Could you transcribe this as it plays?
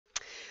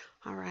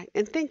All right.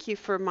 And thank you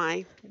for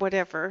my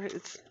whatever.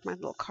 It's my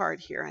little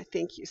card here. I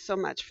thank you so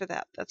much for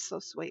that. That's so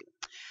sweet.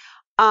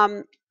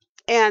 Um,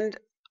 and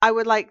I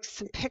would like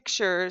some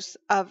pictures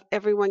of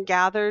everyone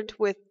gathered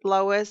with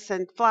Lois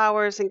and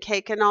flowers and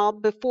cake and all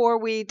before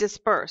we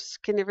disperse.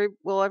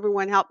 Will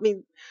everyone help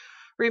me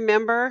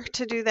remember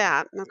to do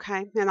that?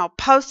 Okay. And I'll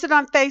post it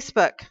on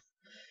Facebook.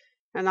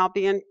 And I'll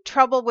be in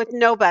trouble with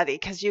nobody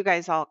because you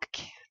guys all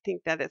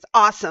think that it's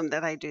awesome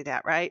that I do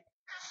that, right?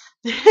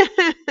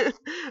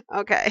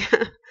 Okay.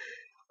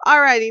 All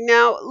righty.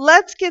 Now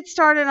let's get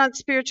started on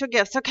spiritual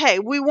gifts. Okay.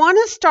 We want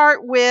to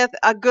start with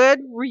a good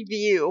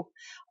review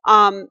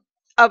um,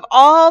 of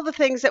all the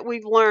things that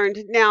we've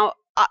learned. Now,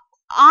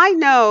 I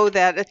know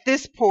that at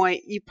this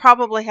point you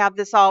probably have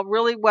this all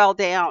really well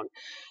down.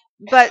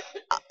 But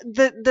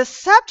the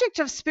subject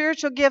of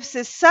spiritual gifts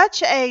is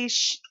such a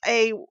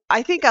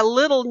I think a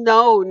little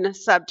known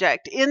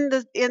subject in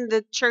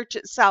the church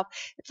itself.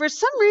 For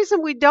some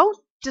reason we don't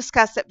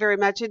discuss it very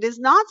much. It is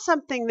not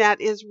something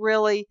that is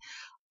really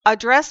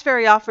addressed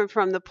very often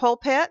from the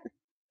pulpit,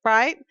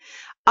 right?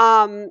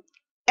 And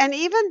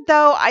even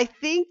though I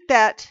think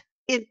that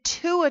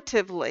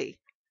intuitively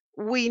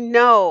we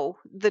know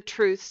the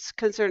truths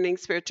concerning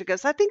spiritual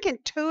gifts, I think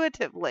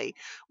intuitively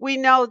we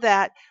know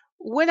that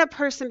when a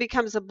person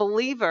becomes a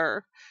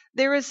believer,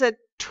 there is a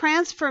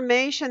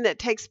transformation that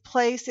takes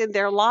place in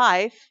their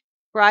life,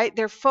 right?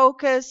 Their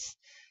focus,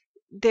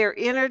 their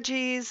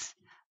energies,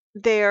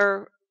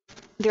 their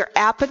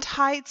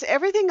appetites,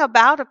 everything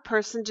about a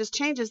person just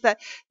changes. That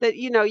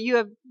you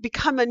have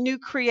become a new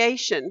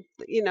creation.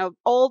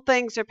 Old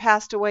things are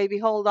passed away,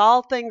 behold,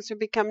 all things are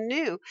become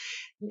new.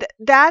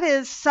 That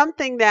is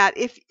something that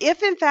if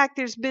in fact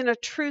there's been a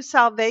true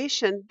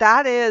salvation,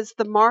 that is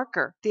the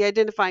marker, the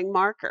identifying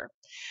marker.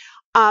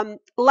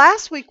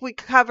 Last week we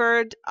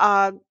covered,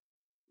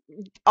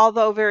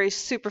 although very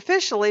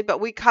superficially, but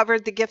we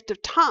covered the gift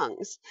of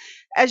tongues.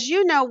 As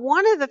you know,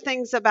 one of the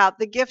things about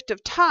the gift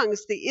of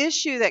tongues, the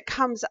issue that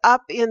comes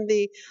up in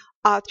the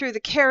through the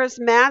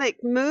charismatic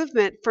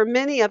movement, for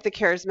many of the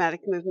charismatic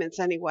movements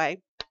anyway,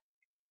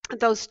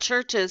 those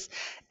churches,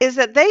 is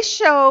that they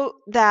show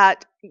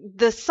that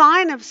the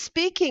sign of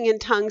speaking in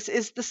tongues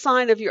is the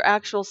sign of your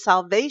actual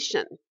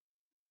salvation.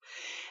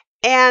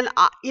 And,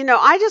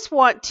 I just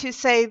want to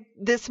say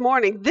this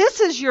morning,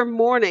 this is your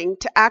morning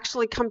to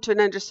actually come to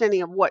an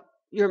understanding of what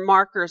your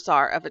markers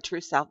are of a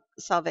true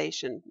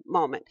salvation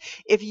moment.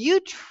 If you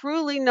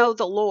truly know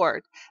the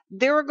Lord,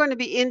 there are going to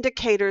be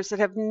indicators that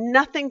have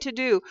nothing to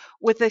do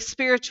with a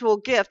spiritual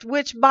gift,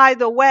 which, by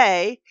the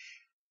way,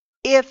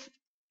 if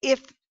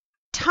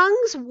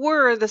tongues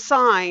were the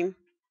sign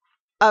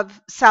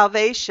of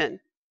salvation,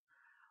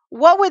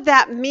 what would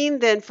that mean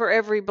then for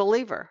every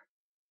believer?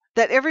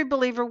 That every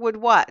believer would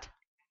what?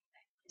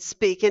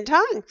 Speak in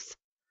tongues.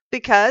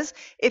 Because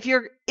if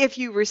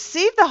you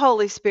receive the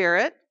Holy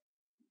Spirit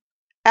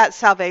at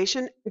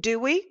salvation, do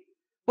we?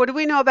 What do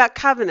we know about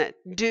covenant?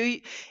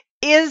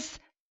 Is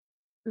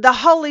the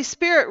Holy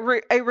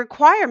Spirit a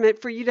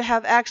requirement for you to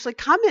have actually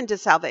come into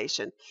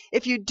salvation?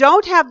 If you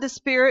don't have the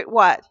Spirit,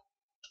 what?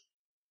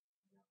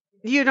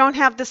 You don't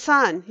have the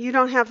Son. You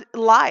don't have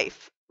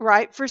life.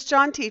 Right? 1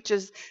 John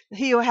teaches,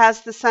 he who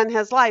has the Son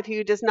has life. He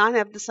who does not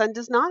have the Son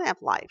does not have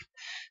life.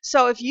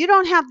 So if you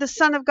don't have the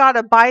Son of God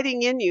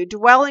abiding in you,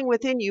 dwelling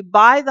within you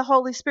by the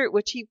Holy Spirit,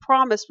 which he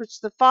promised,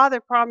 which the Father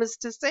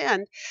promised to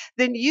send,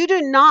 then you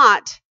do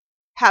not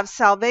have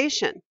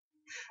salvation.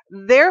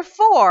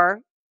 Therefore,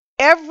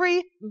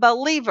 every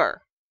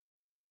believer,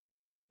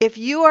 if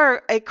you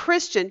are a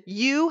Christian,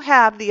 you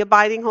have the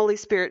abiding Holy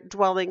Spirit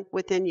dwelling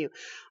within you.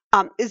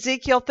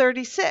 Ezekiel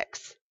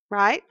 36,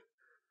 right?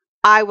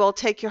 I will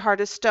take your heart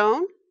of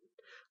stone.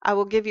 I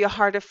will give you a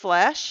heart of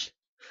flesh.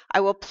 I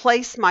will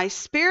place my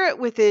spirit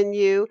within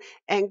you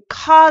and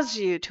cause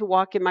you to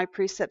walk in my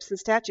precepts and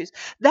statutes.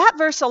 That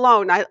verse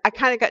alone, I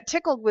kind of got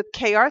tickled with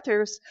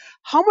𝐒𝐤𝐼h's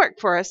homework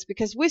for us,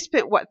 because we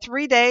spent,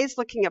 3 days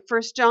looking at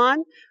 1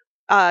 John?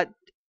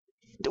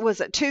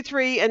 Was it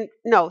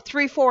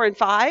 3, 4, and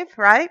 5,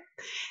 right?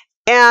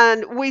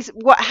 And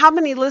how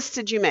many lists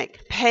did you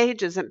make?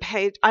 Pages and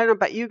pages. I don't know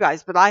about you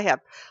guys, but I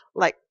have,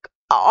 like,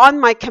 on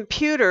my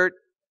computer,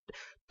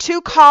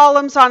 2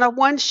 columns on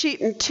one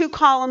sheet and 2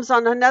 columns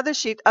on another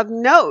sheet of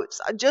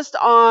notes just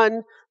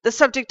on the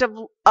subject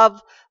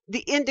of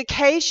the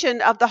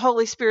indication of the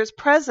Holy Spirit's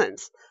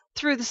presence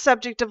through the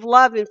subject of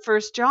love in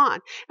 1 John.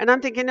 And I'm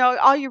thinking, no,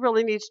 all you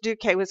really need to do,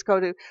 Kay, was go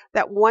to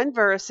that one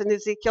verse in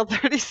Ezekiel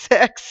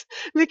 36,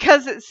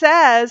 because it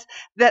says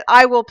that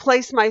I will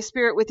place my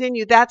spirit within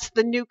you. That's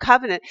the new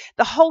covenant.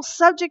 The whole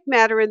subject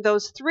matter in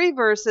those 3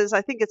 verses,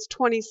 I think it's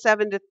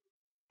 27 to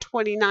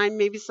 29,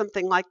 maybe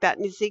something like that,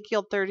 in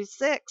Ezekiel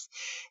 36.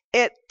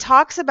 It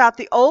talks about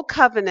the old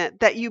covenant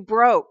that you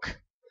broke,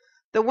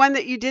 the one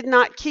that you did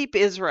not keep,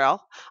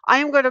 Israel. I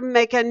am going to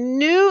make a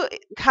new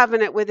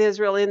covenant with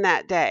Israel in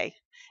that day.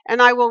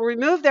 And I will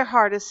remove their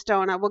heart of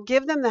stone. I will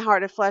give them the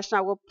heart of flesh, and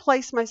I will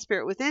place my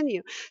spirit within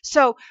you.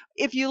 So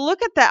if you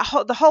look at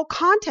that, the whole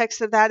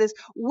context of that is,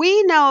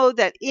 we know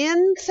that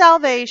in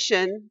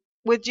salvation,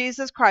 with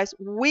Jesus Christ,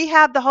 we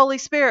have the Holy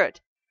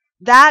Spirit.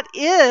 That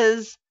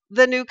is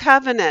the new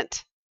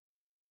covenant.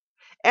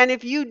 And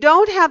if you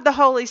don't have the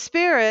Holy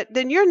Spirit,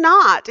 then you're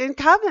not in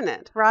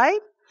covenant, right?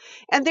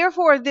 And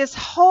therefore, this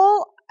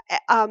whole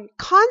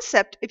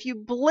concept, if you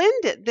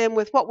blend it then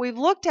with what we've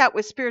looked at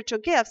with spiritual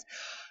gifts,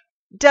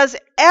 does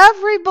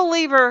every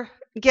believer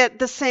get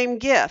the same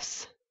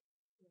gifts?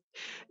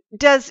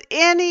 Does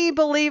any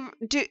believer,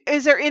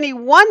 is there any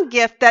one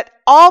gift that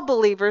all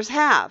believers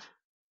have?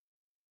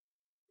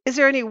 Is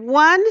there any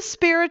one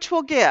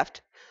spiritual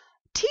gift?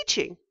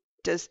 Teaching.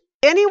 Does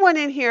anyone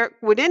in here,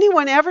 would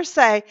anyone ever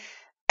say,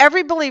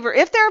 every believer,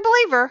 if they're a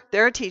believer,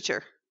 they're a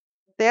teacher?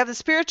 They have the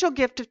spiritual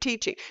gift of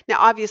teaching. Now,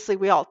 obviously,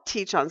 we all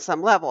teach on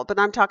some level, but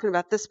I'm talking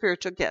about this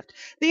spiritual gift.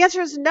 The answer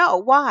is no.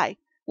 Why?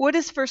 What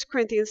does 1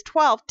 Corinthians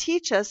 12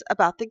 teach us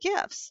about the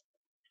gifts?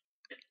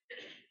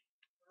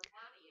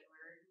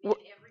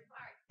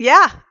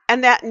 Yeah,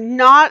 and that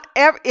not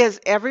is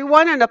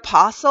everyone an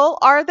apostle,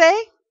 are they?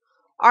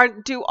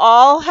 Do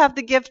all have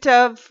the gift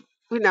of,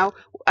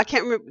 I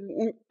can't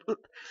remember,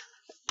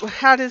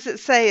 how does it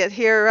say it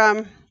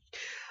here?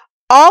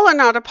 All are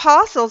not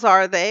apostles,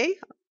 are they?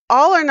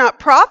 All are not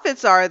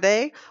prophets, are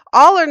they?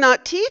 All are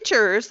not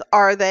teachers,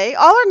 are they?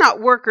 All are not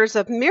workers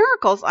of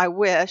miracles, I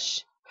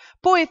wish.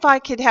 Boy, if I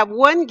could have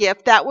one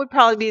gift, that would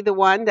probably be the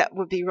one that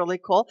would be really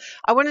cool.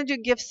 I want to do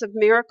gifts of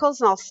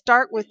miracles, and I'll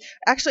start with,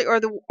 actually, or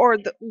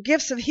the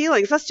gifts of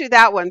healings. Let's do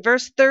that one.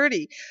 Verse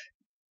 30.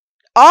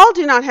 All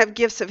do not have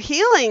gifts of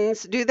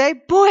healings, do they?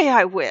 Boy,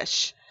 I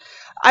wish.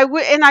 I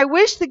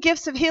wish the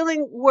gifts of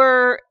healing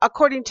were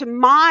according to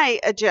my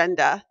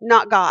agenda,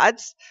 not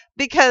God's,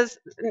 because,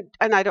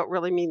 and I don't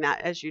really mean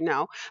that, as you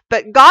know,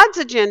 but God's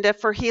agenda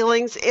for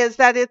healings is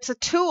that it's a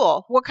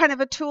tool. What kind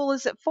of a tool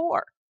is it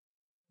for?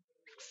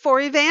 For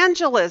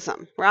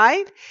evangelism,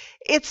 right?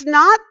 It's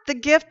not the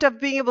gift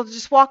of being able to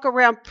just walk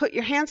around, put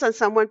your hands on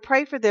someone,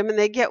 pray for them, and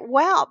they get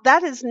well.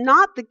 That is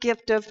not the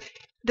gift of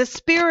the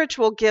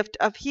spiritual gift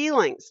of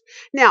healings.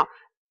 Now,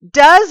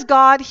 does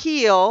God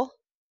heal?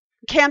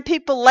 Can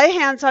people lay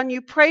hands on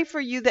you, pray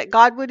for you that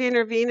God would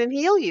intervene and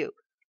heal you?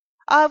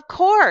 Of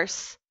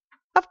course.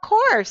 Of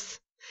course.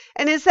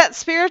 And is that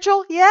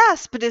spiritual?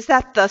 Yes. But is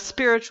that the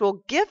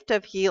spiritual gift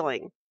of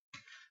healing?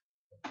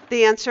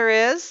 The answer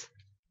is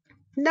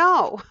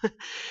no.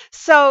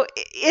 So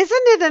isn't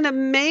it an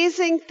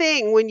amazing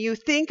thing when you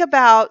think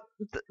about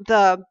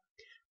the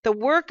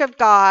work of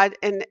God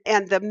and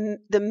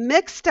the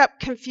mixed up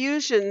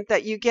confusion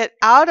that you get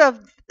out of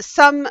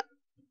some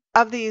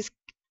of these,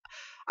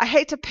 I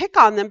hate to pick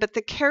on them, but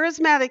the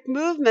charismatic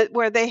movement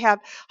where they have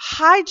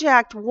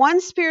hijacked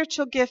one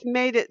spiritual gift,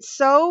 made it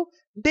so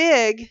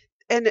big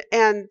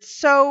and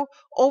so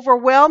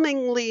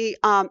overwhelmingly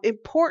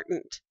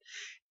important.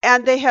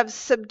 And they have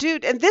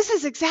subdued, and this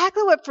is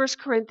exactly what 1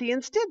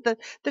 Corinthians did.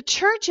 The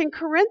church in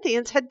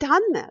Corinthians had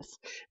done this.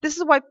 This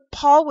is why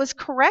Paul was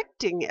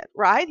correcting it,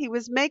 right? He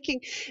was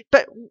making,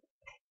 but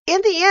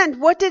in the end,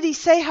 what did he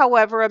say,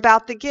 however,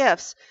 about the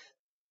gifts?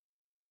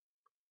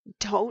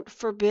 Don't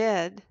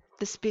forbid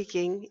the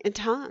speaking in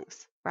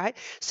tongues, right?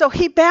 So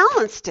he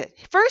balanced it.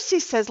 First he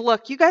says,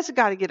 look, you guys have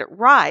got to get it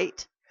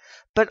right.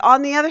 But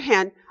on the other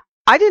hand,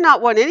 I do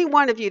not want any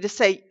one of you to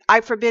say,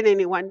 I forbid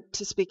anyone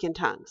to speak in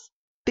tongues.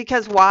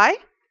 Because why?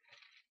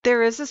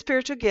 There is a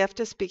spiritual gift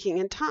of speaking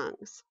in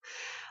tongues.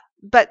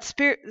 But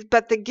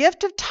the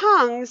gift of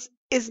tongues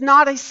is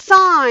not a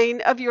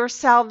sign of your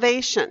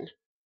salvation.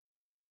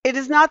 It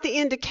is not the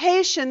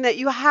indication that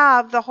you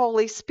have the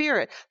Holy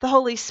Spirit. The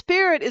Holy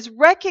Spirit is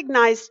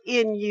recognized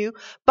in you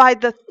by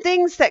the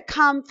things that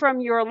come from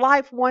your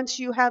life once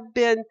you have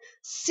been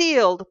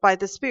sealed by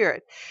the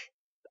Spirit.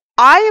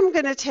 I am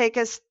going to take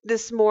us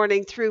this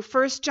morning through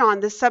 1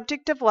 John, the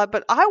subject of love,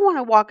 but I want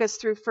to walk us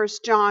through 1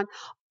 John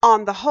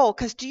on the whole,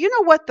 because do you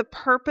know what the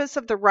purpose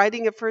of the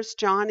writing of 1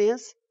 John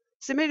is?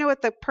 Does anybody know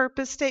what the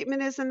purpose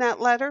statement is in that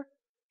letter?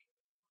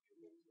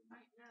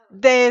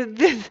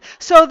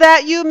 So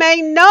that you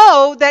may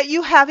know that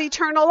you have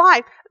eternal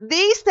life.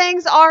 These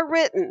things are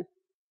written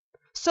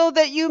so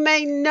that you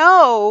may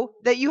know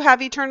that you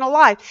have eternal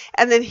life.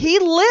 And then he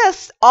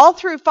lists all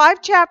through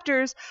 5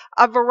 chapters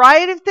a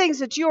variety of things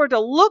that you are to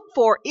look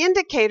for,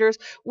 indicators,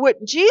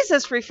 what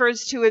Jesus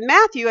refers to in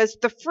Matthew as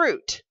the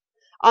fruit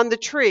on the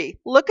tree.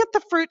 Look at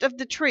the fruit of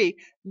the tree.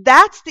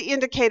 That's the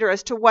indicator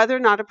as to whether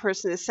or not a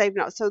person is saved or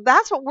not. So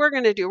that's what we're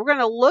going to do. We're going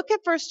to look at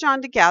 1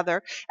 John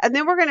together, and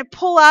then we're going to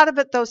pull out of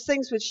it those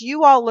things which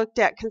you all looked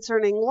at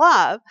concerning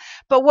love.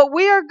 But what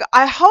we are,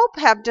 I hope,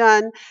 have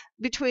done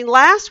between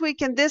last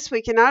week and this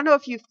week, and I don't know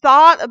if you've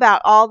thought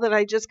about all that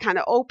I just kind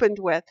of opened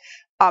with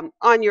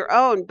on your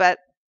own, but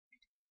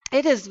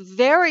it is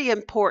very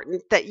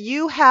important that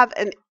you have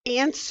an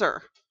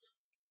answer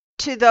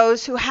to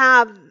those who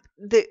have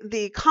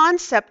the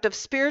concept of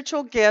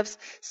spiritual gifts,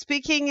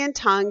 speaking in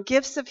tongue,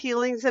 gifts of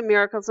healings and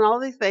miracles and all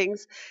these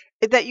things,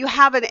 that you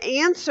have an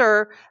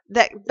answer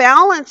that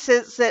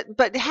balances it,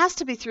 but it has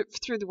to be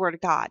through the Word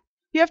of God.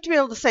 You have to be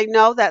able to say,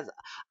 no,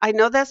 I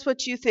know that's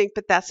what you think,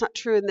 but that's not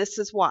true, and this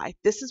is why.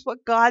 This is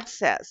what God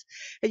says.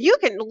 And you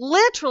can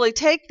literally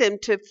take them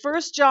to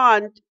 1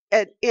 John,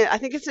 I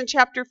think it's in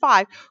chapter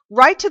 5,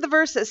 right to the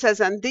verse that says,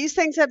 and these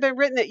things have been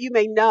written that you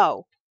may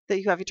know that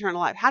you have eternal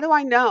life. How do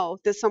I know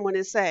that someone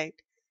is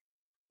saved?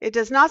 It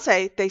does not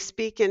say they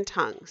speak in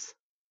tongues.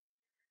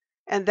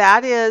 And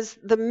that is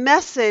the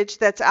message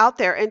that's out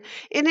there. And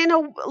in a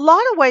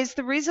lot of ways,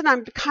 the reason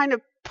I'm kind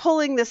of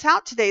pulling this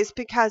out today is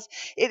because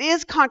it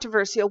is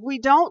controversial. We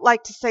don't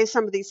like to say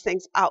some of these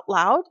things out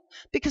loud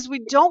because we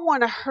don't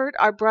want to hurt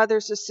our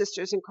brothers or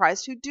sisters in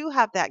Christ who do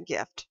have that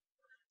gift.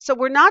 So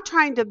we're not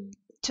trying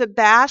to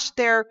bash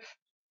the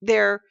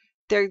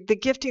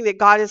gifting that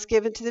God has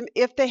given to them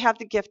if they have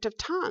the gift of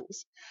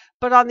tongues.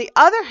 But on the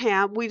other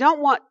hand, we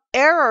don't want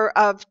error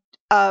of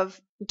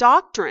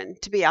doctrine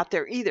to be out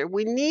there either.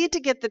 We need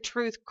to get the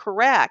truth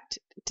correct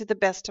to the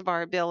best of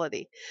our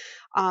ability.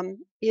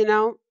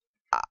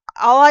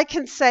 All I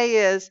can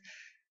say is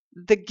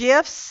the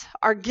gifts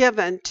are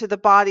given to the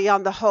body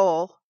on the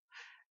whole,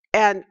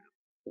 and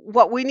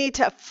what we need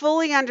to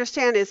fully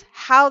understand is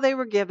how they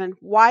were given,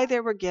 why they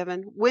were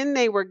given, when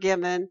they were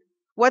given,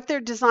 what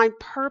their design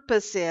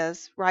purpose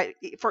is, right,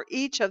 for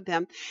each of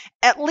them,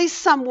 at least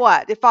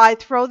somewhat. If I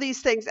throw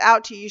these things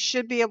out to you, you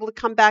should be able to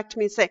come back to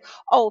me and say,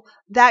 oh,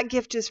 that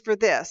gift is for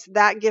this,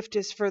 that gift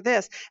is for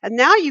this. And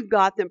now you've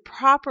got them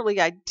properly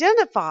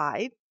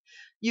identified.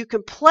 You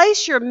can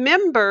place your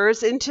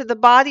members into the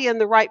body in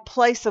the right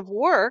place of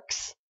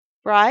works,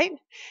 right?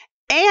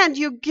 And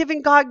you're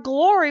giving God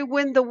glory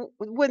when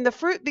the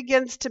fruit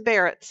begins to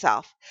bear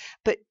itself.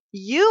 But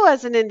you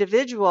as an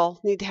individual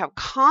need to have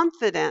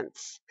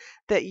confidence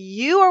that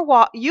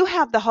you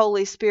have the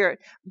Holy Spirit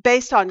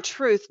based on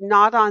truth,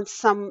 not on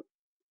some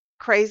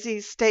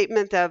crazy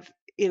statement of,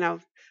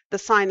 the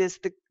sign is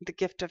the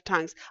gift of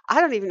tongues.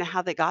 I don't even know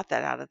how they got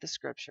that out of the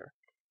scripture.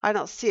 I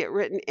don't see it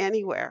written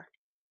anywhere.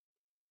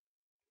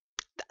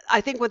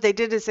 I think what they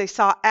did is they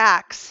saw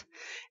Acts,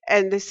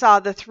 and they saw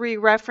the 3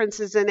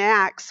 references in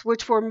Acts,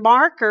 which were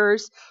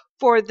markers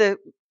for the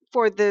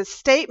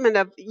statement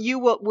of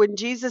when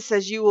Jesus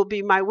says you will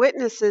be my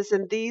witnesses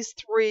in these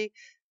 3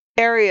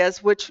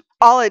 areas, which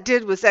all it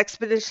did was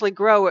exponentially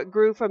grow. It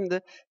grew from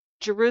the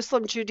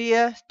Jerusalem,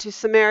 Judea to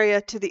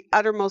Samaria to the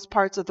uttermost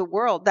parts of the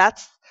world.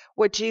 That's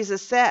what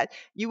Jesus said.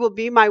 You will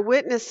be my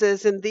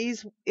witnesses in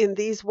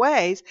these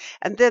ways.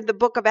 And then the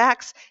book of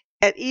Acts,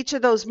 at each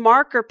of those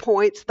marker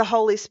points, the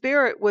Holy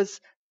Spirit was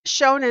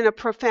shown in a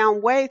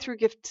profound way through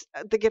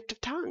the gift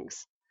of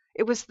tongues.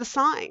 It was the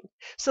sign.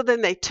 So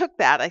then they took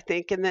that, I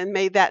think, and then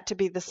made that to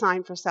be the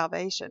sign for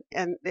salvation.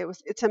 And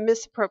it's a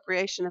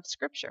misappropriation of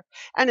Scripture.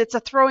 And it's a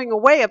throwing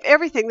away of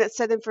everything that's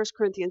said in 1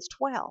 Corinthians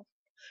 12,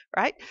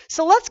 right?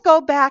 So let's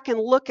go back and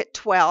look at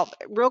 12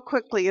 real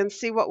quickly and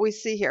see what we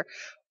see here.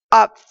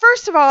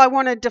 First of all, I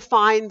want to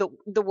define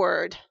the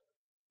word.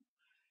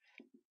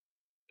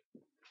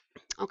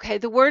 Okay,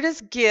 the word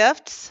is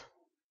gifts.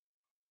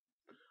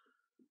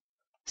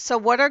 So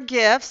what are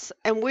gifts?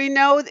 And we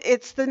know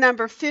it's the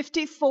number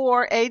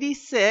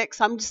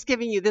 5486. I'm just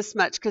giving you this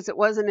much because it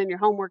wasn't in your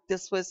homework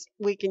this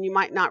week and you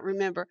might not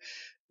remember.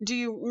 Do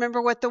you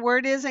remember what the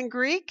word is in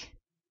Greek?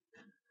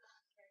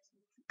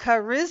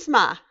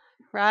 Charisma,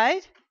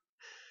 right?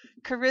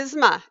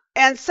 Charisma.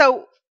 And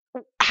so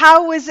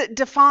how is it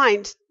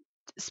defined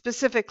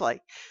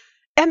specifically?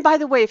 And by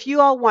the way, if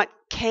you all want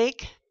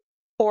cake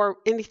or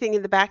anything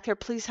in the back there,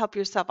 please help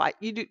yourself.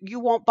 You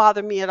won't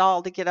bother me at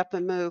all to get up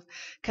and move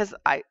because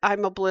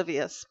I'm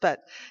oblivious. But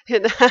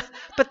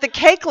but the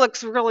cake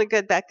looks really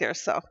good back there.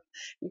 So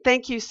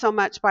thank you so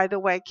much, by the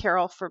way,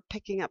 Carol, for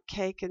picking up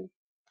cake and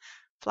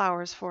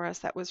flowers for us.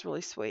 That was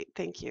really sweet.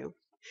 Thank you.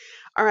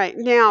 All right,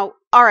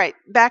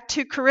 back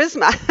to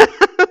charisma.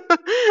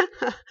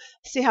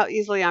 See how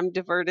easily I'm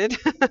diverted,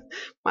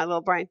 my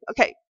little brain.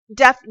 Okay,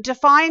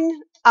 define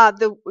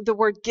the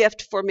word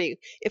gift for me.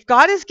 If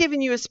God has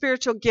given you a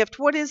spiritual gift,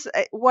 what is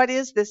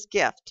this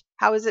gift?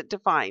 How is it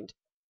defined?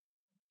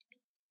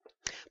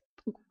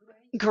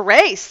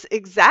 Grace,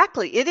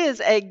 exactly. It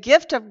is a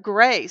gift of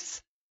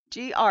grace.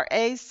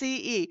 Grace.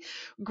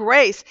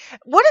 Grace.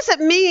 What does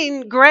it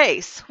mean,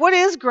 grace? What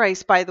is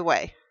grace, by the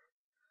way?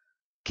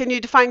 Can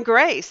you define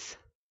grace?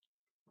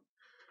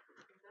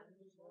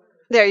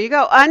 There you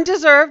go.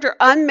 Undeserved or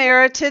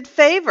unmerited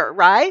favor,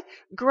 right?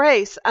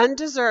 Grace,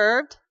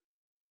 undeserved,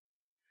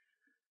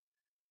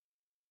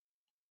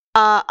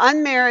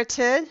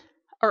 unmerited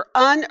or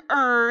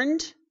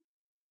unearned,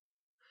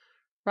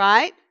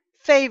 right?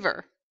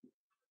 Favor.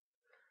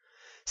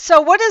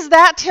 So what does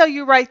that tell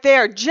you right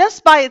there?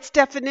 Just by its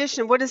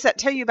definition, what does that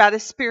tell you about a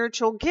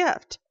spiritual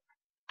gift?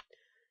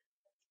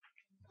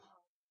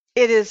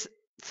 It is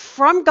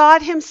from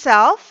God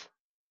Himself.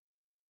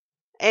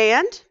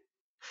 And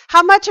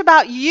how much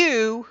about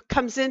you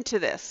comes into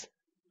this?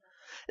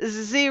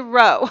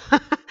 0.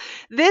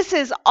 This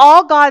is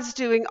all God's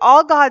doing,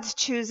 all God's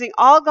choosing,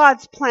 all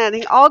God's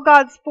planning, all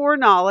God's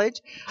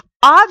foreknowledge.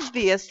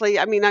 Obviously,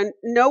 I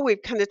know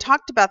we've kind of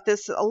talked about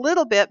this a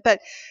little bit, but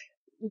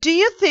do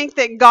you think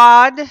that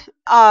God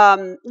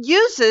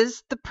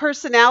uses the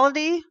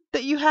personality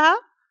that you have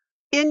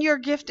in your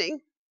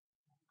gifting?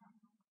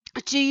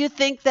 Do you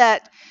think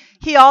that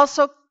he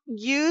also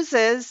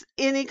uses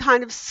any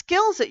kind of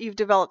skills that you've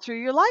developed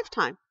through your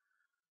lifetime?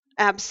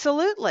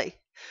 Absolutely.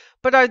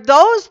 But are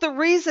those the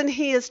reason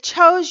he has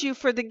chose you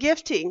for the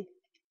gifting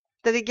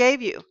that he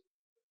gave you?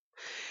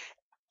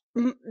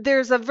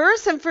 There's a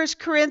verse in 1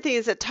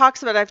 Corinthians that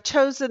talks about, I've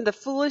chosen the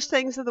foolish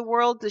things of the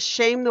world to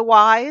shame the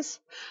wise.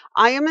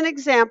 I am an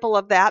example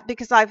of that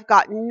because I've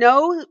got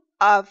no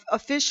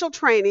official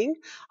training.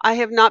 I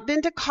have not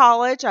been to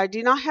college. I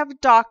do not have a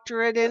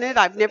doctorate in it.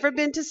 I've never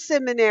been to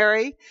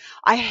seminary.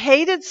 I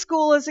hated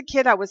school as a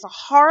kid. I was a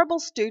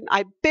horrible student.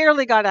 I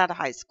barely got out of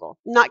high school.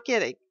 Not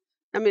kidding.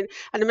 I mean,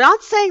 and I'm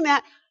not saying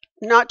that,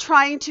 I'm not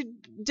trying to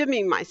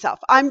demean myself.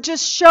 I'm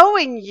just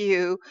showing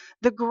you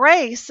the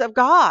grace of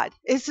God.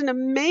 It's an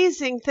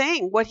amazing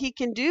thing what he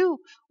can do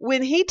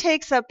when he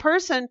takes a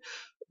person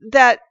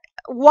that,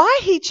 why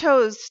he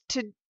chose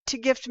to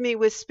gift me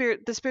with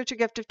the spiritual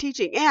gift of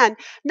teaching, and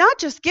not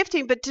just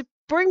gifting, but to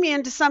bring me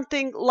into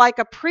something like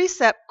a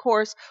precept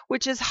course,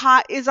 which is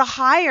a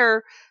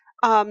higher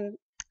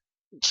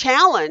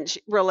challenge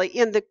really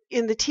in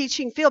the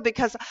teaching field,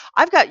 because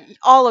I've got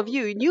all of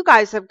you, and you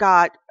guys have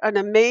got an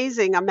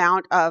amazing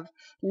amount of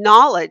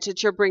knowledge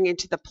that you're bringing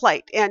to the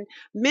plate, and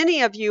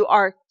many of you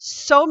are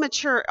so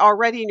mature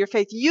already in your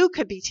faith, you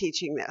could be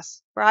teaching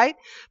this, right?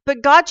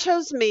 But God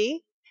chose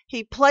me.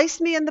 He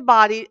placed me in the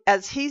body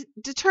as he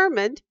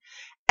determined,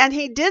 and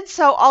he did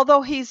so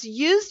although he's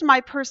used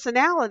my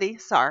personality,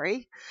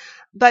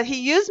 but he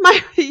uses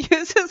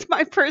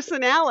my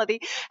personality.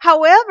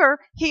 However,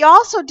 he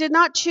also did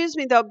not choose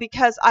me, though,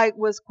 because I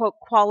was, quote,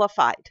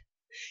 qualified.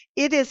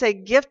 It is a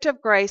gift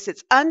of grace.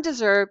 It's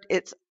undeserved.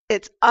 It's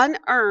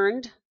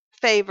unearned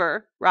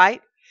favor,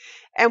 right?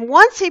 And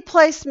once he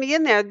placed me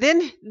in there,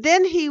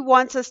 then he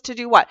wants us to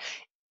do what?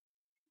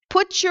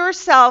 Put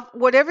yourself,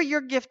 whatever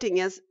your gifting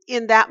is,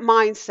 in that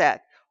mindset.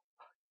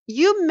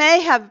 You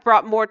may have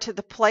brought more to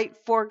the plate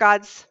for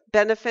God's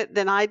benefit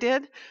than I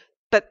did,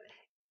 but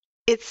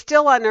it's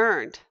still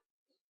unearned,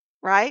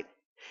 right?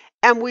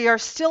 And we are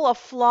still a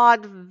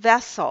flawed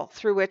vessel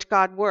through which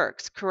God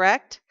works,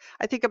 correct?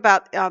 I think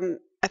about,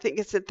 I think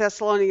it's in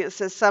Thessalonians,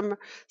 it says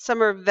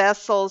some are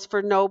vessels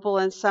for noble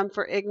and some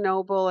for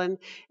ignoble. And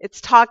it's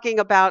talking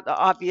about,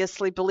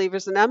 obviously,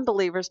 believers and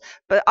unbelievers.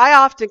 But I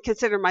often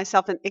consider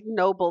myself an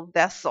ignoble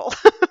vessel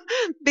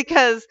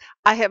because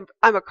I'm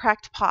a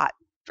cracked pot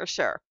for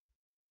sure.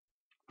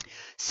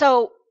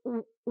 So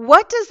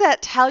what does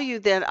that tell you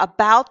then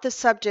about the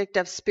subject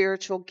of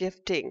spiritual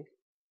gifting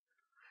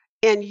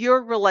and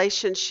your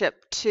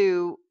relationship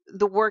to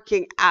the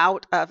working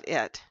out of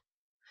it?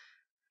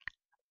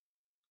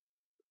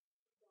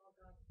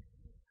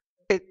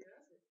 It,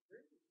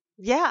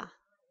 yeah.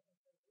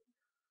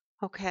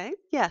 Okay.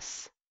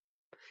 Yes.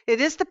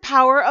 It is the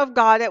power of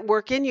God at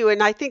work in you.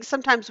 And I think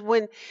sometimes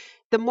when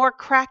the more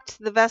cracked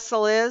the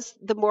vessel is,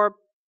 the more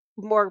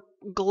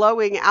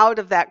glowing out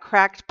of that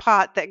cracked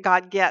pot that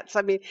God gets.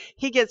 I mean,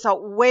 he gets a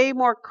way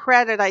more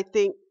credit, I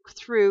think,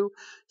 through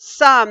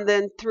some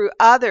than through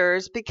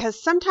others,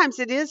 because sometimes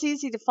it is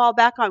easy to fall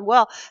back on,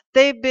 well,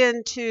 they've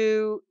been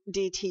to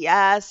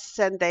DTS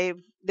and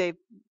they've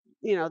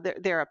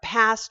they're a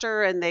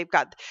pastor and they've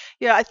got,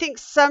 I think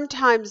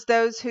sometimes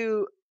they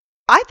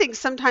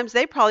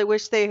probably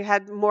wish they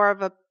had more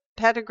of a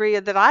pedigree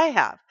that I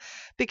have,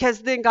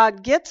 because then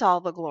God gets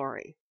all the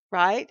glory,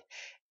 right?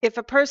 If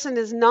a person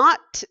is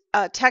not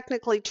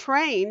technically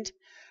trained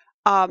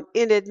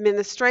in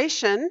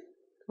administration,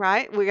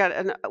 right? We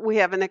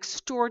have an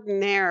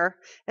extraordinaire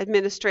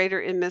administrator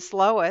in Miss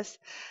Lois.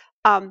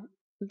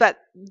 But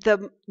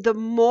the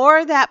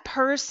more that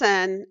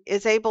person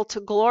is able to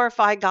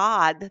glorify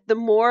God, the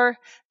more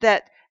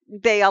that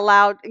they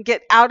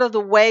get out of the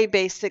way,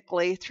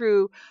 basically,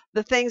 through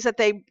the things that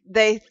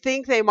they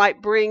think they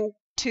might bring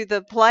to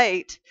the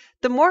plate,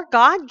 the more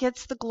God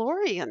gets the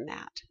glory in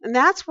that. And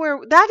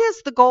that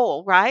is the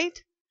goal,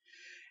 right?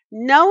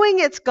 Knowing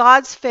it's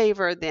God's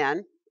favor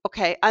then,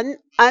 okay,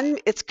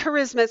 it's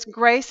charisma, it's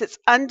grace, it's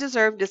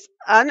undeserved, it's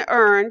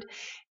unearned.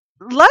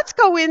 Let's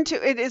go into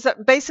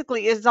it.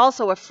 Basically is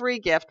also a free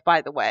gift,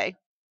 by the way.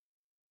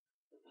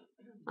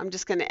 I'm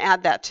just going to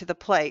add that to the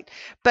plate.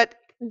 But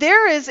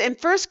there is in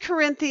 1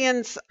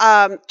 Corinthians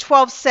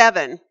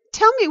 12:7.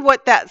 Tell me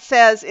what that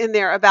says in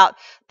there about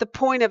the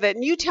point of it.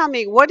 And you tell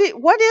me what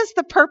is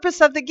the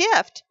purpose of the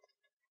gift.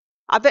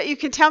 I bet you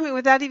can tell me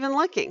without even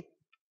looking.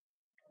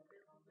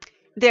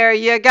 There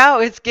you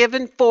go. It's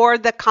given for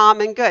the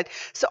common good.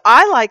 So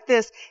I like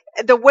this.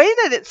 The way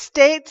that it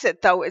states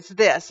it, though, is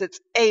this.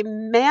 It's a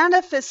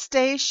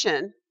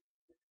manifestation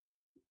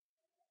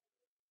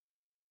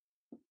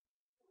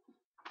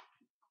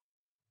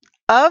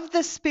of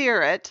the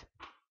Spirit.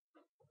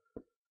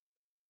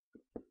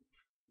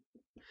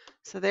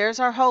 So there's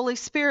our Holy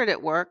Spirit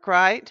at work,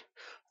 right?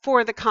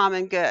 For the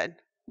common good.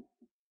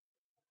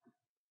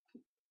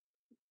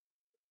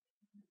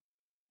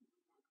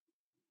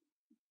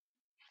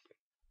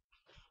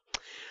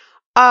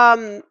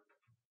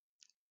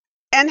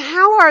 And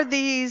how are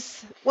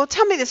these? Well,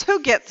 tell me this: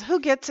 who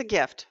gets a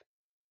gift?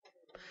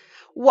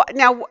 What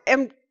now?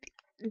 And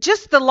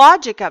just the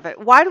logic of it.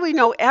 Why do we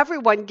know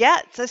everyone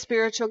gets a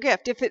spiritual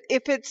gift?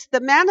 If it's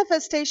the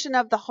manifestation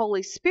of the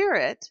Holy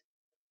Spirit,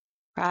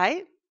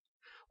 right?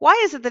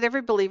 Why is it that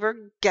every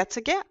believer gets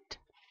a gift?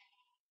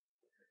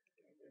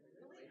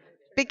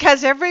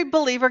 Because every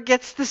believer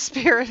gets the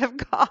Spirit of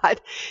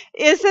God.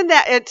 Isn't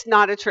that? It's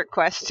not a trick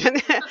question.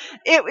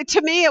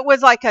 To me, it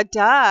was like a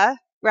duh,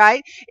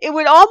 right? It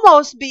would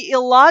almost be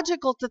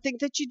illogical to think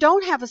that you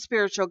don't have a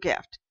spiritual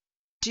gift.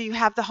 Do you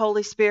have the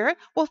Holy Spirit?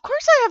 Well, of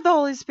course I have the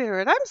Holy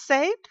Spirit. I'm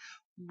saved.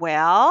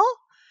 Well,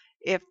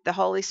 if the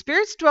Holy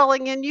Spirit's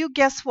dwelling in you,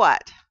 guess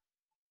what?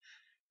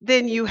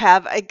 Then you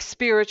have a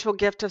spiritual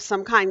gift of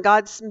some kind.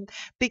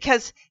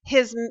 Because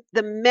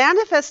the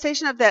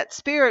manifestation of that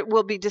Spirit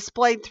will be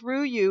displayed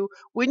through you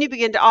when you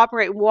begin to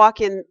operate and walk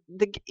in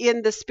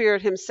the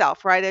Spirit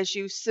Himself, right? As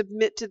you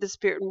submit to the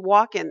Spirit and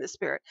walk in the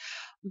Spirit.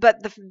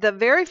 But the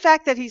very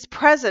fact that He's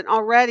present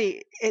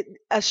already, it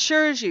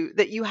assures you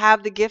that you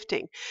have the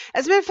gifting.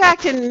 As a matter of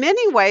fact, in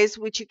many ways,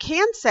 what you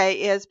can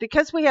say is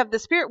because we have the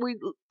Spirit, we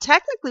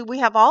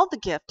have all the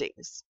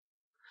giftings.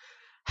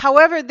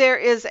 However, there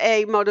is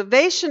a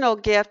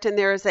motivational gift and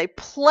there is a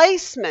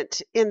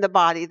placement in the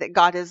body that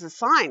God has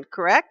assigned,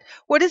 correct?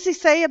 What does He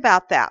say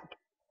about that?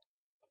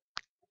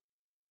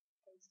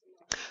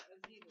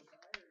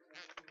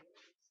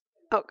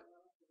 Oh,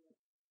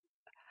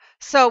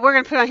 so we're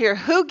going to put on here,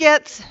 who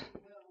gets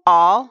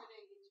all?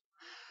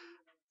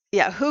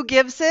 Yeah, who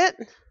gives it?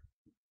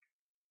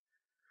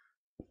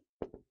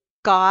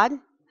 God,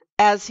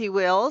 as He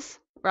wills,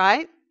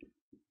 right?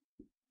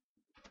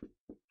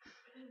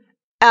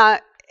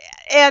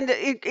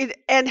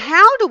 And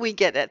how do we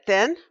get it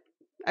then?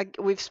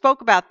 We've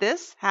spoke about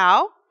this.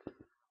 How?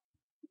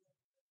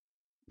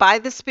 By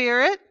the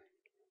Spirit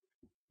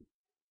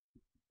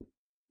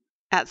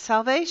at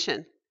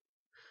salvation.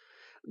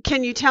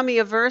 Can you tell me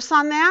a verse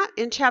on that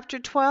in chapter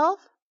 12?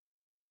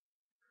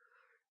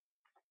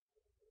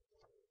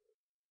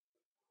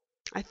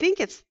 I think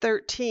it's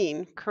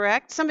 13,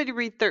 correct? Somebody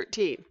read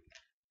 13.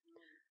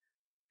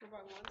 For by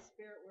one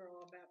Spirit we're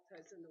all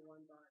baptized into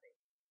one body,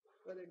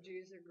 whether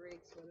Jews or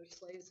Greeks, whether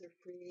slaves or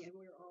free, and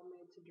we're all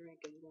made to drink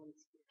of one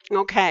Spirit.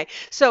 Okay,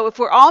 so if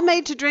we're all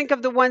made to drink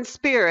of the one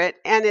Spirit,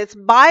 and it's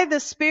by the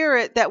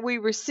Spirit that we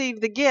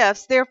receive the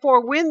gifts,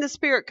 therefore when the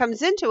Spirit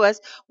comes into us,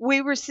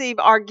 we receive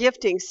our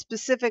gifting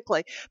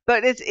specifically.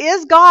 But it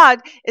is God.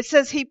 It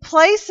says He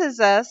places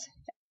us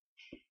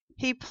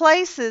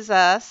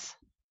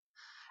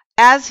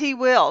as He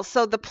wills.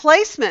 So the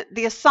placement,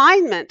 the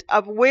assignment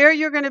of where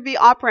you're going to be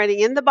operating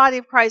in the body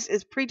of Christ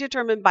is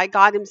predetermined by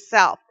God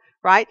Himself,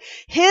 right?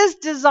 His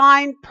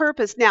design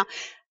purpose. Now,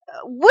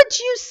 would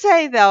you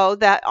say, though,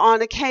 that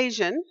on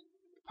occasion,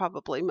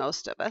 probably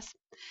most of us,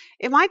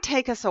 it might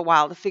take us a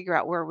while to figure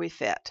out where we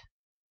fit?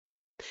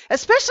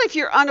 Especially if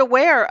you're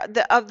unaware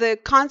of the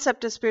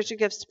concept of spiritual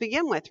gifts to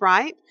begin with,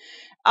 right?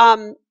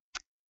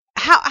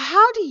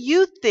 How do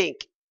you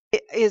think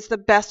is the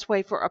best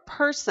way for a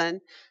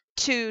person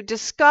to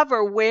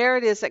discover where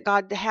it is that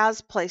God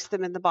has placed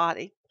them in the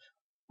body?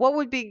 What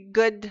would be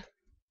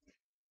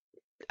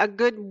a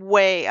good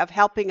way of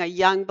helping a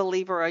young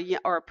believer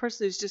or a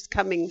person who's just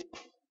coming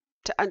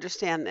to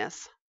understand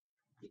this?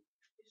 You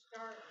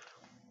start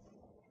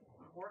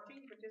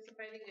working,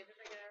 participating in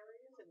different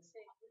areas, and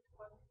seeing which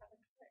one kind of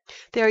clicks.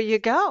 There you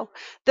go.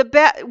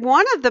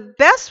 One of the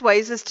best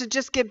ways is to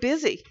just get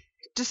busy,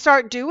 to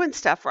start doing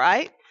stuff,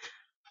 right?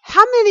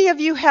 How many of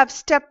you have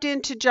stepped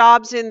into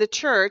jobs in the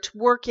church,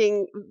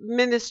 working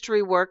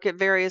ministry work at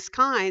various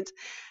kinds,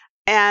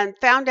 and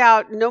found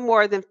out no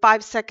more than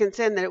 5 seconds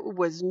in that it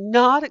was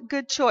not a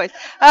good choice?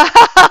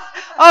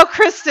 Oh,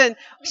 Kristen,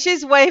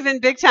 she's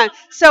waving big time.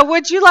 So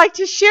would you like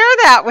to share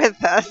that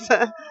with us? When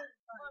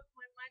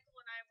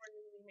Michael and I were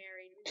newly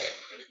married, we went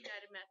to Faith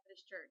United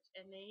Methodist Church,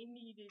 and they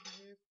needed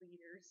youth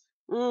leaders.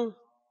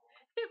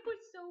 It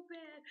was so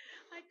bad.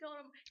 I told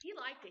him, he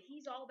liked it.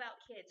 He's all about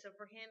kids, so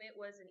for him it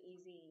was an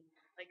easy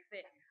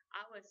fit.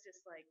 I was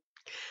just like,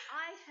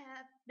 I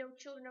have no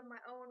children of my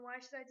own. Why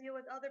should I deal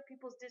with other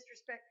people's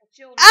disrespectful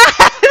children?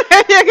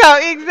 There you go,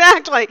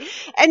 exactly.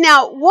 And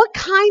now, what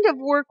kind of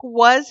work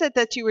was it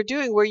that you were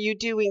doing? Were you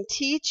doing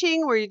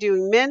teaching? Were you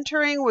doing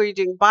mentoring? Were you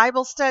doing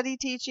Bible study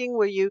teaching?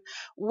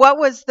 What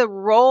was the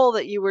role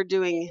that you were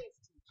doing?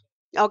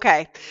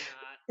 Okay.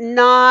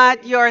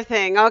 Not your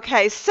thing.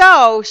 Okay,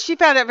 so she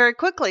found out very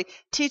quickly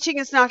teaching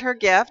is not her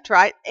gift,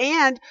 right?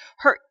 And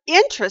her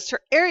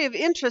area of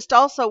interest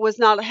also was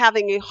not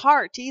having a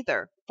heart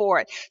either for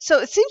it. So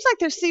it seems like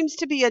there seems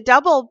to be a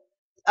double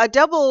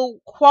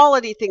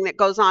quality thing that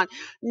goes on.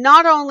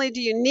 Not only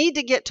do you need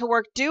to get to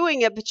work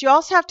doing it, but you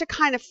also have to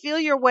kind of feel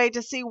your way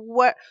to see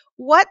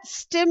what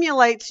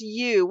stimulates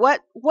you,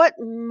 what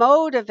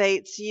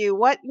motivates you,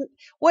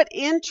 what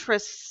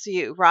interests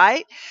you,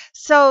 right?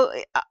 So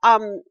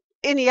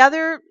any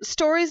other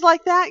stories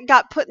like that?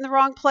 Got put in the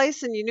wrong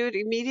place and you knew it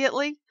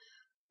immediately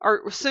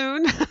or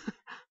soon? I did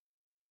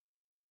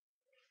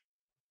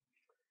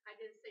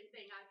the same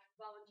thing. I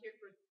volunteered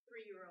for with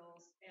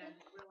 3-year-olds and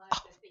realized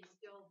that they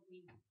still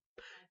need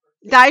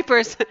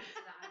Diapers. So I'm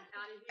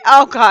out of here.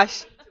 Oh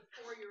gosh. 8 to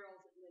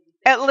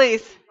 4-year-olds At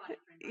least. potty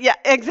trained. Yeah,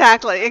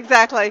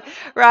 exactly.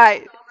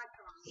 Right.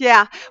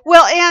 Yeah.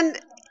 Well, and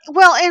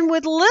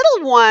with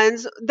little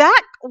ones,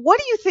 that what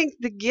do you think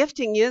the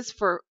gifting is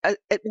for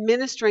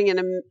administering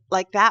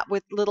like that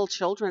with little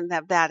children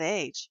of that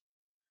age?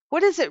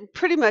 What is it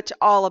pretty much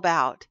all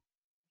about?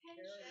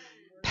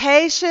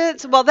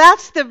 Patience. Well,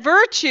 that's the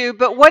virtue,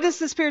 but what is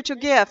the spiritual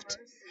gift?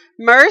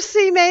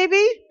 Mercy,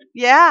 maybe?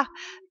 Yeah.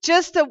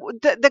 Just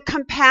the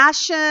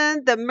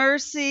compassion, the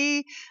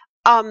mercy,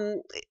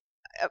 um,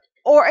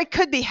 or it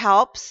could be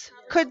helps.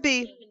 Could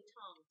be.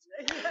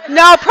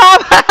 No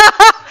problem.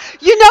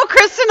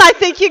 Kristen, I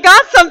think you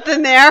got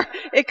something there.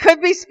 It could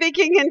be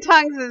speaking in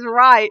tongues is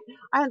right.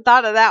 I hadn't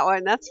thought of that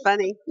one. That's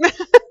funny.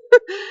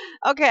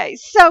 Okay,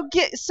 so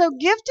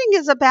gifting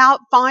is about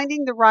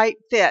finding the right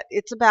fit.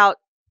 It's about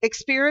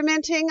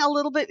experimenting a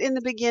little bit in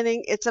the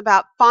beginning. It's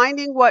about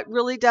finding what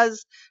really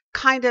does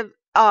kind of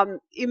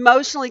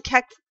emotionally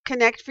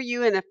connect for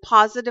you in a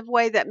positive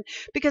way.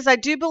 Because I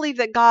do believe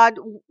that God,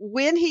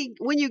 when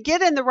you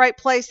get in the right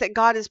place that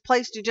God has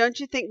placed you, don't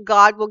you think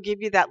God will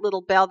give you that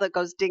little bell that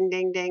goes ding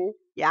ding ding?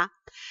 Yeah.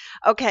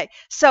 Okay,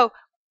 so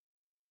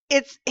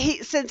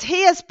since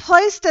he has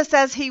placed us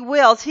as he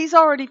wills, he's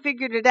already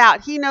figured it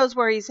out. He knows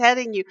where he's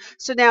heading you.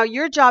 So now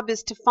your job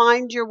is to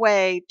find your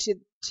way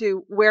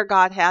to where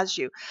God has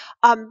you.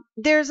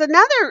 There's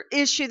another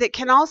issue that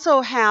can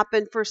also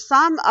happen for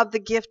some of the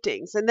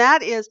giftings, and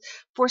that is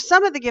for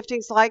some of the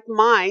giftings like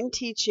mine,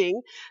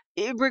 teaching,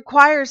 it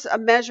requires a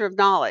measure of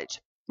knowledge,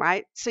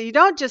 right? So you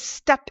don't just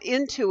step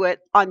into it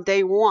on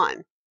day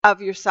one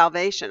of your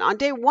salvation. On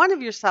day one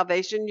of your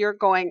salvation, you're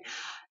going,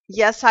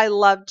 yes, I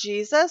love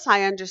Jesus.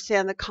 I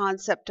understand the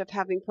concept of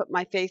having put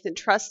my faith and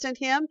trust in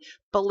him,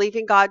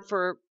 believing God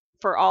for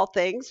all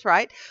things,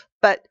 right?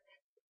 But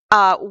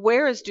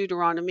where is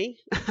Deuteronomy,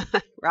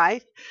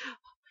 right?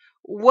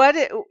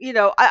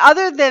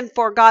 Other than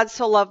for God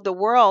so loved the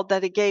world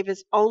that he gave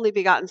his only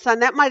begotten son,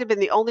 that might have been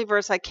the only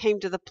verse I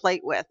came to the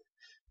plate with,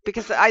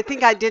 because I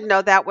think I did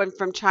know that one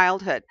from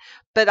childhood.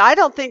 But I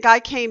don't think I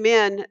came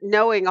in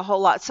knowing a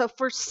whole lot. So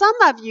for some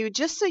of you,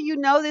 just so you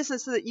know this and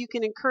so that you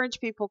can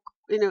encourage people,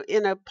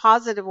 in a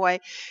positive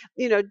way,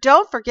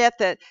 don't forget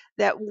that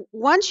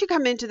once you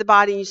come into the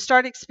body and you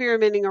start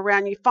experimenting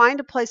around, you find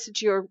a place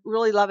that you're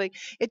really loving.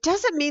 It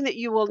doesn't mean that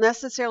you will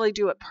necessarily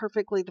do it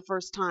perfectly the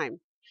first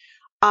time.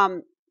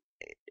 I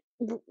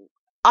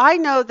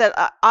know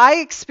that I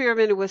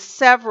experimented with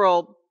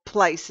several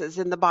places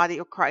in the body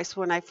of Christ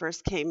when I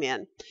first came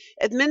in.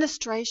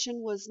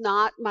 Administration was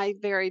not my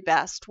very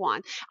best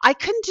one. I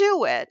can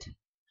do it,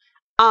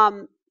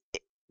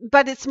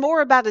 but it's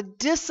more about a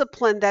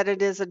discipline than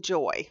it is a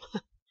joy,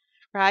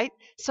 right?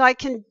 So I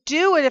can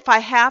do it if I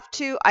have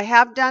to. I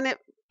have done it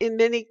in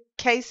many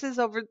cases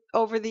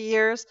over the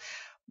years,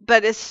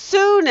 but as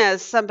soon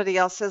as somebody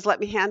else says, let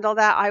me handle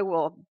that, I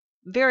will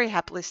very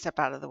happily step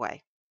out of the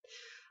way.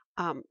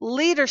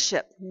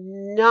 Leadership,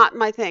 not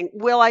my thing.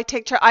 Will I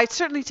take charge? I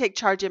certainly take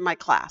charge in my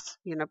class,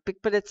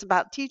 but it's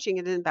about teaching.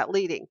 It isn't about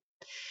leading.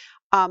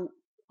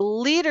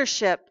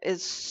 Leadership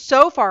is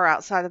so far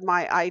outside of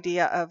my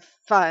idea of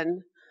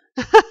fun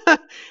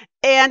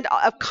and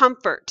of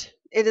comfort.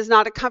 It is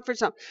not a comfort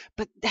zone.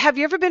 But have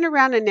you ever been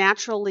around a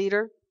natural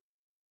leader?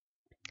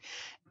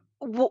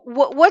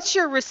 What's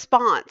your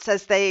response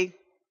as they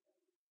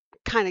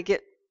kind of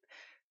get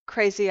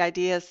crazy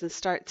ideas and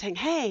start saying,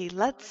 hey,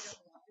 let's...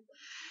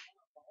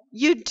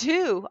 You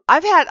do.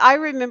 I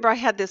remember I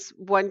had this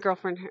one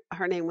girlfriend,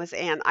 her name was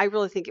Anne. I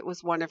really think it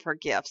was one of her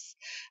gifts.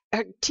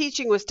 Her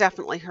teaching was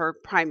definitely her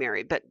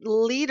primary, but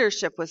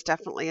leadership was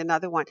definitely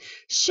another one.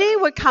 She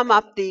would come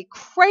up the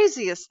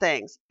craziest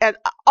things, and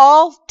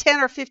all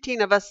 10 or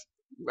 15 of us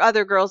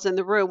other girls in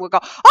the room would go,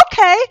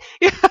 okay,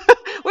 we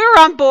were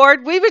on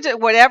board. We would do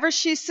whatever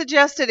she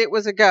suggested, it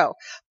was a go.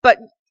 But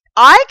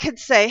I could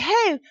say,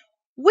 hey,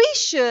 we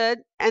should,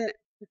 and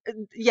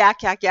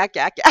yak, yak, yak,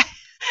 yak, yak.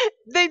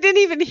 They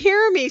didn't even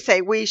hear me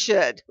say we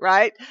should,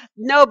 right?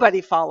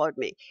 Nobody followed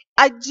me.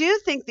 I do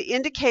think the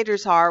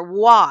indicators are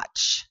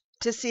watch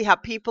to see how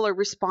people are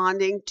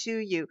responding to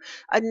you.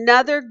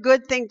 Another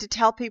good thing to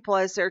tell people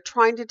as they're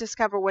trying to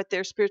discover what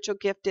their spiritual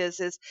gift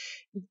is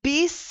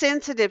be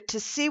sensitive to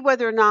see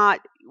whether or not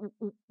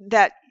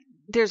that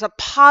there's a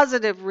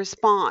positive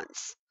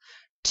response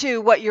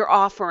to what you're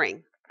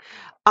offering.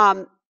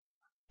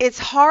 It's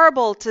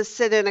horrible to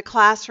sit in a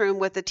classroom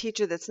with a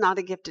teacher that's not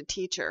a gifted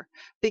teacher,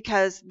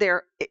 because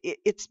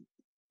it's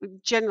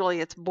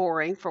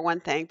boring for one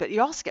thing, but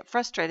you also get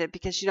frustrated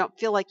because you don't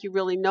feel like you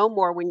really know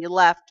more when you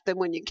left than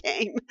when you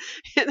came,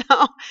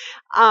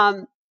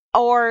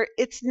 or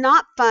it's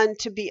not fun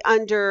to be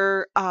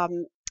under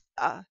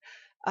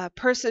a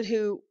person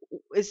who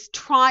is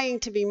trying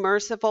to be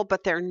merciful,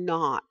 but they're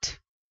not.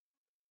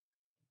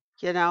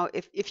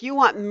 If you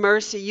want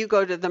mercy, you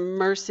go to the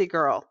mercy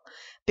girl,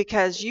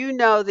 because you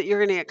know that you're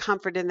going to get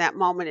comfort in that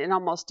moment and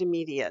almost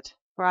immediate,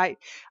 right?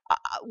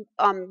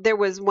 There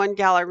was one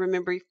gal I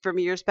remember from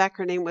years back.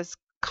 Her name was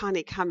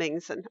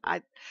𝐒𝐞𝐬𝐭𝐮𝐷, and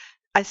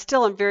I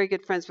still am very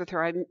good friends with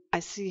her. I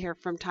see her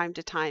from time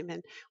to time,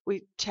 and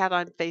we chat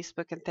on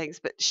Facebook and things.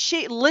 But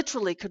she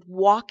literally could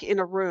walk in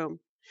a room,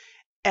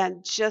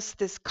 and just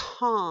this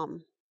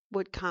calm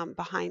would come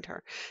behind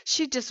her.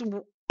 She just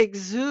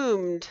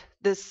exhumed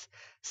this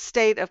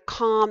state of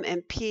calm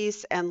and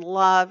peace and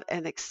love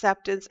and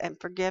acceptance and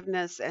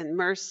forgiveness and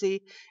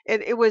mercy.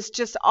 It was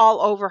just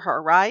all over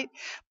her, right?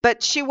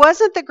 But she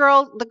wasn't the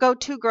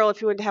go-to girl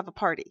if you wanted to have a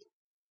party,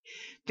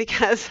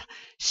 because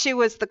she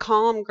was the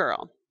calm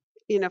girl.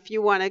 If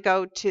you want to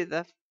go to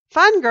the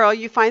fun girl,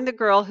 you find the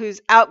girl who's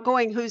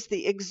outgoing, who's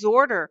the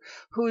exhorter,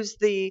 who's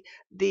the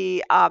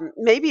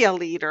maybe a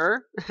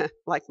leader,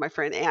 like my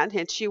friend Ann,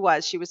 and she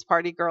was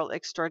party girl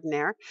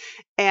extraordinaire,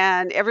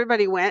 and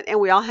everybody went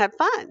and we all had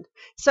fun.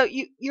 So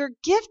your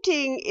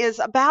gifting is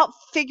about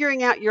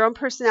figuring out your own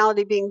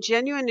personality, being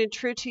genuine and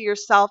true to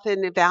yourself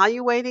and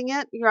evaluating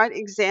it, right?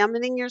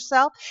 Examining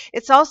yourself.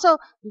 It's also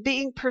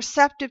being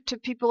perceptive to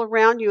people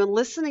around you and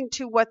listening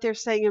to what they're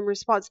saying in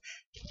response.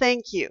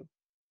 Thank you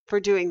for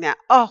doing that.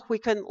 Oh, we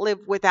couldn't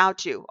live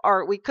without you,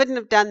 or we couldn't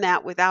have done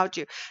that without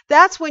you.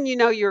 That's when you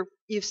know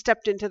you've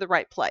stepped into the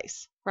right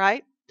place,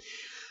 right?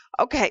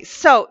 Okay,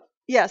 so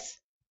yes.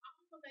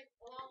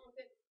 Along with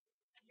it,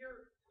 your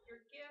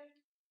gift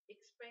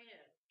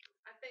expands.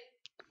 I think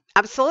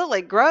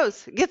Absolutely,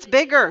 grows, gets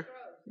bigger,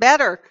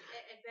 better.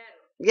 and better.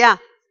 Yeah.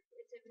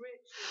 It's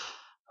enriched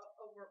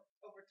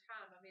over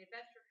time. I mean, if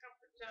that's your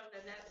comfort zone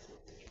and that's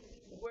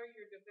where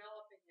you're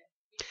developing it,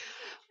 you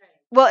can't change.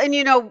 Well, and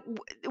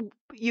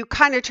you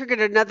kind of triggered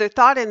another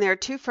thought in there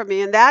too for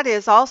me, and that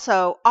is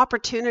also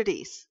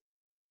opportunities.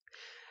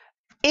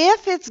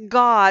 If it's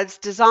God's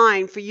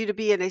design for you to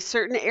be in a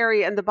certain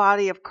area in the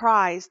body of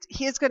Christ,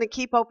 He is going to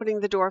keep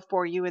opening the door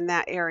for you in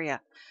that area.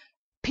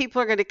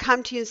 People are going to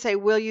come to you and say,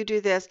 will you do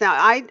this? Now,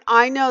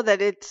 I know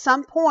that at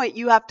some point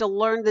you have to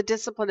learn the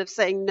discipline of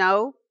saying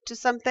no to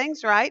some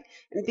things, right?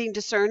 And being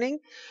discerning.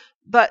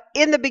 But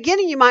in the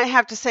beginning, you might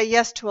have to say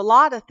yes to a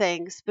lot of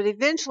things, but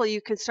eventually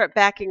you can start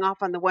backing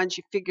off on the ones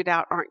you figured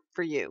out aren't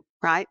for you,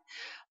 right?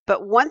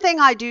 But one thing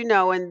I do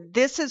know, and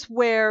this is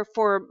where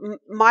for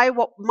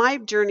my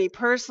journey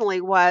personally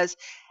was,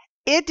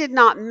 it did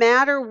not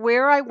matter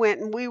where I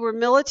went, and we were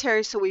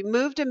military, so we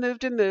moved and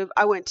moved and moved.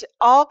 I went to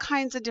all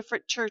kinds of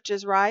different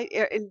churches, right?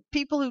 And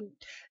people who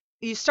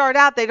you start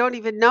out, they don't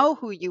even know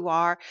who you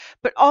are,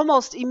 but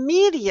almost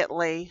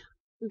immediately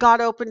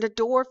God opened a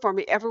door for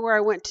me everywhere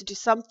I went to do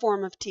some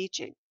form of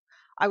teaching.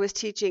 I was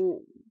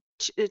teaching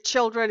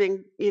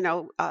children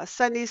in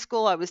Sunday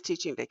school. I was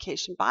teaching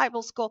vacation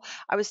Bible school.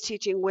 I was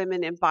teaching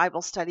women in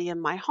Bible study in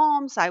my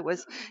homes. I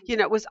was,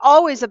 it was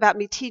always about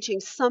me teaching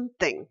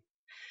something.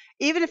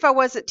 Even if I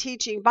wasn't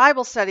teaching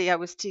Bible study, I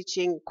was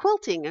teaching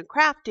quilting and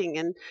crafting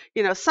and,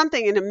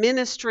 something in a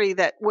ministry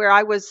where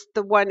I was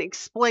the one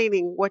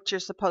explaining what you're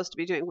supposed to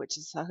be doing, which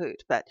is a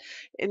hoot. But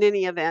in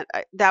any event,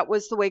 that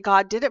was the way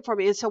God did it for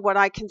me. And so what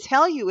I can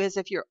tell you is,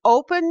 if you're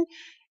open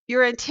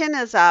your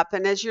antennas up,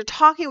 and as you're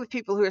talking with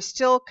people who are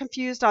still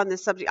confused on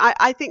this subject,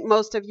 I think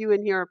most of you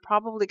in here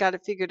probably got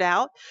it figured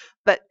out.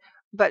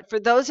 But for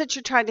those that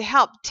you're trying to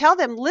help, tell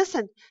them,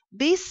 listen,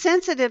 be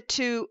sensitive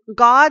to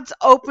God's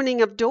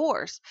opening of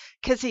doors,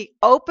 because He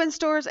opens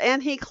doors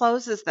and He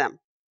closes them,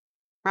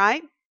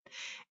 right?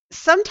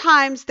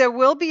 Sometimes there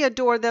will be a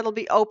door that'll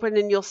be open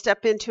and you'll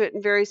step into it,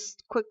 and very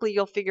quickly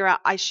you'll figure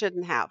out, I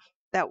shouldn't have.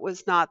 That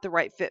was not the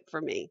right fit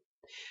for me.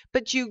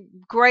 But you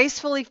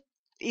gracefully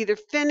either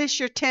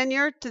finish your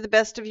tenure to the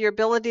best of your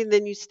ability and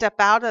then you step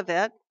out of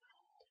it.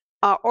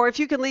 Or if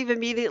you can leave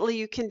immediately,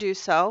 you can do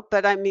so.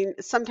 But I mean,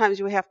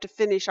 sometimes we have to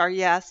finish our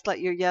yes, let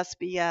your yes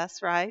be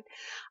yes, right?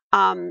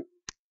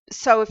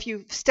 So if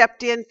you've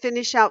stepped in,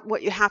 finish out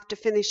what you have to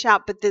finish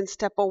out, but then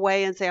step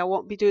away and say, I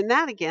won't be doing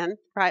that again,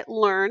 right?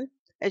 Learn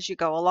as you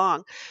go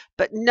along.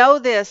 But know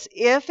this,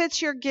 if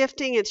it's your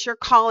gifting, it's your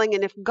calling,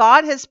 and if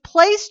God has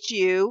placed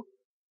you,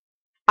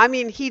 I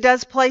mean, He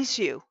does place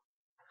you.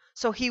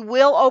 So He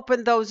will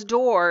open those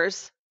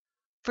doors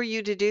for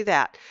you to do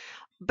that.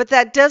 But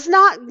that does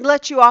not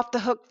let you off the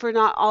hook for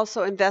not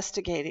also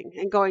investigating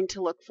and going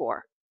to look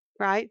for,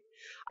 right?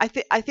 I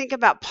think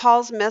about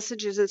Paul's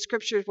messages in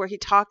scriptures where he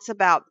talks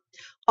about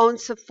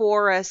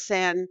Onesiphorus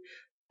and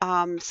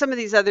some of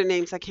these other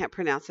names I can't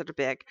pronounce that are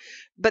big.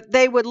 But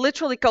they would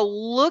literally go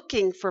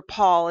looking for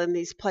Paul in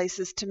these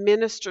places to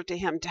minister to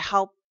him, to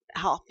help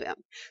him.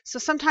 So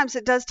sometimes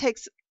it does take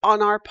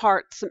on our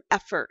part some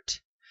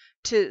effort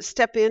to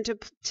step into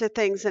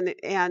things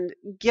and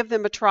give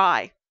them a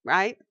try,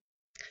 right?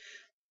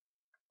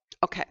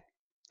 Okay,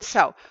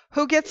 so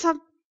who gets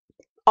them?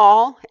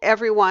 All,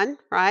 everyone,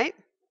 right?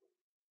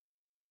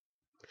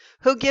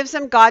 Who gives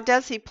them? God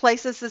does. He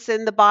places us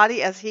in the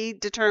body as He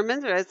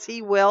determines or as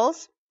He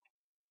wills.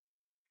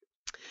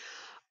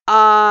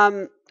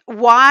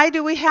 Why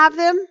do we have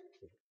them?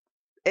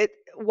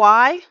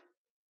 Why?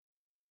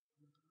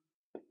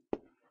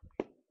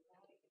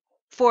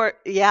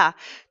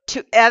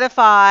 To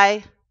edify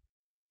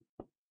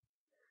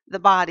the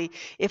body.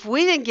 If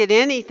we didn't get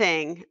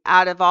anything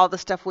out of all the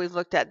stuff we've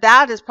looked at,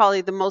 that is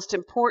probably the most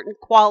important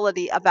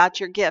quality about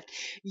your gift.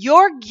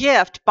 Your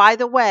gift, by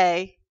the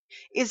way,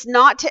 is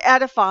not to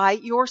edify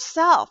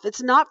yourself.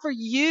 It's not for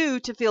you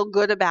to feel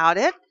good about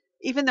it,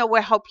 even though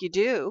we hope you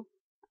do.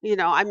 You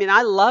know, I mean,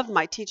 I love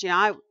my teaching.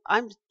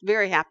 I'm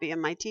very happy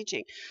in my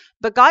teaching.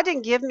 But God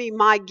didn't give me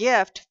my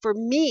gift for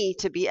me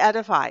to be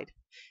edified.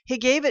 He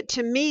gave it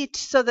to me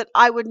so that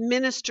I would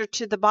minister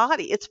to the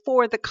body. It's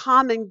for the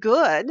common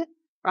good,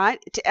 right?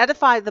 To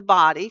edify the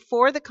body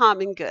for the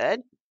common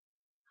good.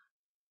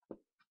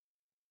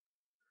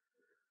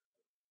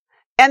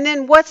 And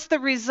then what's the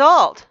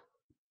result?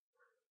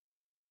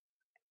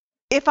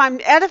 If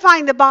I'm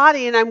edifying the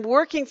body and I'm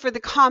working for the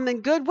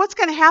common good, what's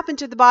going to happen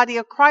to the body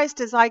of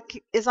Christ as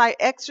I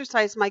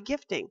exercise my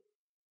gifting?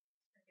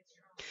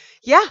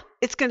 Yeah,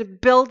 it's going to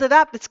build it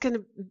up. It's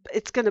going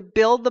to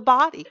build the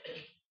body.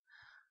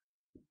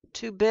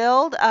 To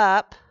build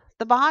up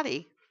the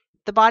body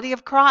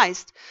of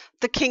Christ,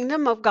 the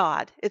kingdom of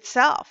God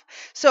itself.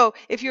 So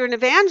if you're an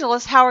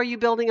evangelist, how are you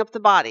building up the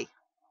body?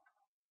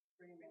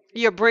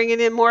 You're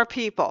bringing in more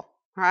people,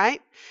 right?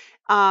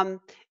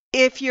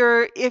 If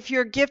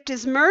your gift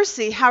is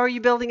mercy, how are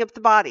you building up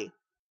the body?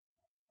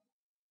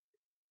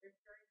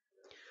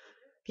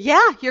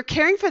 Yeah, you're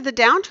caring for the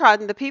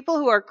downtrodden, the people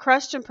who are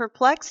crushed and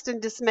perplexed and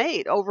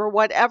dismayed over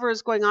whatever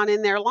is going on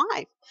in their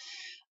life.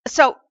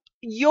 So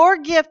your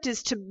gift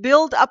is to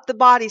build up the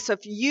body. So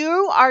if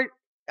you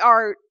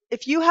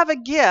if you have a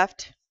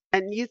gift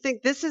and you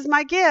think this is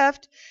my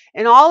gift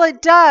and all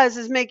it does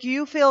is make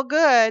you feel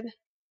good,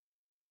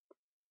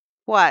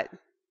 what?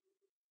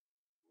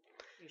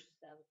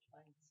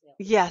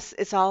 Yes,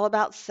 it's all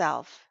about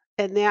self.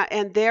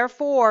 And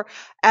therefore,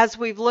 as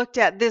we've looked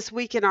at this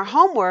week in our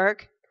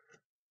homework,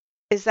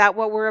 is that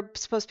what we're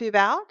supposed to be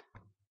about?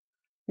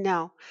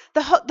 No.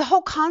 The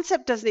whole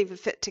concept doesn't even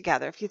fit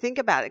together if you think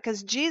about it,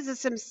 because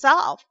Jesus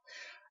himself,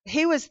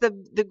 he was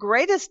the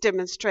greatest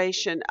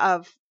demonstration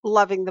of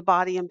loving the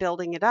body and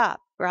building it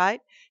up,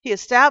 right? He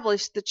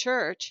established the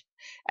church,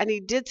 and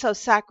he did so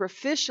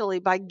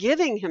sacrificially by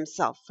giving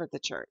himself for the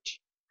church.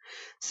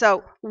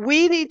 So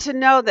we need to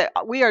know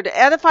that we are to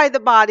edify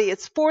the body.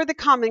 It's for the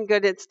common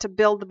good. It's to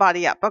build the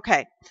body up.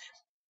 Okay.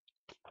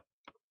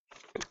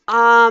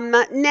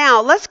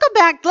 Now let's go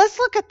back. Let's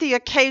look at the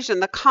occasion,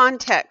 the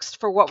context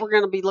for what we're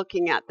going to be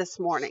looking at this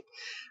morning.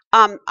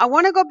 I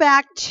want to go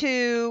back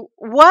to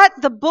what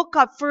the book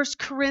of 1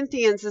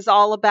 Corinthians is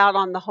all about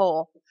on the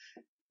whole.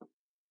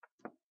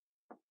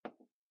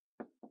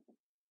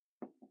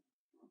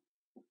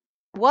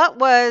 What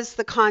was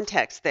the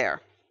context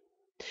there?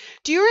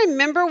 Do you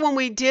remember when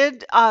we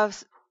did 1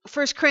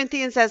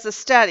 Corinthians as a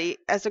study,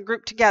 as a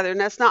group together, and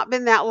that's not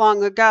been that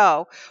long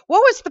ago? What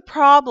was the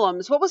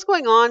problems? What was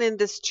going on in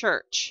this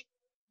church?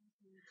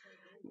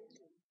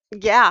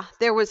 Yeah,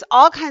 there was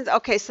all kinds.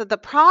 Okay, so the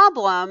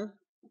problems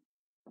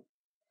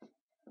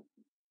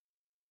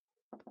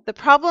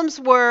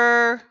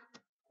were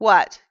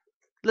what?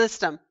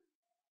 List them.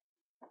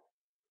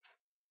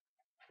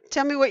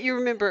 Tell me what you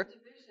remember.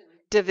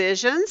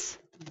 Divisions.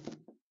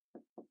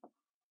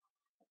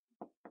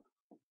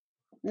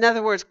 In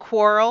other words,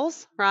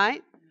 quarrels,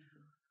 right?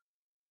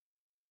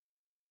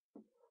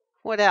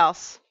 What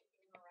else?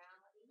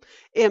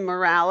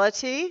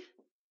 Immorality.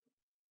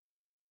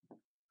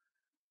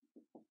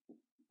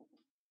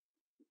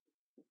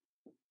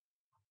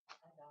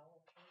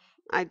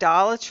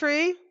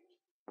 Idolatry.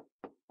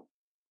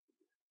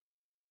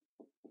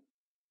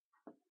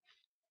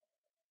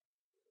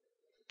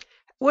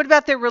 What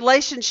about their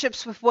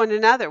relationships with one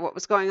another? What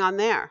was going on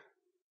there?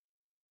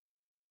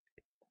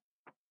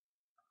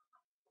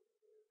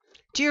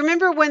 Do you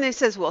remember when they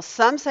says, well,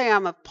 some say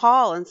I'm of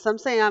Paul, and some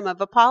say I'm of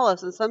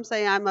Apollos, and some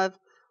say I'm of,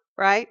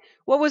 right?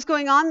 What was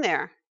going on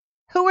there?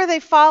 Who were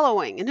they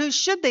following, and who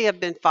should they have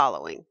been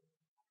following?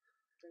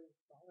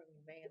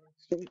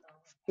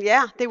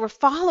 Yeah, they were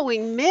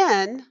following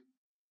men.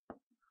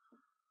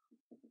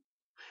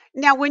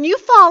 Now, when you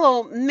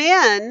follow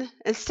men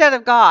instead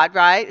of God,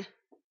 right?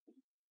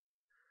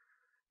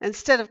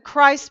 Instead of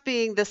Christ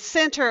being the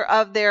center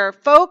of their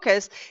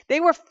focus, they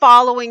were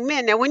following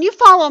men. Now, when you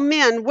follow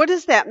men, what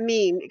does that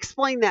mean?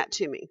 Explain that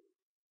to me.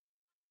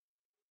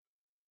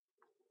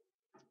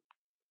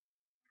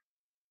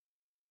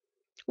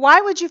 Why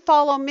would you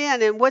follow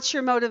men, and what's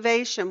your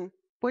motivation?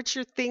 What's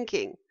your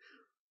thinking?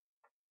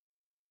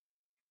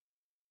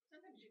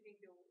 Sometimes you think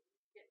you'll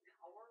get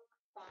power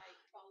by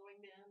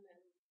following them and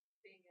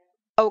being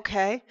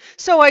Okay,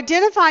 so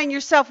identifying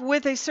yourself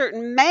with a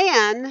certain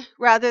man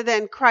rather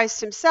than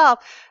Christ himself,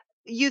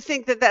 you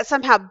think that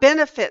somehow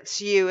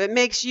benefits you. It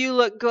makes you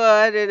look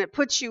good, and it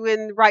puts you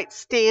in right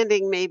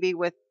standing maybe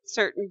with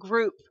certain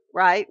group,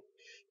 right?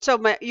 So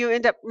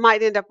you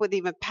might end up with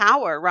even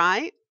power,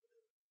 right?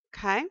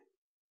 Okay.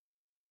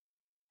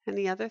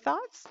 Any other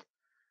thoughts?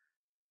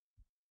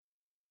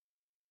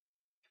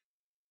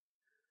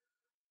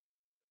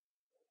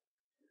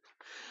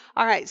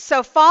 All right,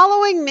 so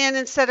following men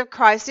instead of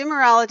Christ,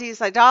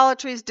 immoralities,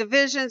 idolatries,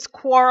 divisions,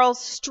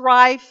 quarrels,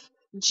 strife,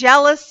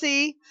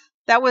 jealousy.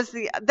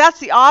 That's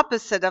the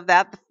opposite of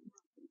that.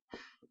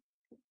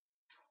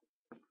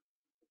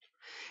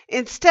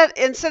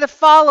 Instead of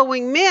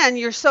following men,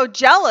 you're so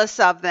jealous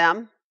of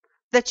them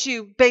that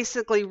you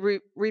basically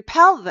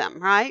repel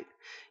them, right?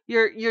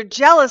 Your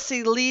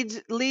jealousy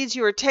leads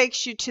you or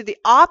takes you to the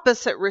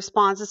opposite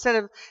response. Instead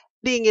of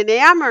being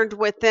enamored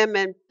with them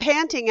and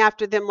panting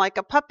after them like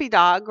a puppy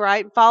dog,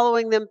 right?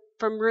 Following them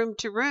from room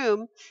to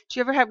room. Did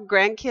you ever have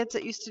grandkids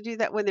that used to do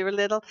that when they were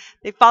little?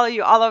 They follow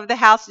you all over the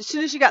house. As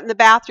soon as you got in the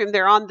bathroom,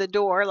 they're on the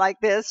door like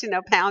this,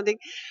 pounding.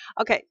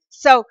 Okay,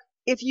 so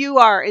if you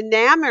are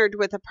enamored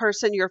with a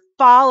person, you're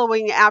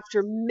following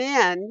after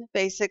men,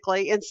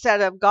 basically,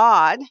 instead of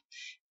God.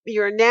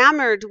 You're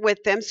enamored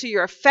with them, so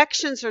your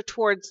affections are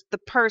towards the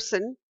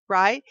person,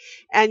 right?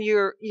 And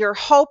you're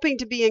hoping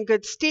to be in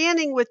good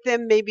standing with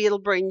them. Maybe it'll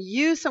bring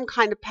you some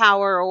kind of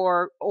power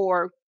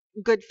or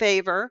good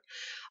favor.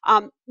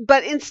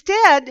 But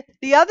instead,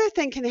 the other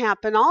thing can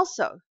happen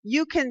also.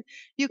 You can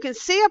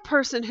see a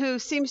person who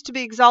seems to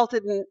be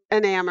exalted and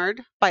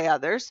enamored by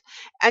others,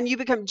 and you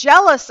become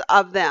jealous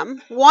of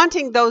them,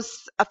 wanting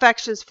those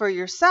affections for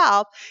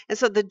yourself. And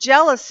so the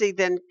jealousy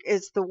then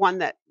is the one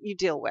that you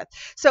deal with.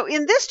 So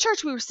in this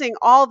church, we were seeing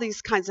all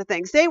these kinds of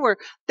things. They were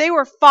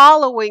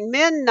following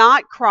men,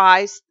 not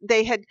Christ.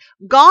 They had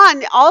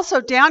gone also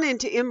down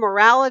into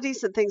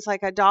immoralities and things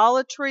like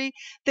idolatry.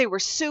 They were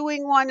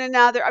suing one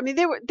another. I mean,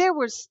 they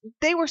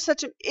were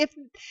such a, if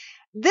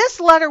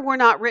this letter were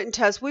not written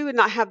to us, we would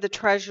not have the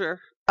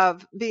treasure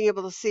of being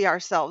able to see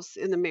ourselves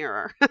in the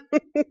mirror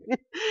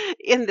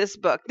in this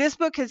book. This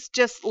book is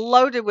just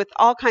loaded with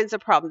all kinds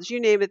of problems. You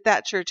name it,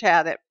 that church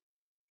had it.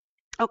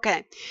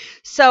 Okay,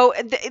 so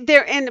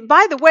there, and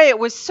by the way, it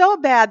was so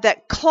bad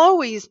that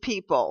Chloe's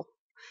people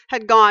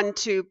had gone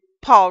to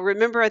Paul.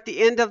 Remember at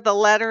the end of the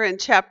letter in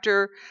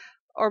chapter,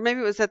 or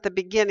maybe it was at the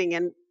beginning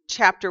in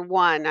chapter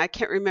 1. I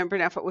can't remember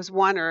now if it was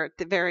 1 or at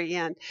the very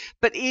end.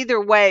 But either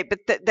way, but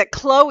that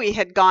Chloe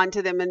had gone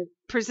to them and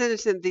presented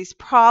to them these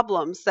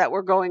problems that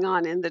were going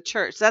on in the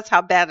church. That's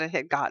how bad it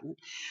had gotten.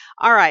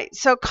 All right,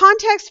 so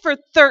context for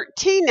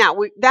 13 now.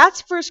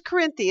 That's 1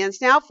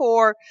 Corinthians. Now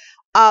for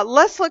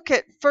let's look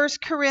at 1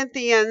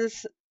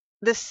 Corinthians,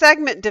 the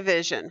segment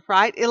division,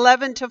 right?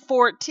 11 to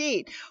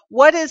 14.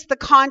 What is the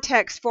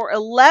context for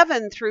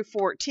 11 through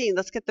 14?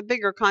 Let's get the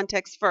bigger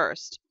context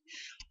first.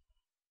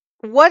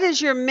 What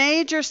is your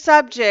major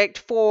subject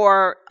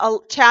for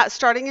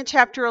starting in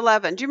chapter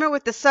 11? Do you remember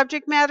what the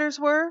subject matters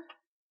were?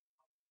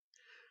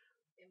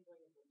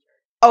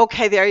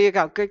 Okay, there you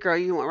go. Good girl.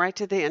 You went right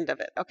to the end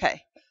of it.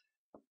 Okay.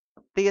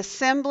 The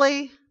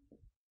assembly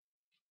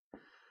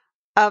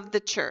of the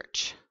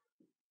church.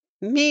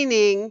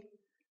 Meaning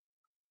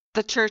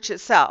the church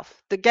itself,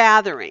 the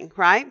gathering,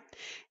 right?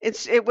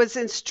 It was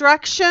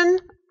instruction.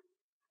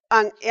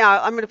 I'm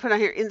going to put on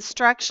here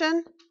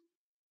instruction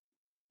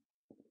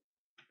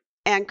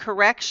and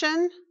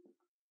correction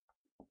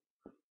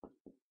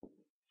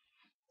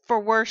for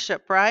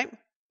worship, right?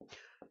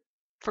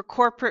 For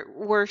corporate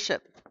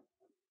worship.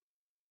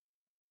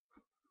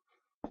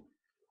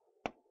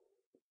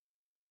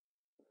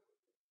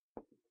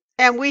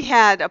 And we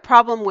had a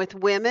problem with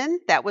women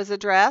that was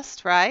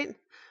addressed, right?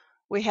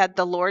 We had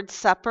the Lord's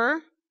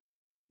Supper.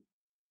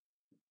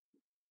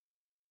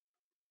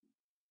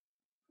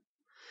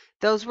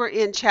 Those were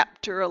in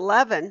chapter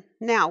 11.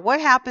 Now, what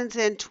happens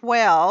in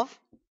 12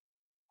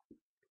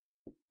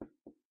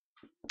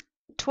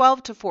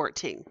 to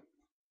 14?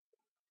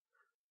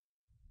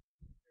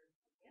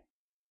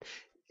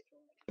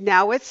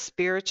 Now it's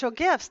spiritual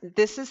gifts.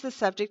 This is the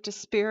subject of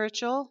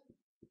spiritual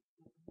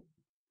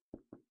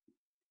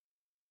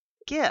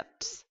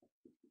gifts.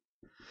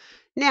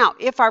 Now,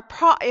 if our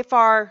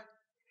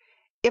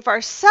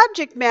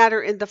subject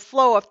matter in the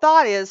flow of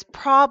thought is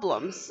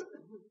problems,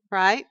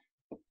 right?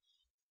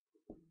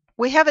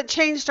 We haven't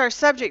changed our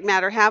subject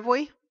matter, have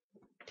we?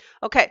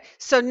 Okay,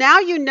 so now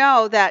you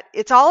know that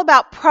it's all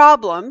about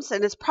problems,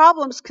 and it's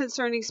problems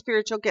concerning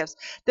spiritual gifts.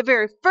 The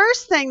very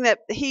first thing that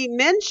he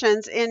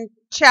mentions in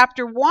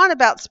chapter 1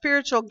 about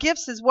spiritual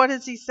gifts is, what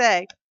does he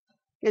say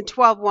in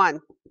 12:1?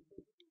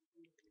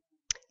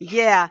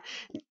 Yeah,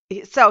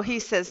 so he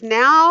says,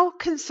 now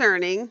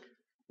concerning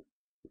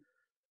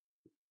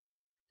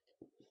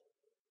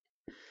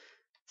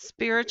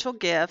spiritual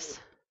gifts,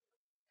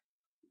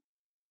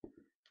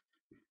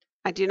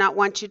 I do not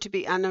want you to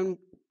be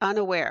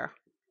unaware.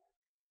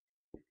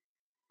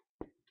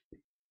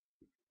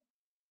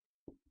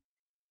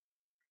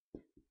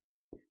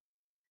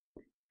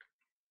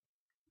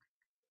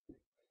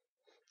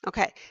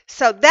 Okay,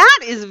 so that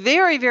is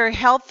very, very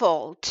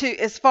helpful to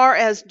as far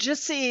as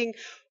just seeing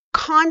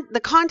the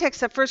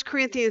context of 1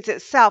 Corinthians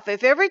itself.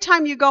 If every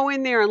time you go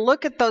in there and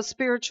look at those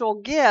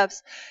spiritual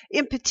gifts,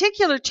 in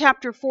particular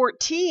chapter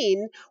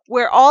 14,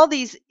 where all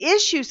these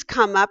issues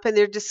come up and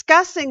they're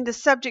discussing the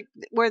subject,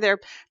 where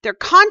they're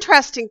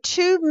contrasting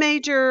two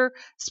major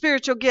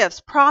spiritual gifts,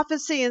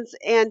 prophecy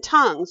and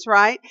tongues,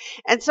 right?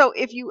 And so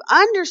if you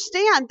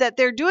understand that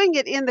they're doing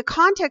it in the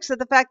context of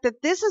the fact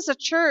that this is a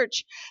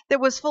church that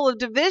was full of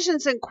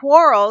divisions and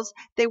quarrels,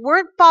 they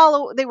were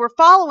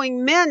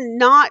following men,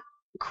 not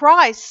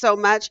Christ so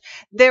much,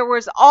 there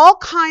was all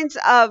kinds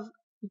of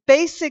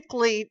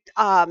basically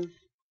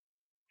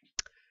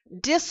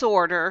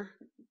disorder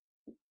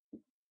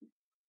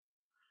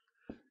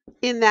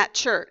in that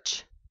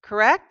church,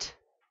 correct?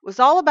 It was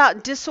all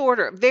about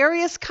disorder,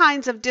 various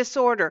kinds of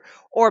disorder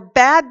or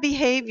bad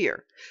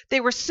behavior.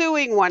 They were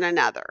suing one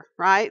another,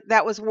 right?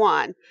 That was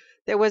one.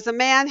 There was a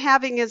man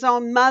having his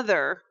own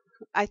mother.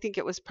 I think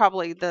it was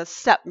probably the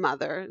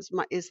stepmother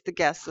is the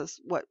guess, is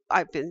what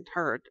I've been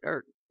heard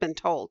or been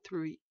told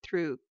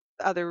through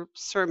other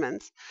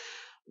sermons.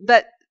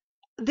 But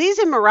these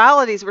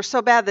immoralities were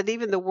so bad that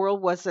even the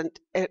world wasn't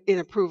in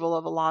approval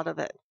of a lot of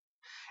it.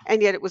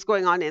 And yet it was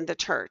going on in the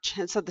church.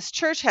 And so this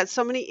church had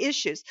so many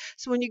issues.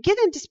 So when you get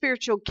into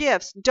spiritual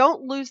gifts,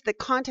 don't lose the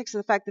context of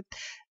the fact that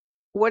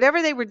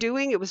whatever they were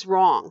doing, it was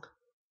wrong.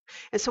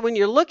 And so when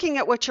you're looking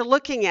at what you're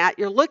looking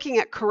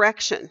at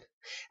correction.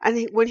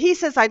 And when he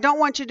says, I don't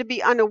want you to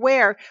be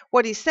unaware,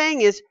 what he's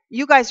saying is,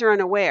 you guys are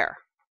unaware.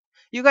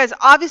 You guys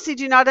obviously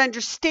do not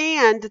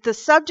understand the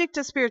subject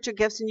of spiritual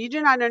gifts, and you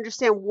do not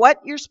understand what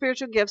your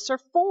spiritual gifts are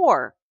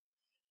for.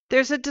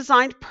 There's a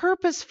designed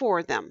purpose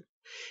for them.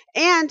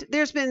 And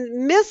there's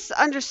been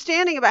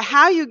misunderstanding about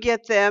how you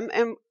get them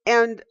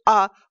and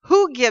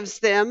who gives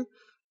them,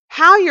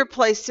 how you're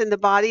placed in the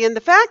body. And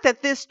the fact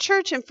that this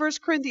church in 1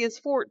 Corinthians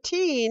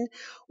 14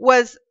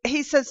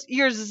 he says,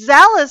 you're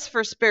zealous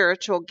for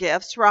spiritual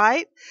gifts,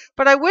 right?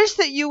 But I wish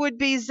that you would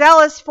be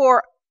zealous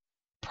for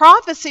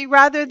prophecy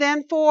rather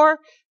than for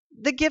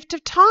the gift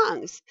of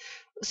tongues.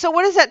 So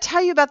what does that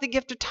tell you about the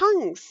gift of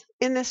tongues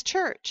in this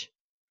church?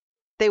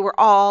 They were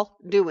all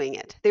doing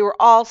it. They were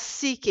all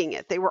seeking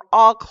it. They were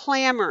all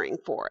clamoring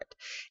for it.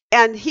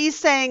 And he's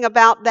saying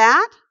about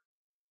that,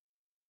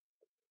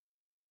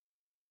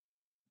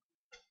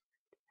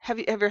 have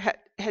you ever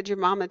had your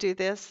mama do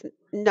this?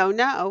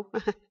 No.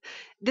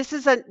 This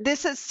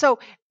is so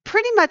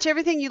pretty much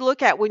everything you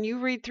look at when you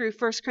read through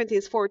 1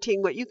 Corinthians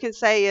 14, what you can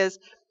say is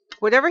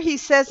whatever he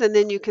says, and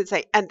then you can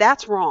say, and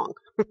that's wrong.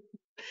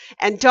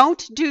 And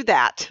don't do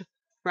that,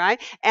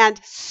 right? And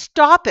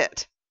stop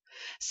it.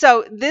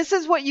 So this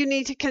is what you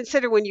need to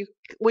consider when you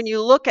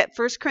look at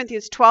 1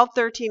 Corinthians 12,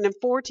 13, and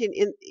 14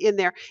 in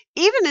there.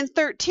 Even in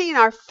 13,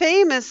 our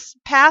famous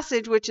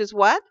passage, which is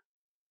what?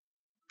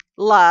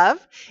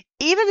 Love.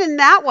 Even in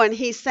that one,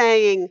 he's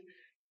saying,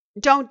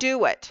 don't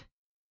do it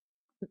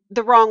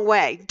the wrong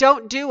way.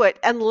 Don't do it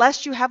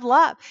unless you have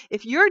love.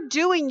 If you're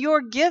doing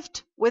your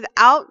gift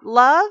without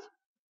love,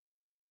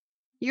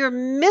 you're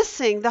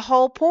missing the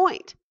whole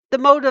point. The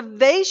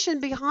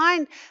motivation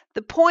behind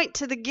the point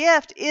to the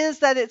gift is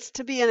that it's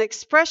to be an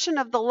expression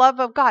of the love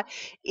of God.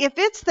 If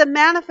it's the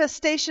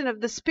manifestation of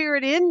the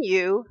Spirit in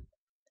you,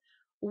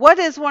 what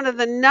is one of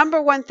the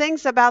number one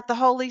things about the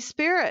Holy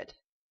Spirit?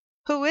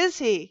 Who is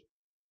He?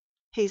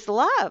 He's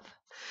love.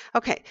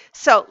 Okay,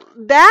 so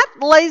that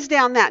lays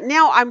down that.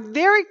 Now, I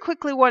very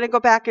quickly want to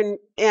go back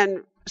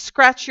and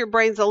scratch your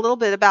brains a little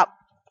bit about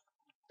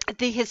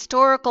the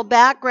historical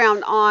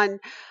background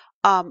on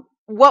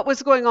what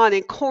was going on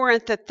in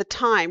Corinth at the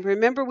time.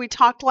 Remember, we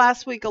talked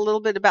last week a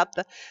little bit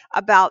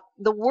about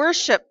the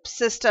worship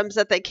systems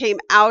that they came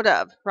out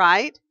of,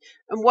 right?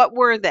 And what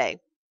were they?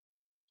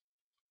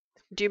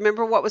 Do you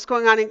remember what was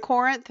going on in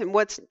Corinth and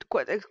what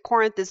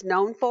Corinth is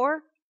known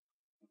for?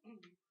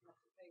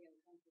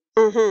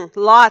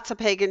 Lots of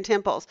pagan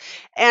temples.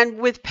 And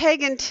with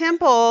pagan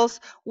temples,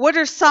 what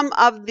are some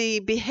of the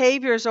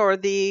behaviors or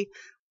the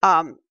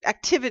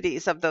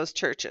activities of those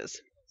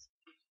churches?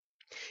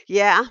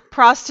 Yeah,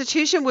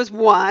 prostitution was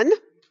one.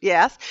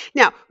 Yes.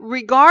 Now,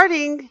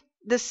 regarding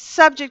the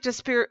subject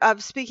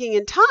of speaking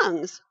in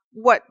tongues,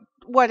 what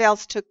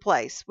else took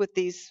place with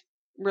these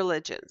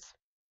religions?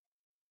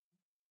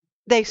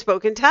 They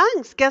spoke in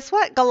tongues. Guess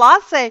what?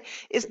 𝐒𝐤𝐢𝐫𝐢𝐭𝐮𝐚𝐥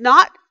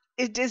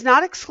is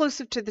not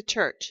exclusive to the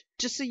church.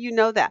 Just so you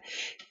know that.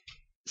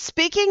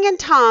 Speaking in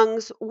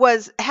tongues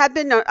had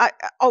been known.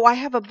 I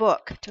have a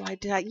book.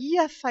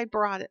 Yes, I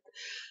brought it.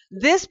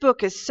 This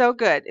book is so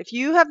good. If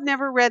you have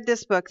never read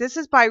this book, this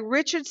is by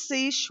Richard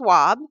C.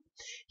 Schwab.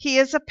 He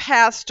is a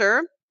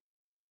pastor.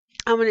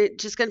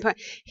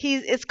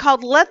 It's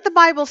called Let the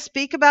Bible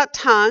Speak About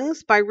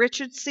Tongues by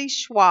Richard C.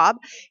 Schwab.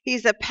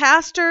 He's a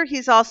pastor.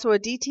 He's also a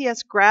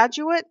DTS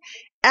graduate.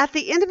 At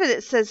the end of it,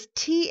 it says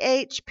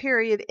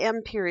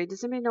TH.M.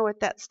 Does anybody know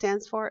what that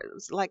stands for?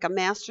 It's like a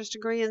master's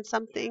degree in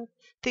something.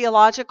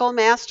 Theological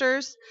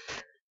master's.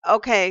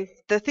 Okay,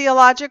 the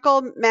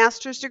theological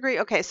master's degree.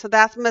 Okay, so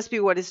that must be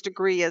what his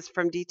degree is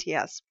from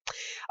DTS.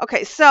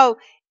 Okay, so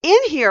in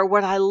here,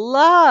 what I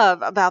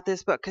love about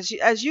this book, because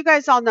as you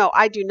guys all know,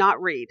 I do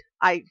not read.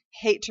 I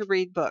hate to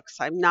read books.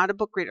 I'm not a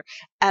book reader.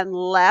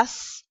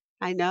 Unless,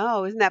 I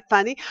know, isn't that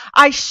funny?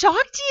 I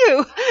shocked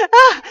you.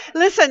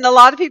 Listen, a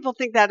lot of people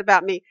think that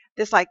about me.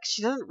 It's like,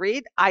 she doesn't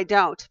read? I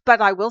don't,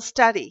 but I will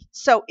study.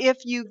 So if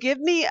you give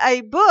me a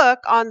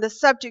book on the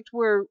subject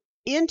we're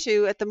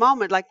into at the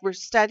moment, like we're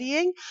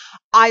studying,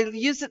 I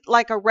use it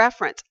like a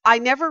reference. I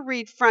never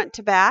read front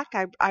to back.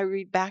 I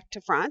read back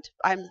to front.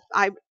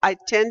 I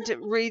tend to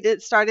read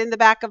it, start in the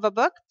back of a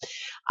book.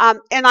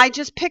 And I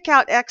just pick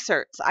out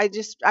excerpts.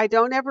 I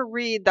don't ever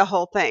read the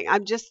whole thing.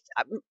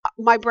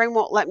 My brain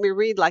won't let me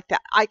read like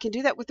that. I can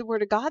do that with the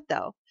Word of God,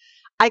 though.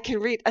 I can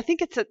read. I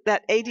think it's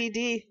that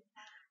ADD.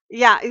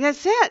 Yeah,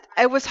 that's it.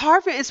 It was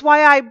hard for me. It's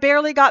why I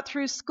barely got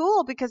through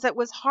school, because it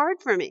was hard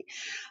for me.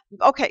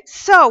 Okay,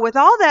 so with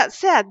all that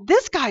said,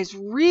 this guy's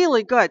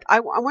really good.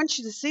 I want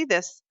you to see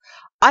this.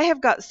 I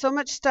have got so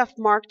much stuff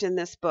marked in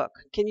this book.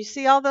 Can you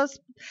see all those?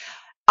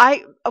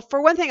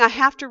 For one thing, I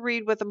have to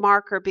read with a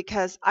marker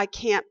because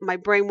my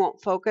brain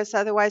won't focus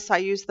otherwise. So I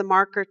use the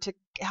marker to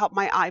help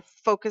my eye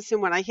focus.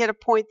 And when I hit a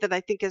point that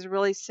I think is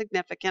really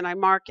significant, I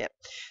mark it.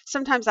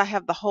 Sometimes I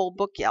have the whole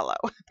book yellow,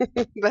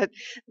 but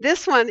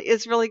this one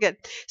is really good.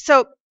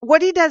 So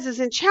what he does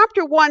is in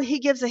chapter 1, he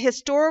gives a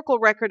historical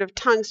record of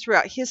tongues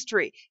throughout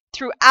history.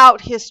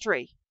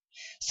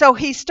 So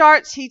he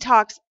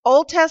talks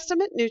Old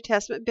Testament, New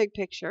Testament, big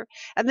picture,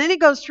 and then he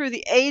goes through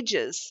the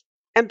ages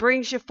and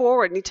brings you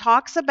forward. And he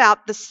talks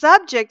about the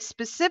subject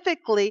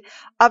specifically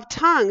of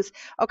tongues.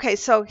 Okay,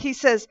 so he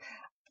says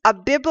a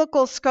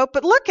biblical scope,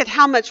 but look at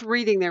how much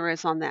reading there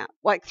is on that.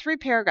 Like 3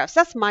 paragraphs.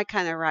 That's my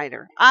kind of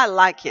writer. I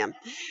like him.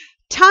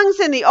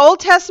 Tongues in the Old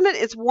Testament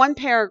is 1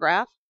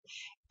 paragraph.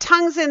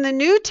 Tongues in the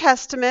New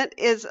Testament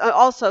is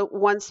also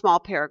 1 small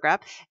paragraph.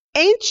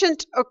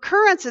 Ancient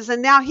occurrences,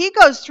 and now he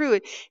goes through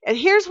it. And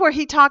here's where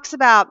he talks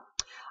about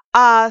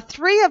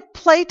 3 of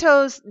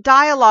Plato's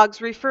dialogues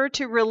refer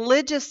to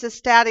religious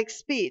ecstatic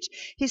speech.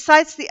 He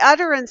cites the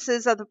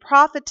utterances of the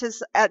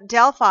prophetess at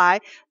Delphi,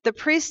 the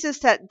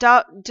priestess at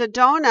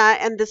Dodona,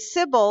 and the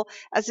Sibyl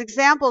as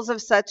examples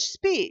of such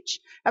speech.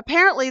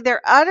 Apparently,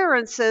 their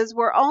utterances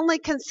were only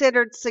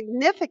considered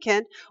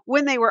significant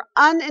when they were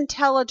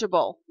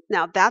unintelligible.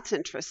 Now, that's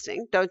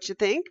interesting, don't you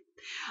think?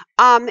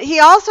 He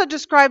also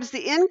describes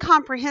the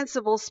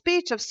incomprehensible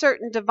speech of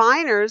certain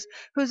diviners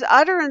whose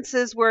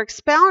utterances were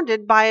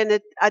expounded by an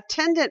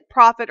attendant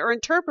prophet or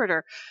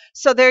interpreter.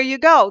 So there you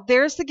go.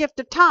 There's the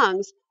gift of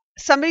tongues.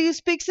 Somebody who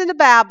speaks in a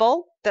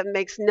babble that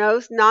makes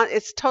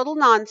it's total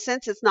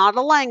nonsense. It's not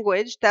a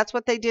language. That's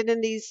what they did in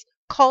these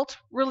cult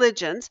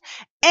religions.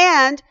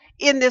 And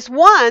in this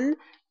one,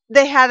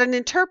 they had an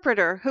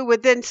interpreter who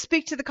would then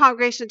speak to the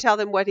congregation and tell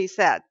them what he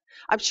said.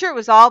 I'm sure it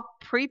was all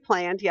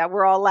pre-planned. Yeah,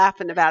 we're all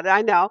laughing about it.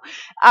 I know.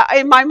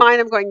 In my mind,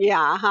 I'm going,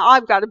 yeah,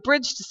 I've got a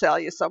bridge to sell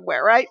you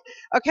somewhere, right?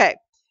 Okay.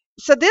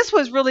 So this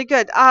was really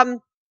good.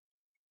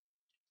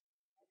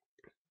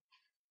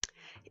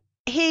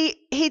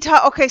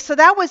 Okay, so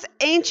that was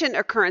ancient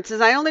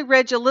occurrences. I only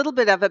read you a little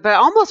bit of it, but I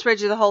almost read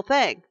you the whole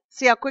thing.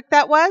 See how quick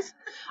that was?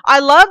 I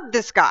love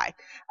this guy.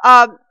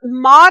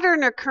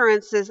 Modern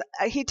occurrences,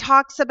 he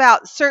talks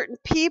about certain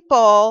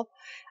people,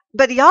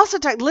 but he also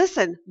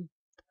listen,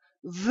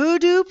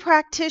 Voodoo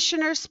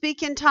practitioners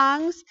speak in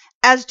tongues,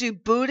 as do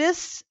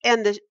Buddhists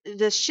and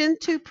the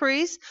Shinto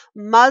priests.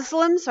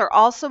 Muslims are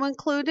also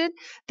included.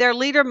 Their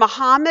leader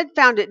Muhammad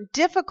found it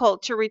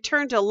difficult to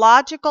return to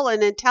logical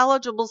and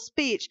intelligible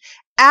speech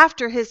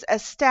after his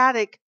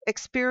ecstatic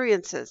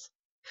experiences.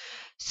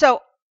 So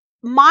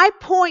my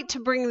point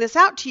to bring this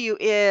out to you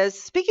is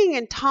speaking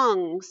in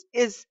tongues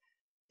is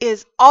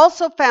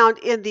also found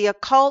in the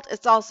occult.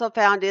 It's also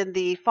found in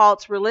the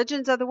false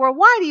religions of the world.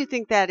 Why do you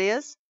think that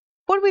is?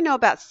 What do we know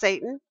about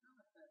Satan?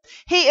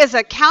 He is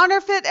a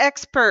counterfeit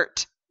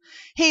expert.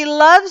 He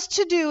loves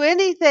to do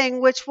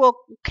anything which will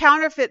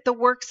counterfeit the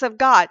works of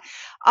God.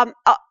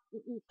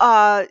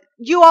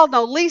 You all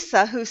know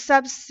Lisa, who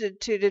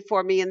substituted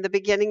for me in the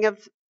beginning of,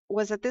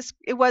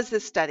 it was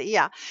this study,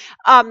 yeah.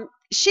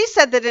 She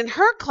said that in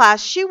her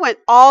class, she went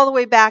all the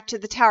way back to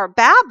the Tower of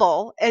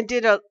Babel and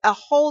did a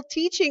whole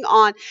teaching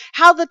on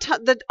how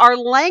our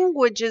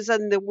languages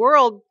in the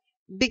world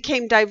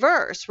became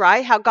diverse,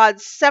 right? How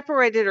God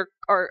separated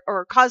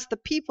or caused the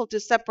people to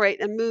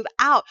separate and move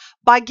out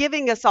by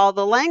giving us all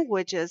the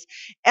languages.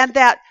 And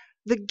that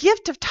the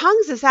gift of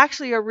tongues is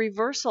actually a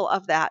reversal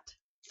of that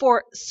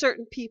for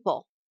certain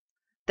people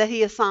that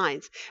he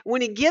assigns.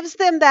 When he gives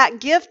them that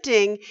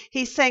gifting,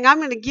 he's saying, I'm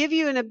going to give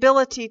you an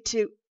ability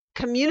to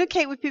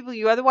communicate with people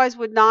you otherwise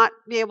would not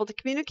be able to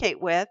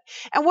communicate with.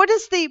 And what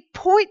is the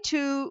point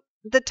to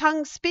the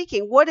tongue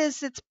speaking? What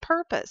is its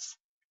purpose?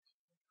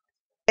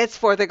 It's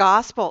for the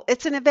gospel.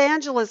 It's an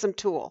evangelism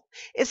tool.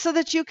 It's so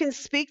that you can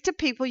speak to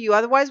people you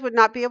otherwise would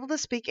not be able to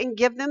speak and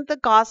give them the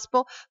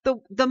gospel,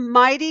 the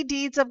mighty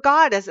deeds of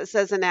God, as it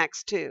says in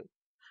Acts 2,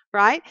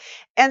 right?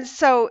 And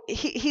so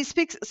he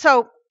speaks.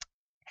 So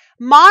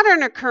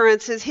modern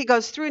occurrences, he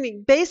goes through and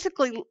he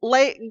basically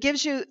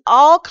gives you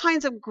all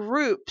kinds of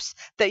groups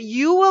that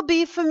you will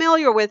be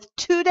familiar with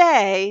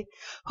today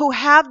who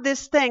have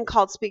this thing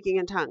called speaking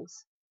in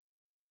tongues.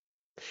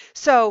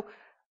 So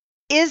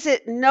is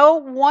it no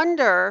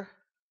wonder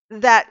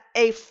that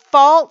a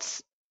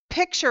false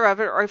picture of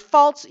it or a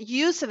false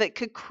use of it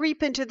could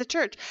creep into the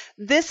church.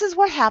 This is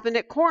what happened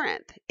at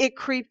Corinth. It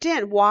creeped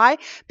in. Why?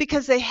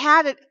 Because they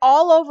had it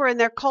all over in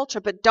their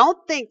culture. But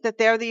don't think that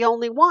they're the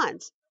only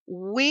ones.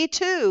 We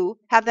too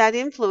have that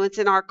influence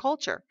in our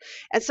culture.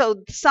 And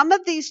so some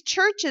of these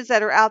churches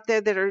that are out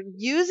there that are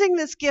using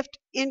this gift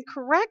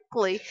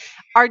incorrectly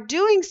are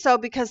doing so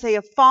because they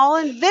have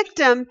fallen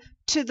victim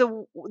to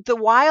the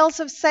wiles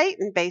of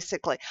Satan,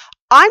 basically.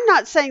 I'm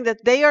not saying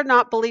that they are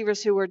not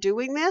believers who are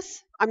doing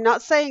this. I'm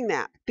not saying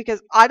that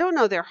because I don't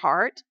know their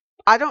heart.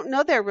 I don't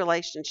know their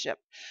relationship.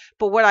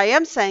 But what I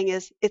am saying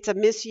is it's a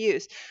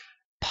misuse.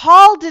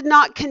 Paul did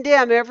not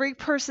condemn every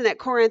person at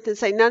Corinth and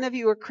say, none of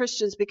you are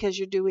Christians because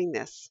you're doing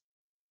this.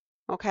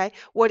 Okay?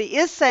 What he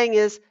is saying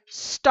is,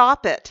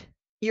 stop it.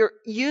 You're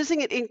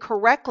using it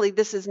incorrectly.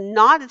 This is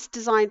not its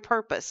designed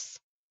purpose.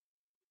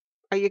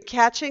 Are you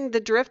catching the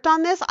drift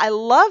on this? I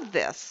love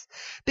this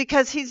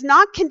because he's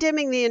not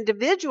condemning the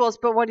individuals,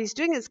 but what he's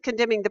doing is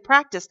condemning the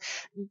practice.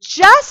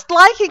 Just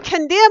like he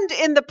condemned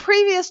in the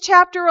previous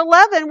chapter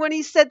 11 when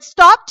he said,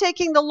 stop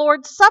taking the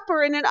Lord's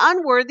Supper in an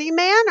unworthy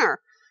manner.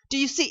 Do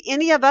you see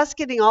any of us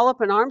getting all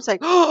up in arms saying,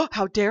 oh,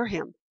 how dare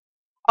him?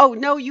 Oh,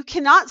 no, you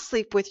cannot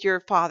sleep with your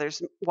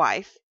father's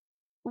wife.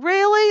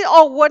 Really?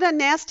 Oh, what a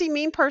nasty,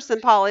 mean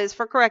person Paul is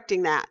for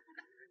correcting that.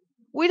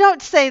 We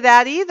don't say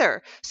that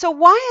either. So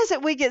why is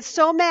it we get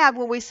so mad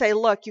when we say,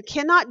 look, you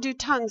cannot do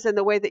tongues in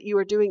the way that you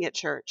are doing at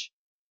church?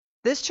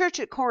 This church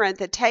at Corinth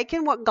had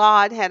taken what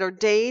God had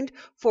ordained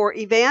for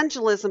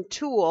evangelism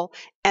tool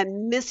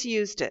and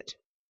misused it.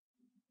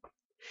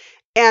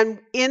 And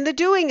in the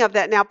doing of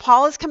that, now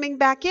Paul is coming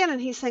back in and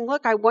he's saying,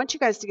 look, I want you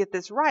guys to get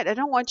this right. I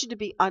don't want you to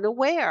be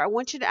unaware. I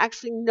want you to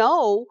actually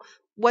know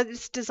what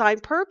its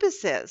designed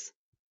purpose is.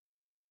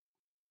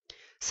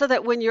 So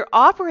that when you're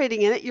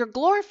operating in it, you're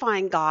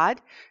glorifying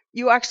God.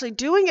 You're actually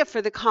doing it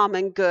for the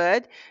common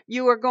good.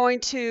 You are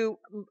going to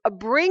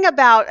bring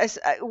about,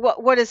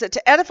 what is it?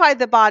 To edify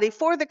the body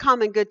for the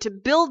common good, to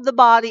build the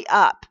body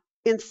up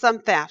in some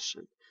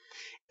fashion.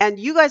 And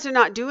you guys are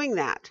not doing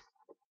that.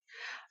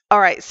 All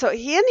right, so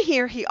in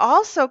here, he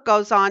also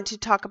goes on to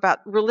talk about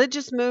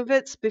religious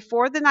movements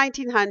before the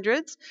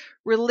 1900s,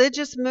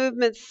 religious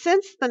movements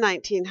since the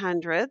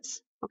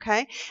 1900s,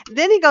 okay?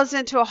 Then he goes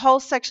into a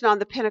whole section on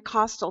the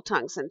Pentecostal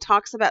tongues and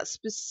talks about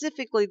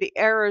specifically the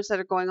errors that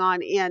are going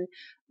on in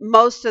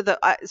most of the,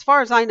 as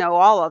far as I know,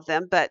 all of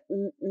them, but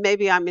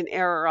maybe I'm in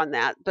error on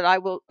that. But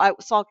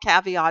I'll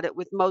caveat it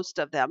with most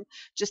of them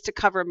just to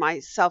cover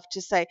myself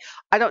to say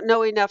I don't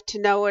know enough to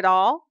know it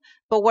all.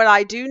 But what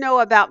I do know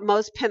about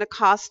most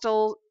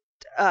Pentecostal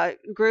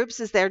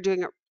groups is they're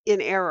doing it in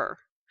error.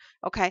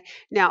 Okay.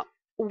 Now,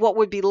 what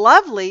would be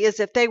lovely is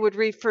if they would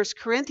read 1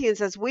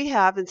 Corinthians as we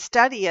have and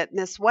study it in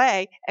this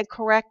way and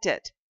correct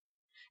it.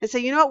 And say,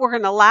 you know what, we're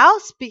going to allow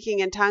speaking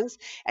in tongues.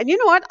 And you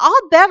know what,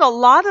 I'll bet a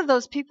lot of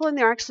those people in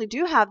there actually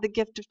do have the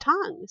gift of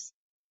tongues.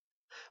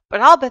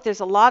 But I'll bet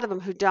there's a lot of them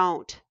who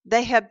don't.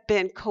 They have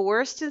been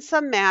coerced in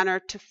some manner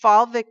to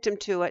fall victim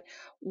to it.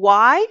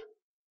 Why?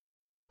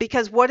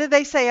 Because what do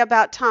they say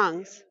about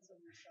tongues?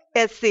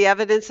 It's the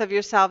evidence of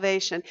your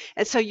salvation.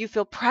 And so you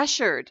feel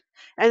pressured.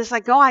 And it's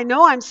like, oh, I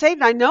know I'm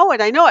saved. I know it.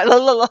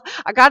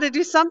 I got to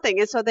do something.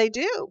 And so they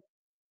do.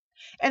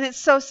 And it's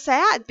so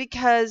sad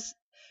because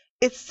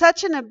it's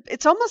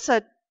almost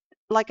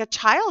like a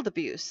child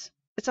abuse.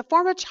 It's a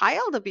form of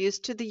child abuse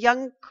to the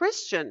young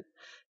Christian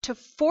to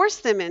force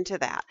them into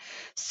that.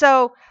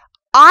 So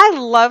I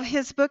love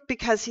his book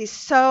because he's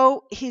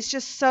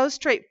just so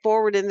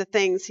straightforward in the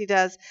things he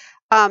does.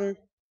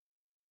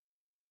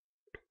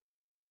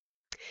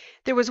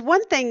 There was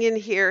one thing in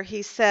here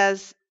he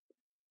says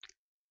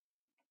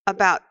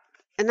about,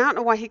 and I don't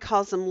know why he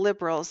calls them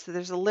liberals. So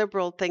there's a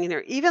liberal thing in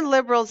here. Even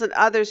liberals and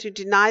others who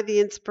deny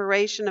the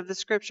inspiration of the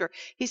scripture.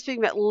 He's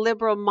speaking about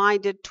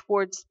liberal-minded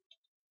towards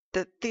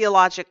the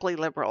theologically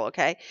liberal,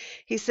 okay?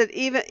 He said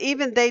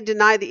even they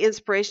deny the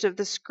inspiration of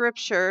the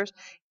scriptures.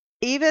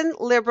 Even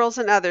liberals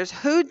and others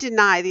who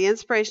deny the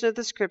inspiration of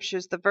the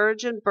scriptures, the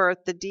virgin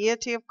birth, the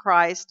deity of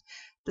Christ,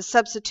 the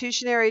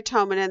substitutionary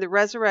atonement, and the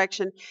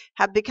resurrection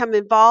have become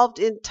involved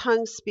in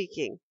tongue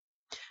speaking.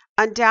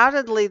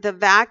 Undoubtedly, the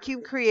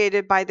vacuum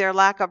created by their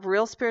lack of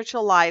real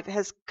spiritual life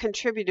has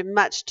contributed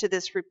much to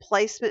this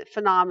replacement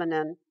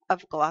phenomenon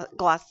of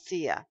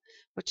glossia,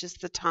 which is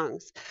the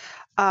tongues.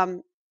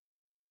 I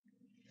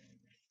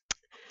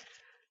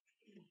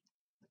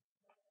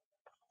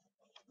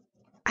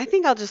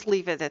think I'll just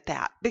leave it at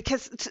that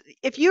because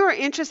if you are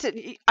interested,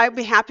 I'd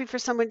be happy for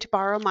someone to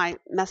borrow my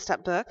messed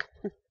up book.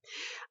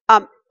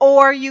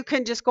 Or you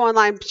can just go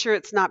online. I'm sure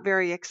it's not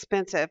very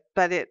expensive,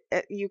 but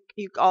you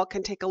all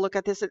can take a look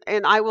at this,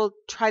 and I will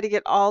try to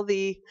get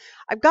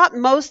I've got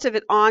most of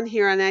it on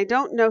here, and I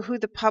don't know who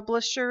the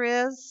publisher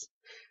is.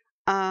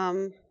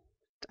 I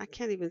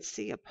can't even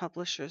see a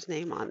publisher's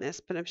name on this,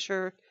 but I'm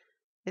sure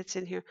it's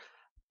in here.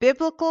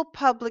 Biblical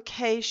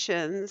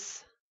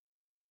Publications.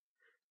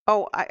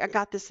 Oh, I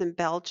got this in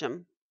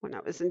Belgium. when I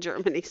was in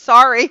Germany.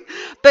 Sorry,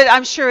 but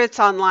I'm sure it's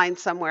online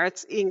somewhere.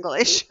 It's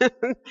English,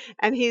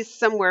 and he's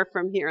somewhere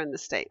from here in the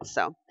States.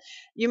 So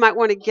you might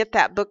want to get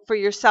that book for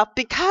yourself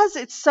because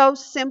it's so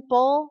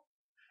simple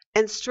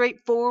and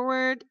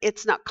straightforward.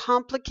 It's not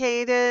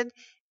complicated.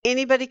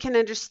 Anybody can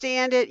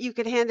understand it. You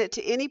could hand it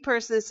to any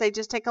person and say,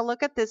 just take a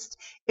look at this.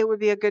 It would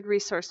be a good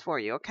resource for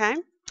you, okay?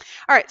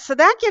 All right, so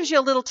that gives you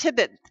a little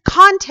tidbit.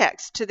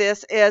 Context to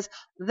this is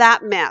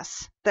that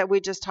mess that we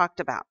just talked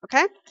about,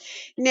 okay?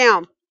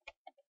 Now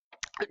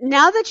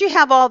that you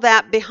have all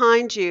that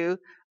behind you,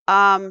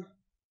 all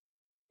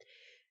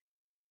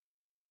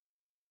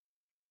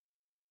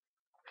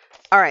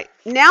right,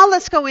 now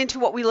let's go into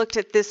what we looked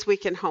at this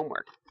week in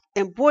homework.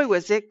 And boy,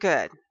 was it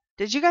good.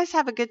 Did you guys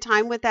have a good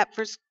time with that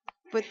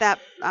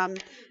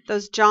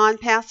those John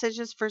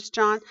passages, First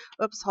John?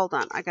 Oops, hold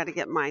on. I got to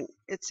get mine.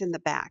 It's in the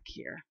back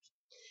here,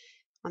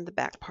 on the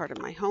back part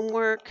of my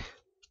homework.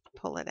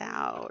 Pull it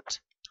out.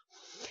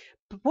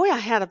 But boy, I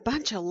had a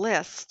bunch of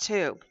lists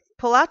too.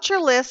 Pull out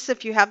your lists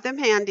if you have them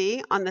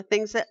handy on the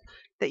things that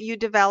you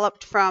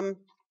developed from.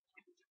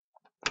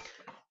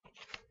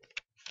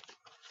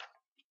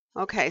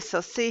 Okay, so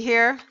see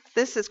here,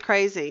 this is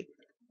crazy.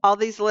 All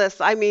these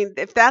lists. I mean,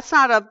 if that's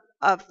not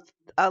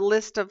a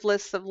list of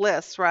lists of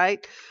lists,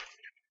 right?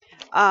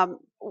 1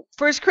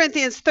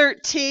 Corinthians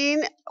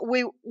 13,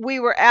 we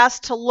were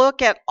asked to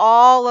look at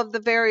all of the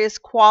various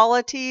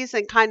qualities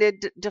and kind of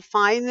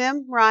define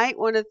them, right?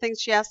 One of the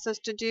things she asked us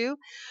to do.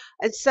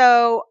 And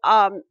so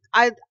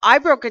I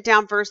broke it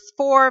down verse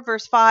 4,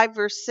 verse 5,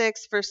 verse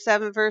 6, verse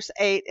 7, verse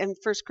 8, and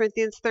 1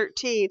 Corinthians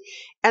 13.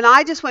 And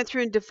I just went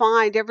through and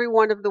defined every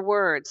one of the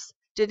words.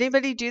 Did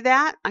anybody do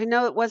that? I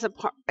know it wasn't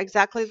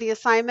exactly the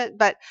assignment,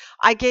 but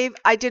I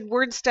did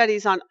word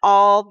studies on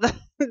all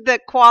the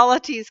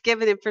qualities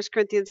given in 1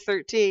 Corinthians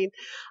 13.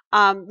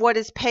 What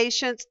is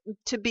patience?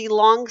 To be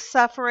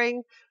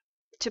long-suffering,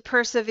 to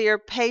persevere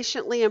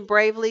patiently and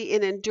bravely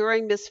in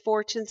enduring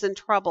misfortunes and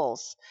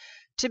troubles.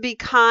 To be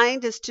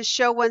kind is to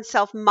show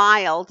oneself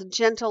mild,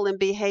 gentle in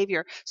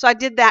behavior. So I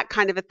did that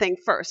kind of a thing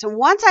first. And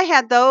once I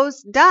had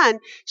those done,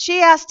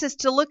 she asked us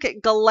to look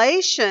at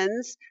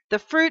Galatians, the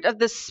fruit of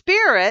the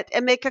Spirit,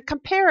 and make a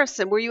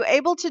comparison. Were you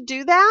able to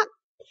do that?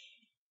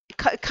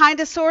 Kind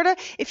of, sort of.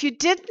 If you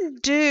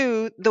didn't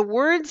do the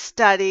word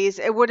studies,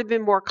 it would have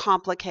been more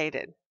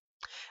complicated.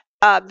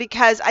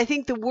 Because I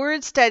think the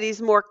word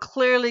studies more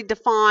clearly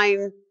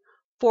define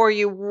for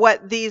you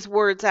what these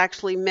words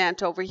actually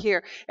meant over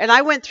here. And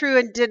I went through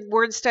and did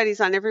word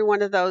studies on every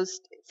one of those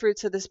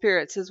fruits of the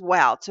spirits as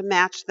well to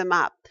match them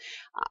up.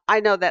 I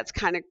know that's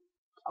kind of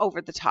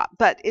over the top,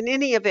 but in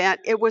any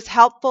event, it was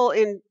helpful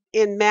in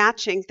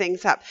matching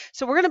things up.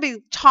 So we're going to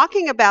be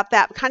talking about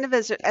that kind of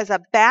as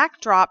a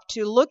backdrop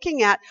to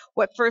looking at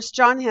what First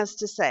John has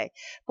to say.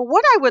 But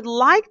what I would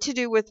like to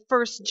do with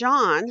First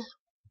John,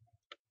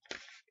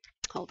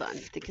 hold on, I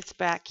think it's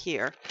back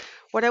here.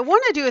 What I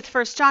want to do with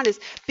First John is,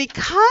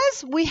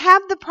 because we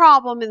have the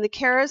problem in the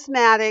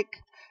charismatic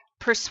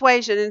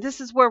persuasion, and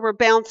this is where we're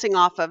bouncing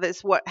off of,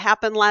 is what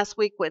happened last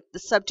week with the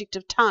subject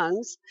of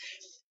tongues.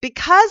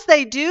 Because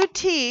they do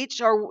teach,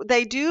 or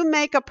they do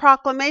make a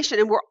proclamation,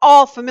 and we're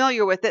all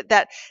familiar with it,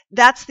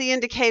 that's the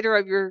indicator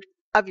of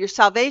your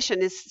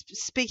salvation is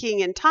speaking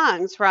in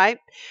tongues, right?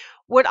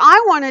 What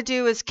I want to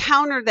do is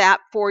counter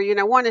that for you, and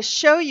I want to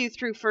show you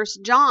through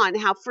First John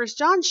how First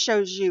John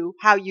shows you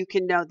how you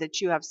can know that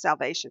you have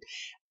salvation.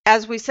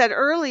 As we said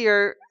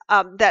earlier,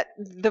 that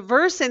the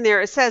verse in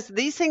there, it says,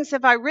 "These things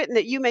have I written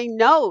that you may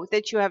know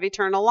that you have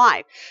eternal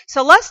life."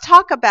 So let's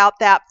talk about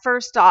that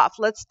first off.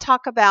 Let's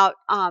talk about,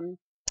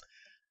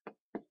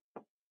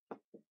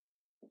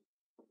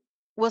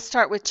 we'll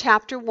start with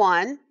chapter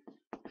 1.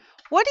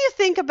 What do you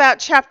think about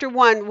chapter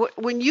 1?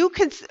 When you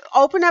can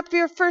open up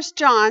your First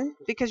John,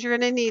 because you're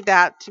going to need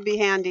that to be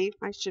handy.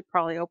 I should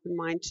probably open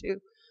mine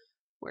too.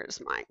 Where's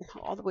mine?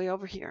 All the way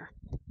over here.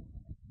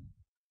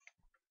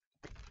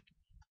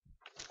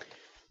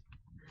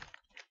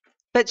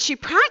 But she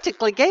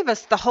practically gave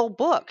us the whole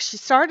book. She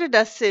started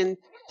us in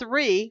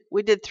 3.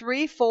 We did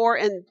 3, 4,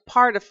 and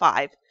part of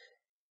 5.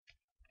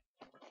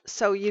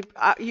 So you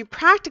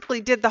practically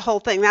did the whole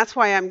thing. That's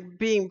why I'm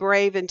being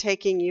brave and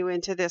taking you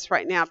into this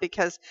right now,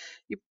 because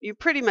you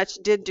pretty much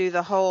did do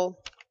the whole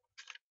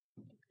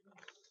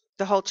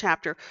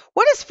chapter.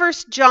 What is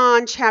First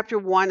John chapter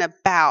 1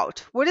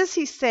 about? What does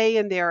he say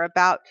in there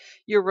about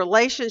your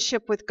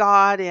relationship with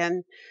God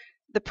and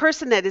the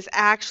person that is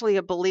actually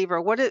a believer?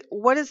 What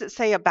does it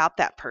say about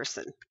that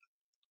person?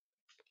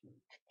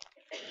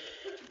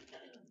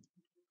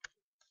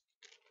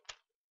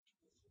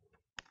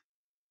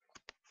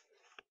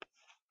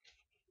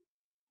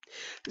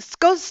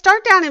 Go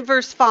start down in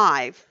verse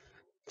 5.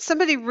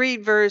 Somebody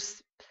read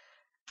verse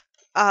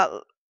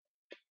 5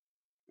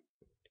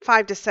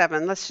 to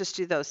 7. Let's just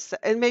do those,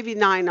 and maybe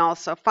 9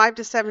 also. 5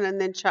 to 7,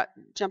 and then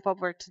jump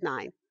over to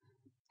 9.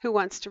 Who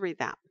wants to read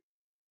that?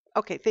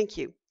 Okay, thank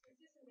you.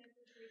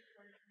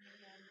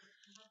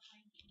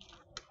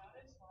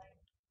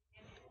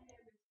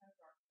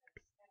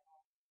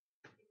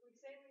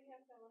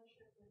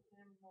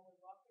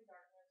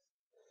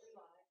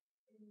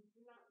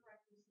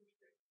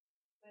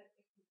 But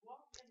if we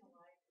walk in the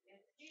light,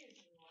 as He is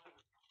in the light,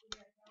 we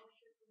have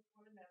fellowship with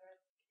one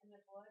another, and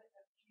the blood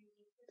of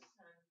Jesus, His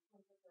Son,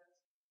 cleanses us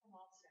from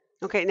all sin.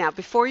 Okay, now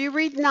before you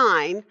read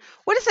 9,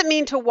 what does it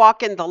mean to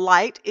walk in the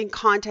light in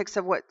context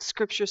of what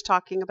Scripture is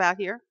talking about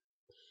here?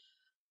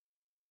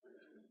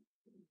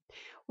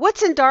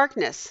 What's in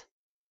darkness?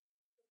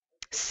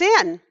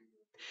 Sin.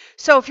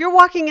 So if you're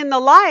walking in the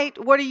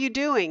light, what are you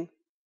doing?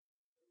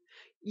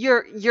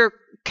 You're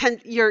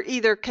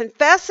either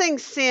confessing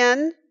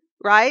sin,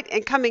 right,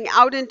 and coming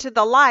out into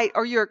the light,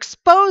 or you're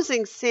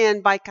exposing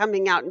sin by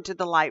coming out into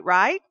the light,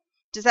 right?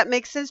 Does that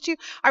make sense to you?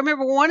 I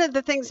remember one of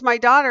the things my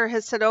daughter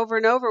has said over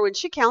and over when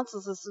she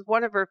counsels us is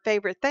one of her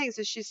favorite things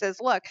is she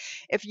says, look,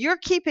 if you're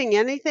keeping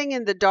anything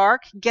in the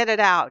dark, get it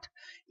out.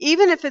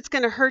 Even if it's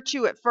going to hurt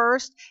you at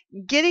first,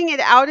 getting it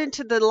out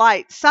into the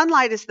light.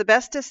 Sunlight is the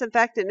best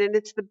disinfectant and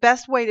it's the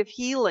best way of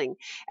healing.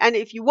 And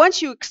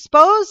once you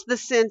expose the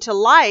sin to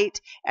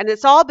light and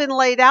it's all been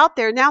laid out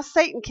there, now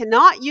Satan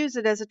cannot use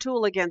it as a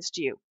tool against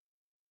you.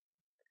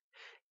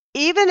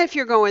 Even if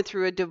you're going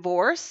through a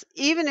divorce,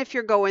 even if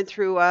you're going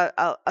through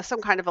some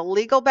kind of a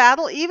legal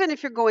battle, even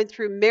if you're going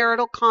through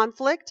marital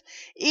conflict,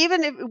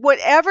 even if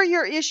whatever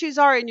your issues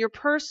are in your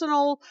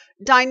personal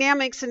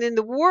dynamics and in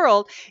the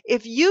world,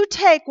 if you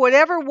take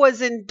whatever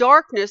was in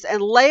darkness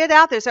and lay it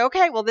out there, say,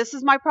 okay, well, this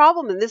is my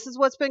problem and this is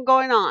what's been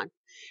going on.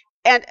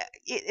 And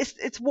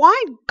it's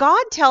why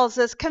God tells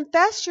us,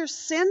 confess your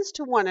sins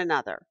to one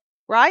another.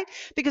 Right?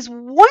 Because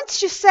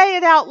once you say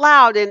it out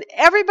loud and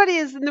everybody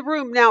is in the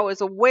room now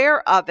is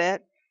aware of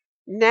it,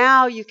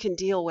 now you can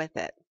deal with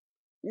it.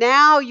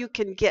 Now you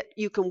can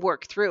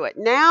work through it.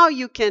 Now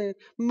you can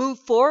move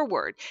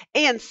forward.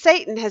 And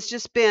Satan has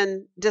just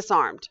been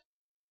disarmed.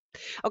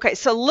 Okay,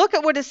 so look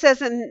at what it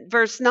says in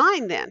verse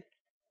 9 then.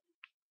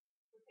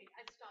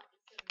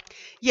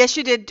 Yes,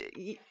 you did.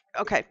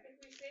 Okay.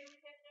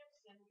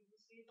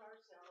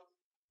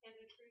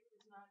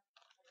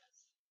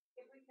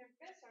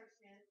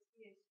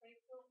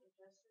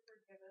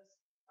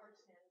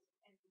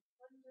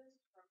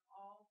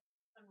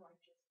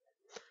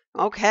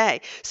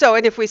 Okay. So,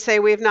 and if we say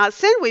we have not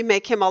sinned, we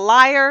make him a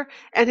liar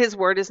and his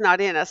word is not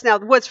in us. Now,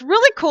 what's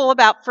really cool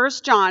about 1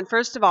 John,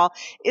 first of all,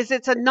 is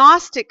it's a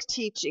Gnostic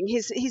teaching.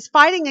 He's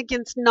fighting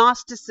against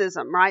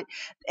Gnosticism, right?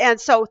 And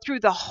so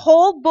through the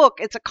whole book,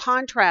 it's a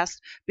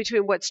contrast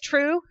between what's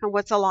true and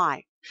what's a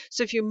lie.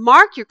 So if you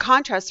mark your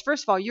contrast,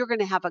 first of all, you're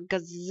going to have a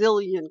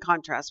gazillion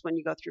contrasts when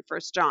you go through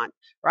 1 John,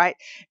 right?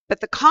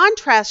 But the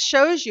contrast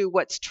shows you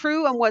what's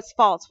true and what's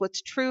false,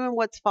 what's true and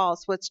what's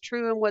false, what's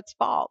true and what's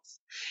false.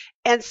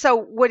 And so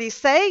what he's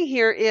saying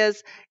here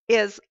is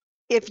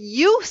if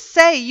you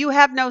say you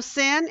have no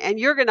sin and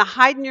you're going to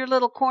hide in your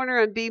little corner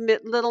and be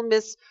little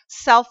Miss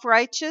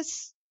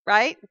Self-Righteous,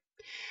 right?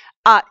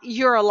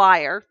 You're a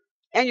liar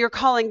and you're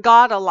calling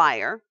God a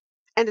liar.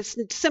 And it's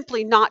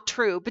simply not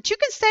true. But you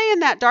can stay in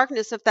that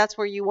darkness if that's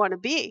where you want to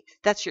be.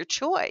 That's your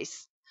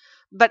choice.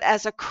 But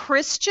as a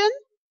Christian,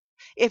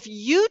 if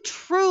you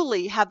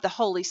truly have the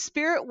Holy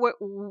Spirit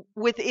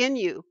within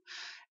you,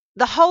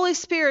 the Holy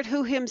Spirit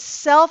who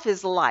himself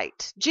is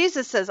light.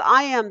 Jesus says,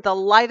 I am the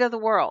light of the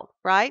world,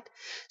 right?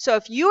 So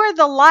if you are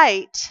the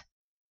light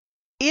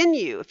in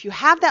you, if you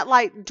have that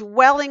light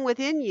dwelling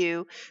within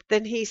you,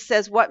 then he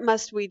says, what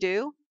must we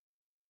do?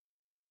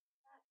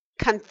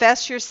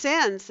 Confess your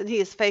sins, and he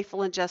is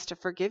faithful and just to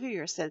forgive you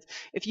your sins.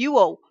 If you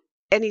will,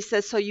 and he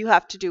says, so you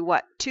have to do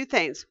what? 2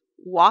 things.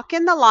 Walk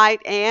in the light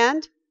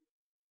and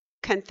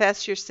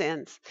confess your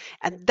sins.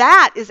 And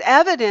that is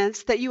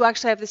evidence that you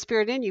actually have the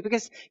Spirit in you.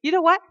 Because you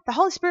know what? The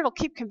Holy Spirit will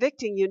keep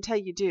convicting you until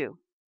you do.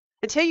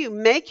 Until you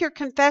make your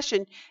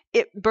confession,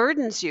 it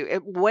burdens you.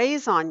 It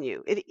weighs on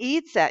you. It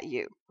eats at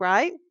you,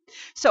 right?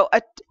 So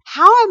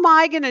how am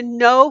I going to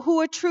know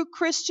who a true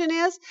Christian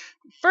is?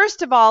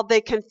 First of all,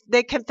 they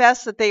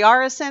confess that they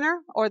are a sinner,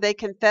 or they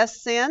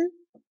confess sin,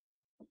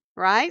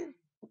 right?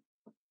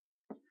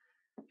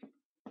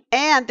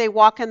 And they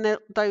walk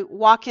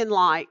in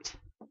light.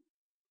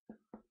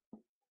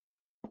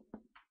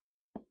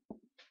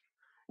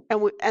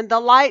 And the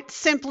light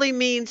simply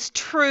means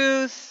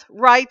truth,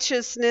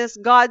 righteousness,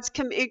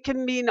 it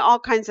can mean all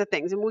kinds of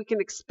things, and we can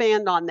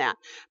expand on that.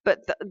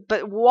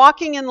 But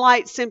walking in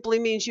light simply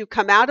means you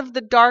come out of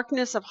the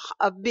darkness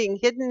of being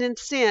hidden in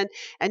sin,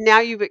 and now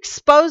you've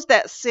exposed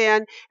that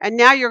sin, and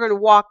now you're going to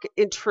walk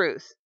in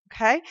truth.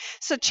 Okay?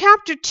 So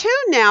chapter 2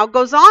 now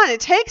goes on.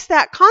 It takes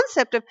that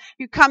concept of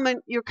you're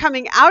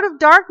coming out of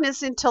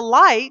darkness into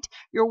light,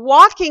 you're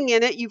walking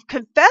in it, you've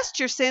confessed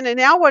your sin, and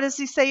now what does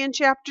he say in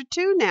chapter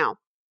 2 now?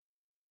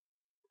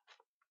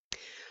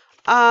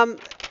 How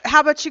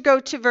about you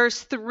go to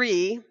verse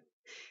 3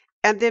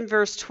 and then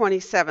verse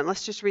 27?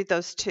 Let's just read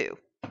those 2.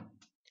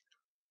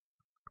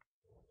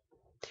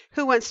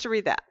 Who wants to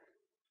read that?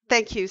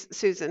 Thank you,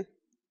 Susan.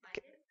 By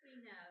this we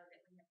know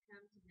that we have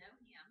come to know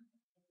him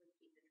if we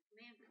keep his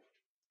commandments.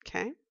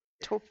 Okay.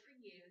 As for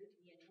you,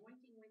 the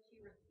anointing which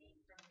you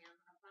received from him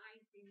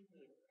abides in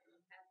you, and you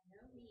have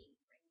no need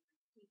for anyone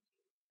to teach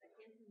you. But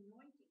his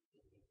anointing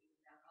teaches you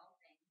about all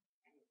things,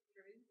 and is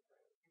true,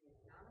 and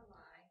is not a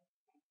lie,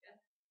 and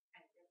just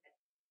as if it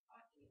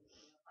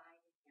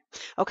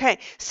Okay,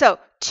 so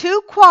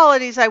two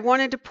qualities I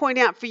wanted to point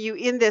out for you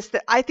in this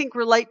that I think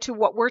relate to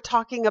what we're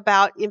talking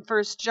about in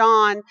First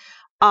John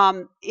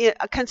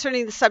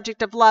concerning the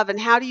subject of love. And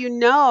how do you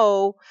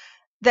know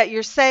that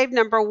you're saved,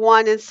 number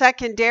one, and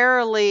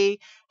secondarily,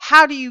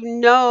 how do you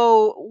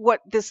know what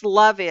this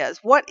love is?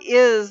 What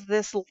is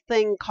this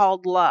thing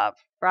called love,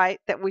 right,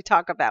 that we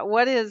talk about?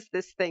 What is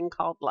this thing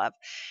called love?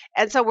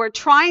 And so we're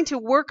trying to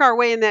work our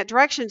way in that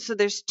direction. So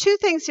there's two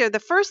things here. The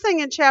first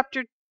thing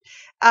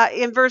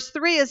in verse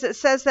 3 is it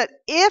says that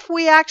if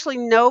we actually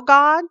know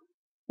God,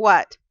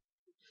 what?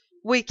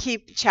 We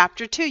keep,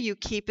 chapter 2, you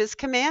keep his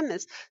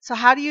commandments. So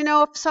how do you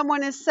know if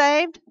someone is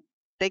saved?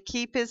 They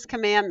keep his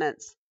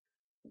commandments.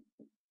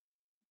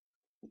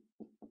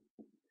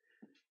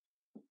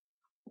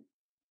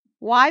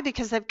 Why?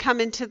 Because they've come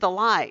into the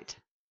light.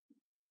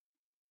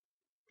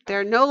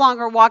 They're no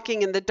longer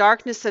walking in the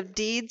darkness of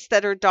deeds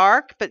that are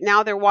dark, but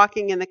now they're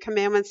walking in the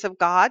commandments of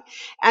God.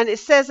 And it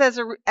says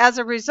as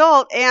a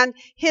result, and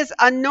his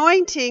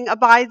anointing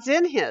abides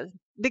in him.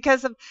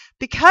 Because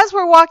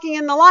we're walking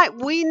in the light,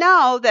 we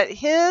know that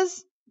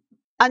his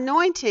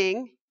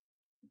anointing,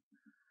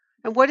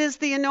 and what is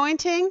the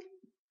anointing?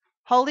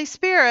 Holy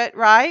Spirit,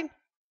 right?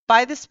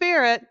 By the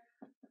Spirit.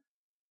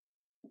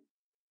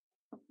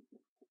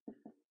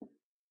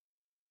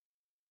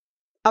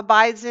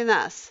 Abides in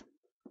us.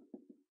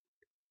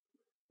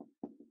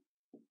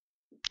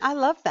 I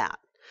love that.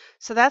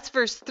 So that's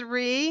verse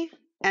 3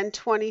 and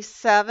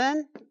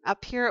 27.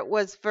 Up here it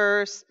was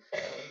verse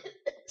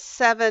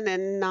 7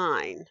 and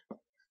 9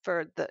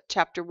 for the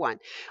chapter 1.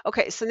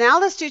 Okay, so now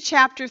let's do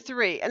chapter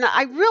 3. And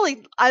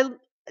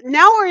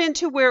now we're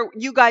into where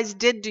you guys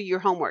did do your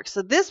homework.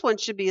 So this one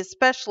should be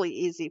especially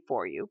easy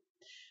for you.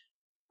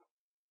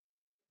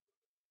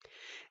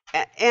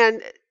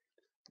 And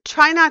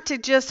try not to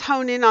just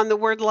hone in on the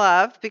word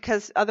love,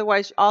 because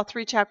otherwise all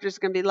 3 chapters are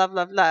going to be love,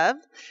 love, love,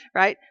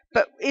 right?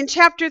 But in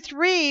chapter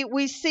 3,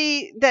 we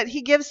see that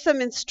he gives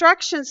some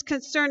instructions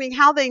concerning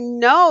how they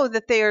know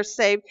that they are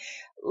saved.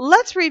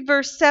 Let's read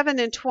verse 7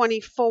 and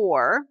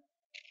 24.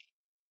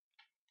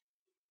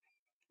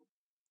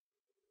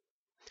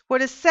 What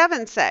does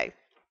 7 say?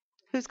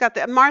 Who's got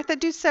that? Martha,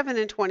 do 7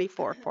 and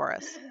 24 for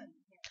us. 7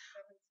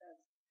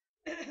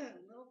 says,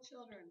 little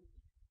children,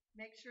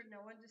 make sure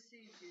no one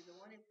deceives you. The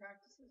one who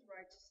practices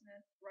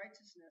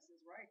righteousness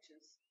is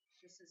righteous,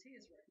 just as he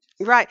is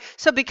righteous. Right.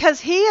 So because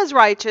he is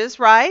righteous,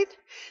 right?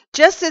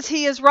 Just as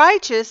he is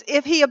righteous,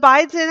 if he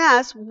abides in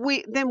us,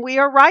 then we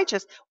are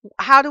righteous.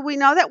 How do we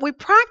know that? We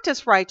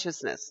practice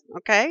righteousness.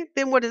 Okay?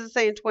 Then what does it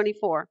say in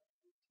 24?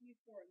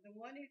 24. The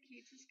one who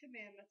keeps his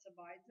commandments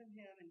abides in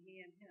him, and he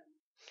in him.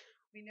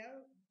 We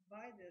know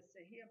by this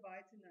that he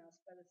abides in us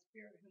by the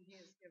Spirit whom he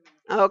has given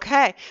us.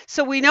 Okay.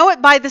 So we know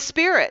it by the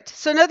Spirit.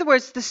 So in other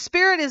words, the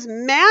Spirit is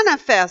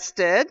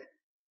manifested.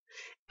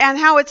 And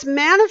how it's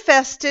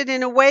manifested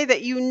in a way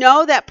that you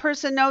know that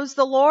person knows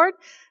the Lord,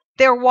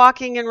 they're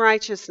walking in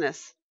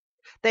righteousness.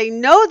 They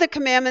know the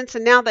commandments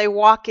and now they're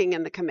walking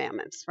in the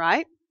commandments,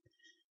 right?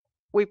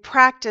 We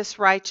practice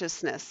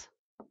righteousness.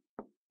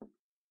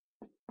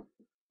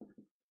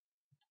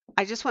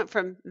 I just went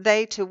from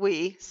they to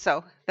we,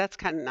 so that's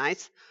kind of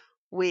nice.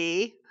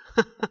 We,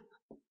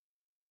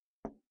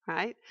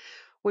 right?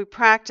 We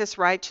practice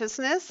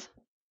righteousness.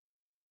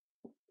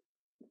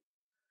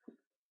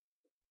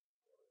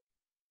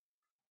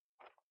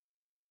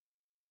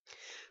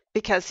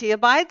 Because he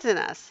abides in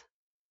us.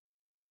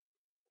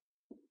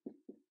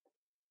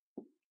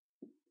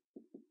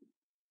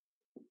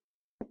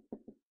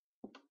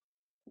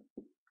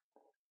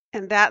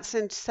 And that's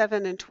in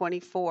 7 and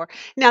 24.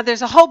 Now,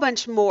 there's a whole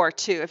bunch more,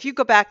 too. If you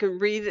go back and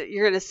read it,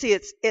 you're going to see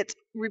it's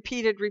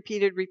repeated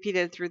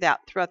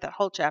throughout that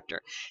whole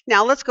chapter.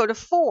 Now, let's go to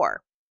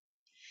 4.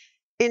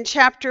 In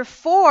chapter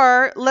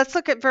 4, let's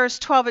look at verse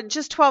 12 and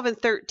just 12 and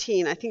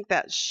 13. I think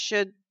that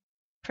should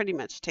pretty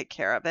much take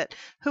care of it.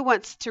 Who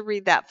wants to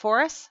read that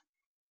for us?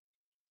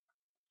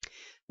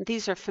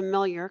 These are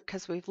familiar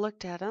because we've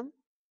looked at them.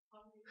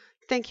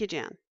 Thank you,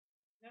 Jan.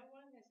 No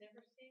one has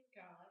ever seen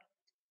God,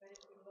 but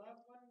if we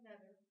love one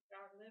another,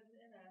 God lives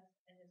in us,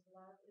 and his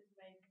love is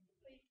made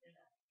complete in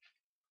us.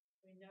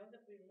 We know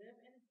that we live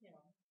in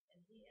him, and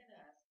he in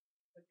us,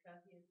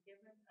 because he has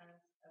given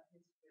us of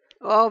his Spirit.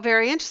 Oh,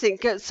 very interesting.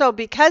 So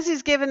because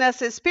he's given us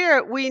his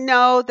Spirit, we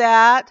know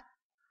that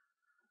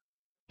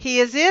he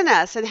is in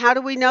us. And how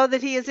do we know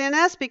that he is in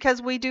us?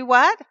 Because we do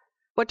what?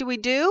 What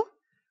do?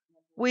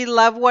 We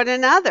love one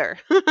another.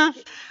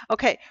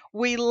 Okay,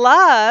 we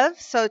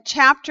love. So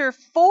chapter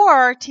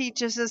 4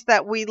 teaches us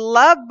that we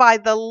love by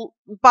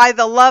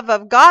the love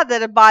of God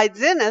that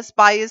abides in us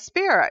by his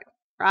Spirit,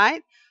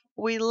 right?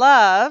 We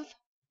love,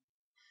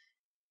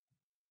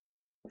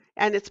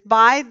 and it's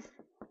by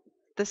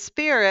the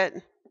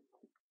Spirit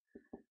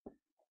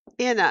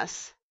in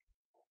us.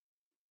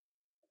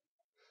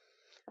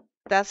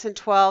 That's in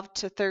 12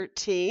 to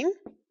 13.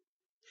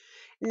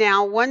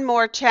 Now, one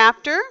more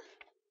chapter.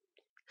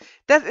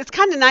 It's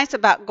kind of nice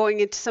about going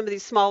into some of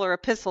these smaller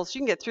epistles. You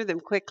can get through them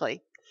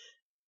quickly.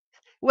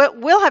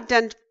 We'll have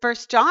done 1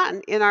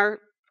 John in our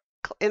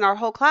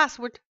whole class.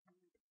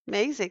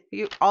 Amazing.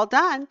 You all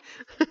done.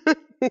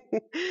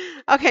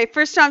 Okay,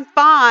 1 John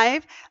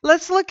 5.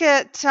 Let's look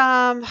at,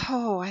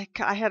 I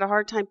had a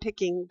hard time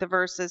picking the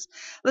verses.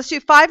 Let's do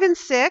 5 and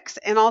 6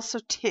 and also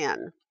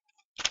 10.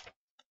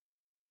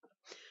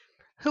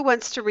 Who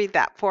wants to read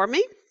that for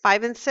me?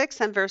 5 and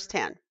 6 and verse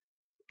 10.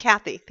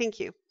 Kathy, thank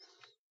you.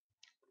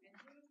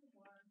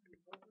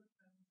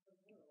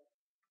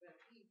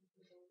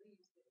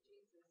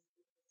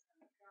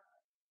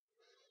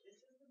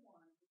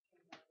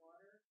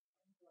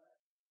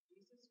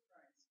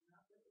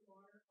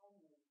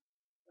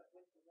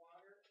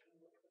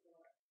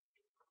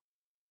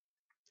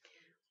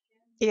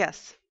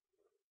 Yes.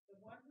 The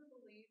one who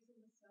believes in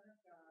the Son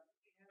of God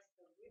has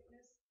the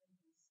witness in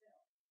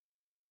himself.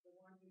 The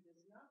one who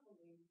does not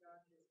believe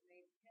God has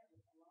made him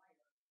a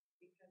liar,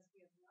 because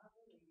he has not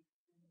believed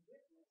in the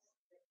witness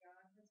that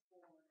God has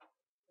borne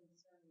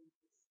concerning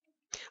his Son.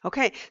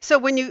 Okay, so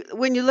when you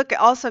look at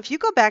also, if you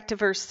go back to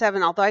verse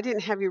 7, although I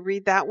didn't have you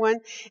read that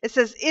one, it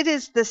says, "It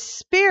is the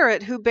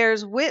Spirit who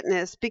bears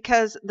witness,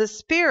 because the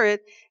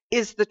Spirit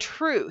is the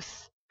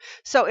truth."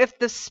 So if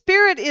the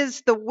Spirit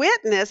is the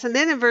witness, and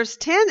then in verse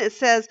 10 it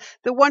says,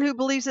 "The one who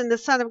believes in the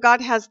Son of God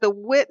has the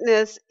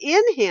witness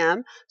in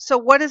him." So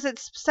what is it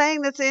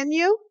saying that's in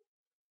you?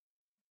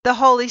 The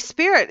Holy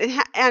Spirit.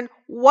 And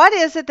what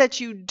is it that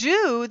you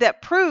do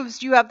that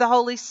proves you have the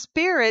Holy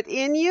Spirit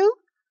in you?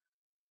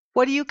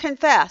 What do you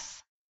confess?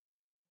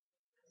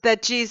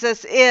 That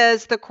Jesus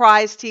is the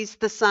Christ, he's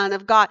the Son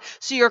of God.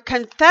 So your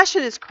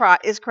confession is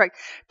correct.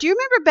 Do you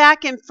remember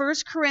back in 1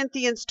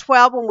 Corinthians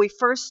 12 when we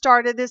first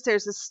started this,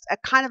 there's a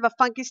kind of a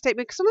funky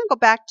statement? Because I'm going to go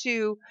back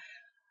to,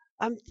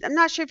 I'm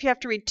not sure if you have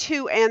to read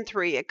 2 and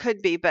 3. It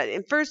could be, but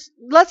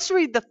let's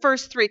read the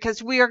first 3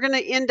 because we are going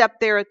to end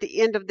up there at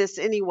the end of this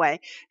anyway.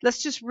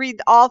 Let's just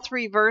read all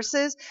 3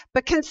 verses.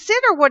 But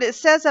consider what it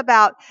says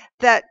about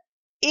that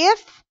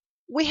if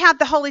we have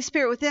the Holy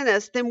Spirit within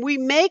us, then we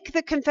make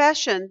the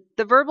confession,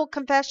 the verbal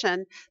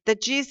confession, that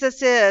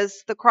Jesus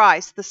is the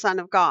Christ, the Son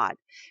of God.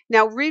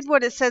 Now read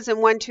what it says in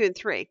 1, 2, and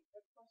 3.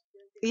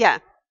 Yeah,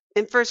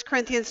 in 1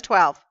 Corinthians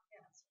 12. Now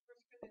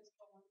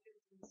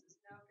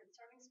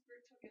concerning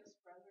spiritual gifts,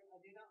 brethren, I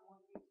do not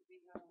want you to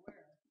be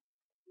unaware.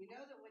 You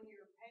know that when you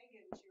were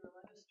pagans, you were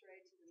led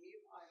astray to the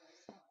mute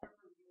idols,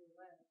 however you were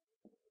led.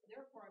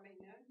 Therefore I make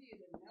known to you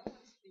that no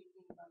one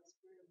speaking by the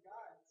Spirit of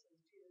God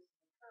says Jesus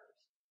is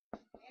accursed.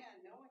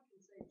 And no one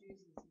can say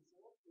Jesus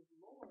is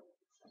Lord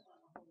except by the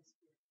Holy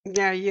Spirit.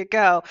 There you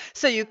go.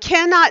 So you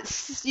cannot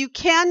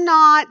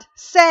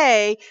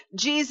say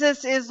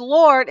Jesus is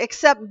Lord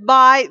except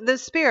by the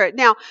Spirit.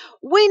 Now,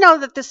 we know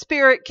that the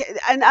Spirit,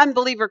 an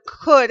unbeliever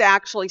could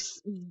actually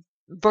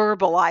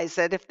verbalize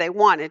it if they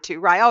wanted to,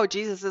 right? Oh,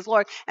 Jesus is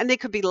Lord. And they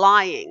could be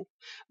lying.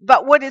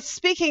 But what it's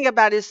speaking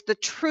about is the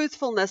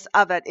truthfulness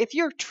of it. If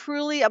you're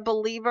truly a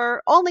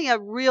believer, only a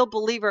real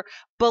believer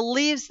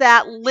believes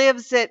that,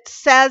 lives it,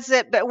 says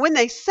it. But when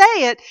they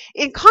say it,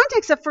 in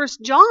context of 1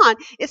 John,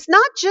 it's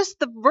not just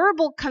the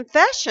verbal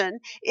confession,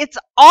 it's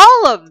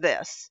all of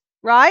this.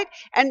 Right?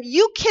 And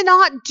you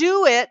cannot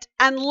do it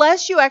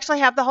unless you actually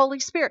have the Holy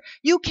Spirit.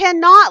 You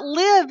cannot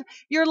live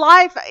your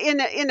life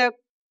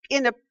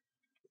in a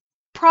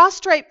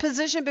prostrate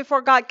position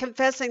before God,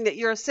 confessing that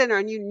you're a sinner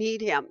and you need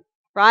him,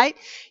 right?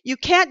 You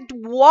can't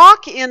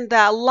walk in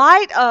the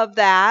light of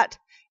that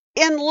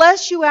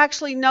unless you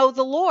actually know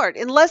the Lord,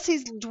 unless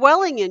he's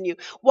dwelling in you.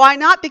 Why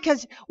not?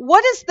 Because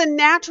what is the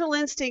natural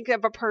instinct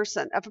of a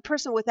person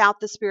without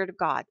the Spirit of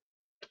God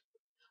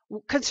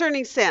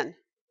concerning sin?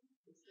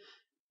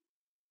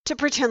 To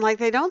pretend like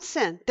they don't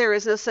sin. There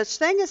is no such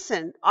thing as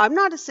sin. I'm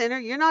not a sinner.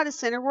 You're not a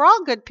sinner. We're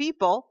all good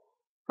people.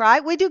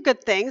 Right? We do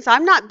good things.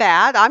 I'm not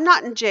bad. I'm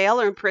not in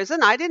jail or in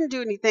prison. I didn't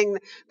do anything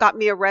that got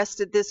me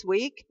arrested this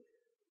week.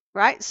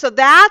 Right? So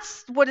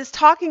that's what it's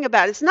talking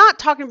about. It's not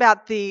talking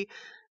about the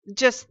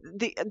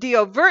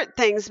overt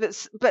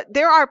things, but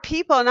there are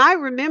people, and I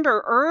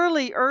remember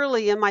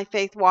early in my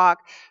faith walk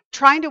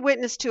trying to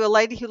witness to a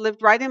lady who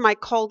lived right in my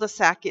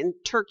cul-de-sac in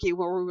Turkey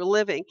where we were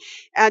living.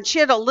 And she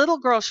had a little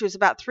girl. She was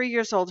about 3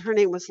 years old. Her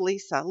name was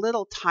Lisa,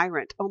 little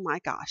tyrant. Oh my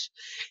gosh.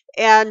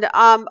 And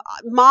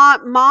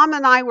mom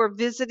and I were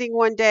visiting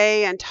one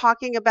day and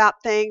talking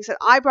about things. And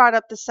I brought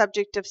up the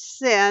subject of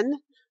sin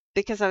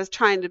because I was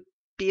trying to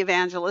be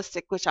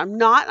evangelistic, which I'm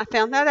not. I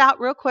found that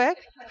out real quick.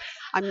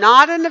 I'm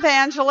not an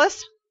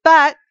evangelist,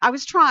 but I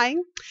was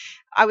trying.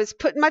 I was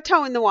putting my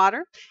toe in the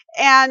water.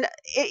 And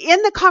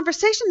in the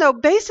conversation, though,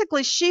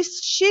 basically she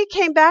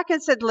came back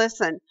and said,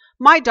 listen,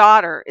 my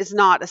daughter is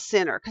not a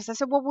sinner. Because I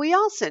said, well, we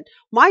all sin.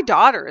 My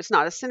daughter is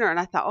not a sinner. And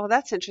I thought, oh,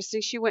 that's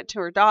interesting. She went to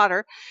her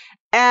daughter.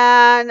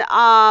 And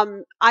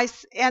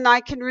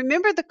I can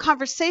remember the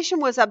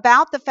conversation was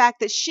about the fact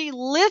that she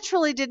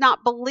literally did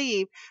not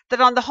believe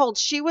that on the whole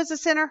she was a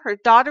sinner. Her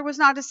daughter was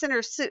not a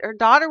sinner. Her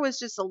daughter was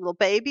just a little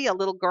baby, a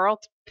little girl,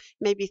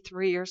 maybe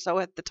 3 or so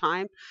at the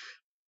time.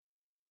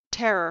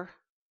 Terror,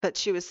 but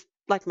she was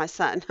like my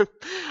son,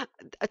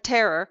 a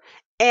terror.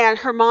 And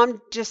her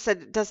mom just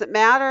said it doesn't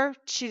matter.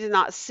 She did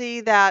not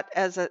see that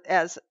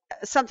as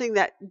something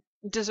that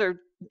deserved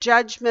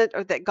judgment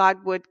or that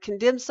God would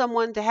condemn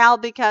someone to hell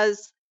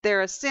because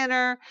they're a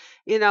sinner.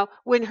 You know,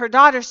 when her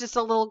daughter's just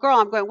a little girl,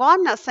 I'm going, well,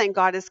 I'm not saying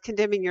God is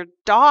condemning your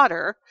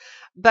daughter,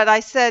 but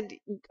I said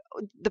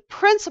the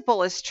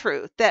principle is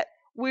true that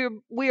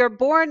we are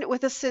born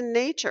with a sin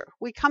nature.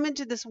 We come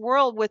into this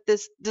world with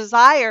this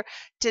desire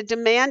to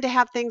demand to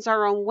have things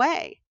our own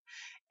way.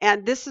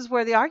 And this is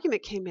where the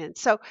argument came in.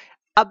 So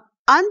an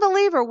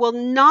unbeliever will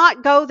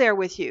not go there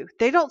with you.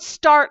 They don't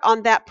start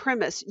on that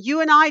premise.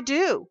 You and I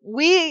do.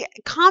 We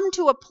come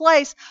to a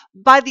place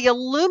by the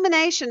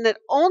illumination that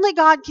only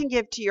God can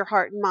give to your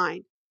heart and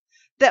mind,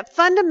 that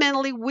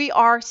fundamentally we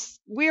are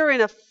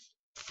in a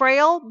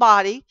frail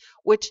body,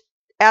 which,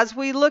 as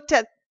we looked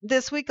at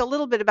this week a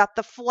little bit about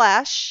the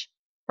flesh,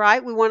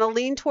 right? We want to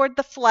lean toward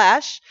the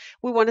flesh.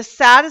 We want to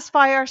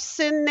satisfy our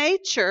sin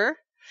nature.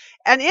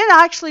 And it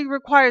actually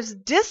requires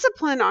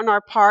discipline on our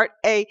part.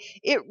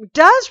 It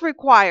does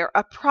require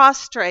a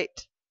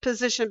prostrate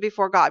position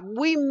before God.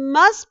 We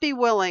must be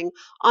willing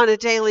on a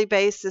daily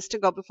basis to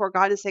go before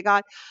God and say,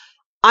 God,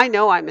 I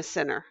know I'm a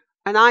sinner.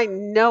 And I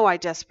know I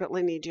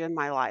desperately need you in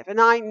my life. And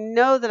I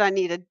know that I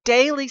need a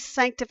daily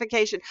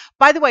sanctification.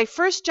 By the way,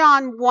 1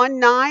 John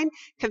 1:9,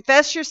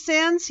 confess your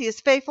sins. He is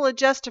faithful and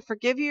just to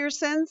forgive you your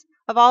sins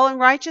of all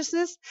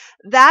unrighteousness.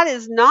 That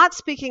is not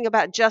speaking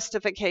about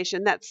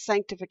justification. That's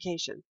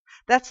sanctification.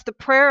 That's the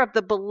prayer of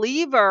the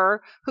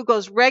believer who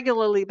goes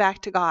regularly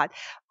back to God.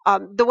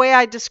 The way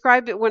I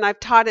described it when I've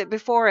taught it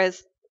before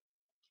is,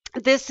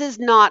 this is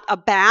not a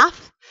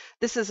bath.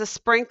 This is a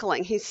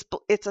sprinkling.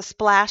 It's a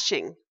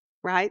splashing,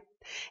 right?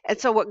 And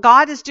so what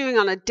God is doing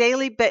on a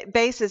daily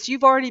basis,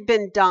 you've already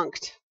been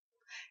dunked.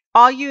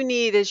 All you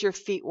need is your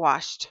feet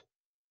washed.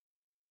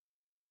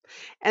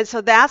 And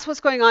so that's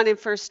what's going on in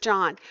 1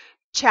 John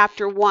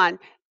chapter 1.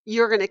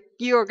 You're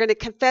going to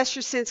confess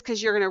your sins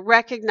because you're going to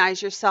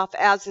recognize yourself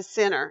as a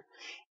sinner.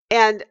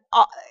 And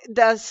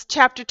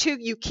chapter 2,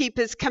 you keep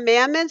his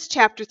commandments.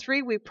 Chapter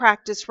 3, we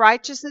practice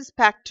righteousness.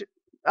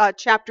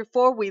 Chapter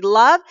 4, we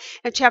love.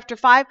 And chapter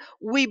 5,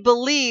 we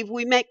believe,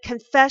 we make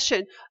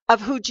confession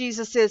of who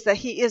Jesus is, that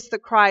he is the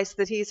Christ,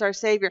 that he's our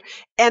Savior.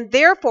 And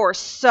therefore,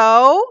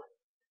 so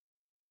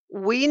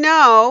we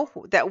know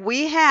that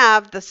we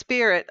have the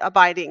Spirit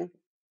abiding.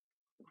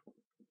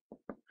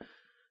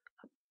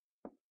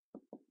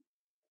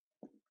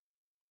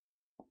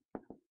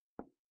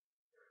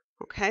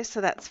 Okay,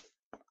 so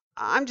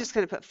I'm just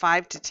going to put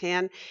 5 to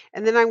 10,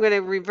 and then I'm going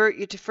to revert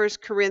you to 1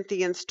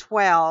 Corinthians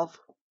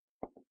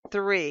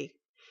 12:3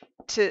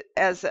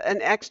 as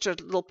an extra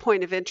little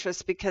point of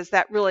interest, because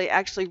that really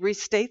actually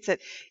restates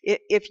it.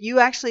 If you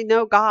actually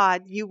know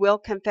God, you will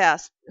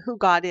confess who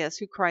God is,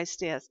 who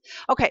Christ is.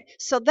 Okay,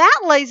 so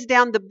that lays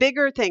down the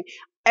bigger thing.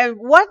 And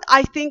what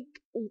I think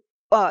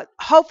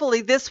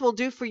hopefully this will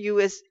do for you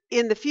is,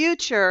 in the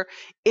future,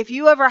 if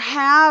you ever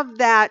have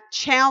that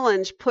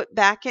challenge put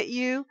back at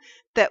you,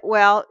 that,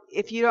 well,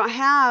 if you don't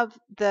have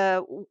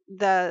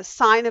the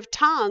sign of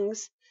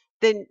tongues,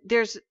 then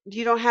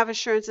you don't have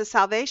assurance of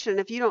salvation.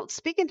 If you don't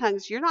speak in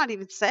tongues, you're not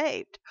even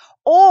saved.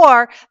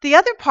 Or the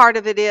other part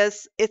of it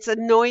is, it's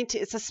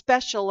anointing. It's a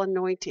special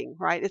anointing,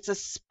 right? It's a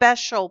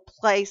special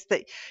place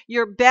that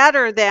you're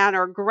better than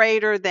or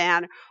greater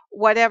than,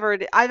 whatever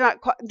it is.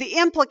 The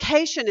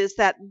implication is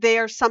that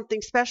there's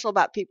something special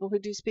about people who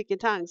do speak in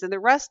tongues, and the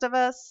rest of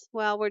us,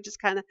 well, we're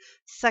just kind of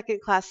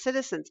second-class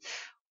citizens.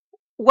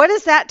 What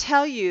does that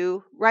tell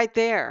you right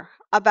there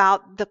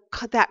about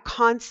that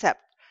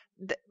concept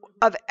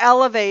of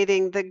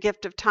elevating the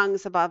gift of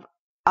tongues above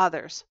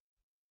others?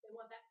 They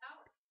want that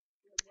power.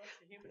 What's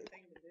the human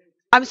thing to do?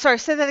 I'm sorry,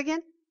 say that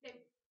again? They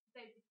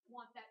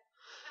want that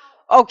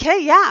power.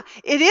 Okay, yeah.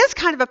 It is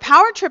kind of a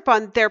power trip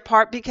on their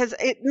part, because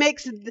it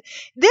makes,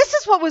 this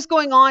is what was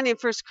going on in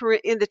the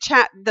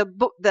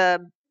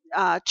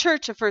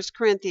church of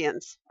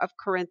Corinthians,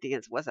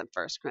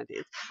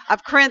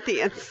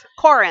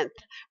 Corinth,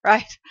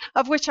 right?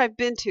 Of which I've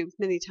been to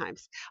many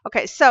times.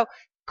 Okay, so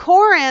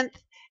Corinth,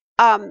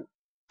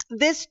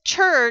 this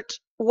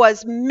church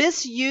was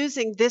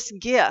misusing this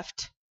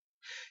gift.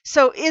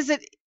 So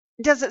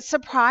does it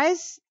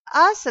surprise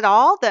us at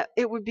all that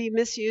it would be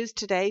misused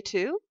today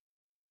too?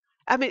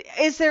 I mean,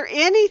 is there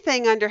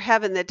anything under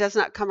heaven that does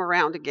not come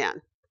around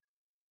again?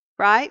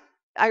 Right?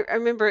 I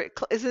remember,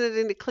 isn't it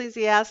in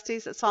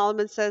Ecclesiastes that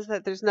Solomon says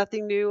that there's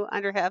nothing new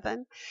under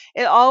heaven?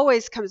 It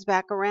always comes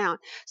back around.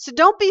 So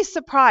don't be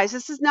surprised.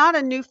 This is not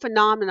a new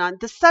phenomenon.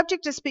 The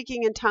subject of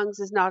speaking in tongues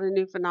is not a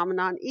new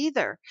phenomenon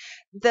either.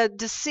 The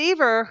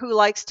deceiver who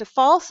likes to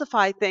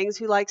falsify things,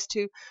 who likes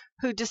to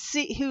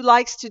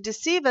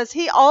deceive us,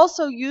 he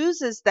also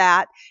uses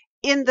that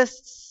in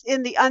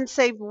the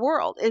unsaved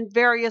world in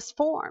various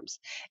forms.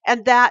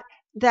 And that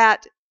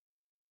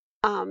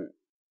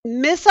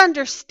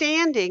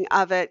misunderstanding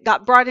of it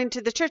got brought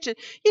into the church. And,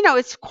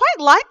 it's quite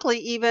likely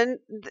even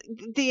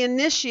the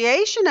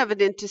initiation of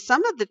it into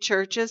some of the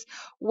churches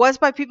was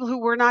by people who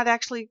were not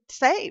actually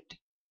saved.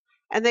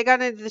 And they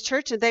got into the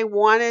church and they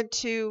wanted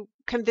to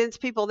convince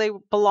people they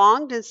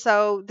belonged, and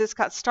so this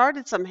got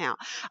started somehow.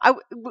 I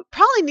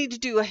probably need to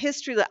do a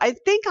history. I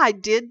think I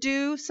did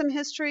do some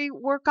history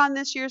work on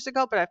this years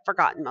ago, but I've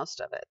forgotten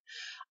most of it.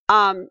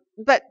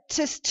 But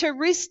to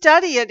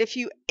restudy it,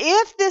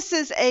 if this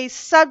is a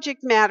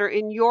subject matter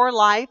in your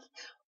life,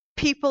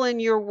 people in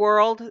your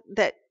world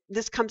that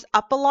this comes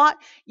up a lot,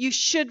 you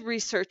should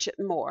research it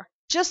more.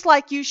 Just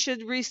like you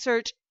should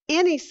research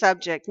any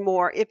subject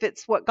more if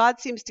it's what God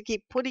seems to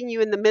keep putting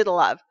you in the middle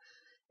of.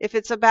 If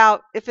it's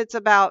about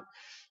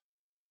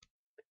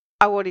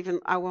I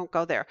won't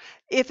go there.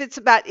 If it's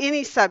about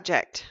any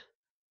subject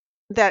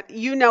that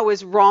you know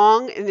is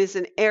wrong and is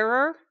an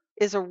error,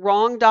 is a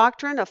wrong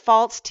doctrine, a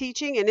false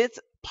teaching, and it's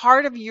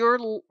part of your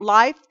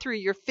life through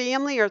your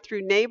family or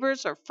through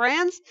neighbors or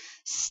friends,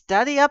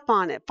 study up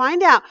on it.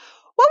 Find out,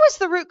 what was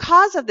the root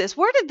cause of this?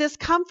 Where did this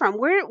come from?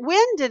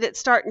 When did it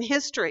start in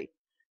history?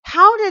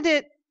 How did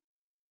it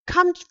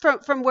come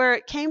from where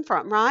it came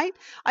from, right?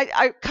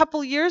 A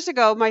couple years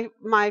ago,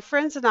 my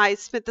friends and I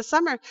spent the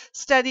summer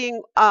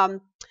studying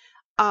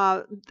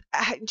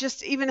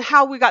just even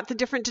how we got the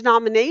different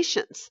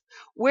denominations.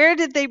 Where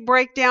did they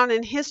break down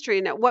in history,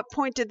 and at what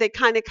point did they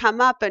kind of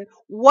come up, and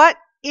what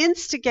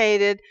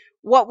instigated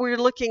what we're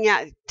looking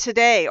at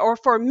today, or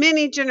for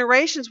many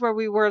generations where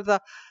we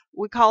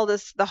call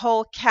this the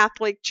whole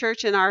Catholic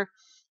Church in our,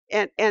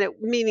 and it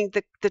meaning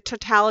the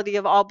totality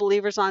of all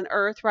believers on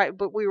earth, right?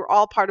 But we were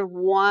all part of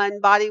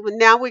one body. Well,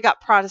 now we got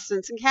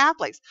Protestants and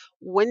Catholics.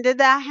 When did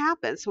that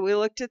happen? So we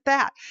looked at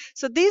that.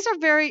 So these are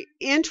very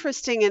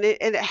interesting, and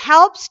it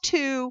helps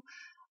to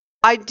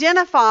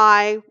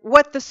identify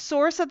what the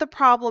source of the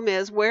problem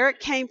is, where it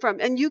came from,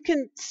 and you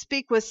can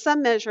speak with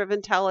some measure of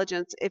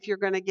intelligence if you're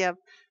going to give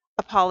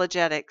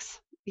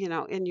apologetics,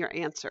 in your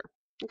answer.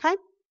 Okay?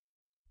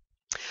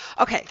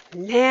 Okay,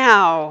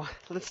 now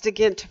let's dig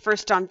into 1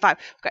 John 5.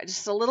 We've got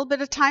just a little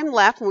bit of time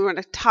left, and we want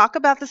to talk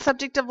about the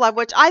subject of love,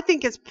 which I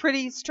think is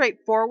pretty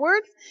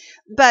straightforward,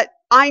 but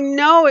I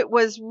know it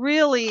was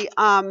really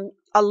a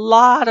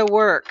lot of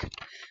work.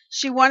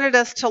 She wanted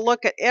us to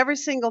look at every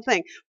single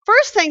thing.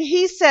 First thing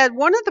he said,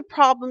 one of the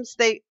problems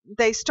they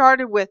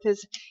started with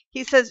is,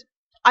 he says,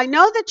 I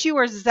know that you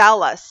are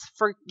zealous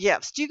for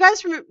gifts. Do you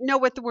guys know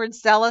what the word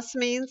zealous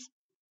means?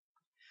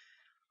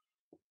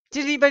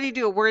 Did anybody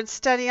do a word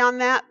study on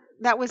that?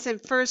 That was in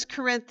 1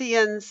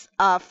 Corinthians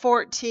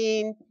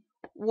 14,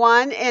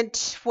 1 and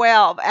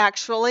 12,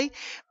 actually.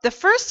 The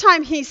first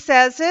time he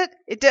says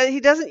he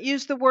doesn't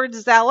use the word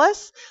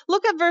zealous.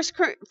 Look at 1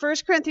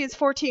 Corinthians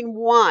 14,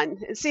 1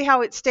 and see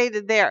how it's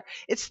stated there.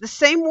 It's the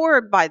same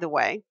word, by the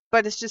way,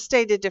 but it's just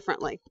stated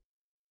differently.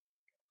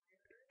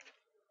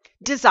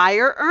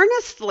 Desire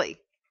earnestly.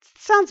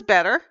 Sounds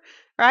better,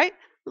 right?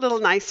 A little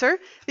nicer.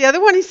 The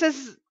other one he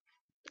says,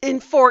 in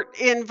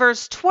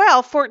verse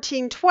 12,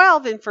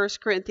 14:12 in 1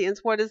 Corinthians,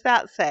 what does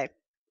that say?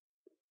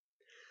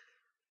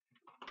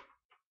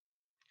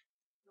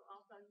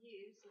 Also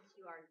you, since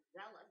you are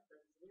zealous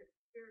of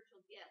spiritual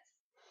gifts,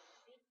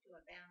 seek to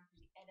abound to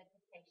the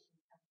edification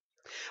of the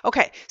church.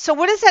 Okay, so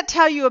what does that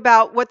tell you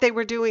about what they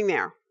were doing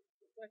there?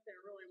 It's like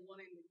they're really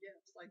wanting the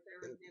gifts, like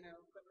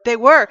they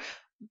were.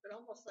 But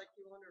almost like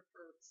you wonder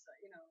for,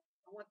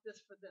 I want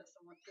this for this,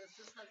 I want this.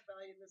 This has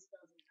value, this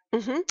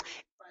doesn't.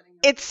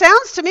 It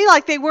sounds to me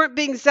like they weren't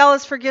being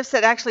zealous for gifts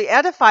that actually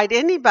edified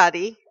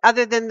anybody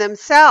other than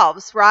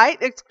themselves, right?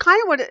 It's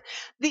kind of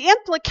the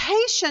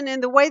implication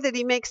in the way that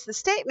he makes the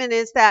statement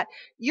is that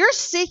you're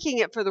seeking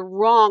it for the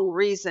wrong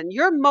reason.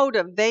 Your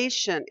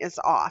motivation is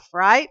off,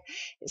 right?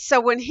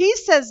 So when he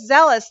says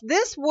zealous,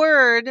 this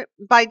word,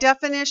 by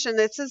definition,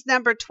 this is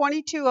number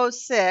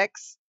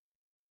 2206,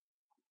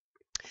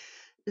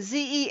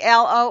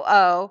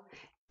 ZELOO,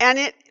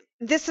 and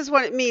this is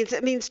what it means.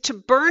 It means to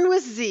burn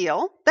with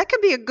zeal. That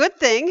could be a good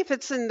thing if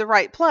it's in the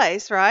right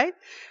place, right?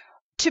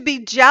 To be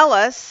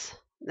jealous.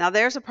 Now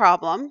there's a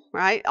problem,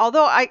 right?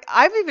 Although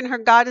I've even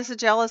heard God is a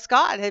jealous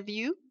God. Have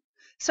you?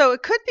 So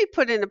it could be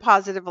put in a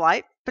positive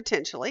light,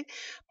 potentially.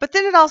 But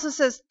then it also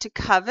says to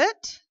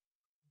covet,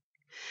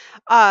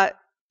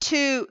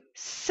 to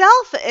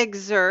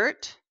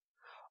self-exert,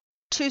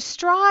 to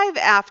strive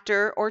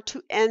after, or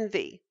to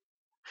envy.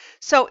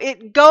 So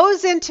it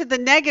goes into the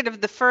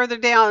negative the further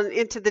down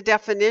into the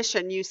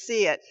definition you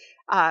see it.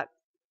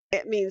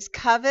 It means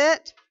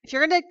covet. If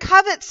you're going to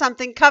covet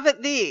something,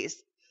 covet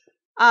these.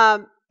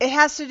 It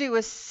has to do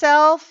with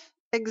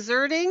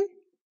self-exerting,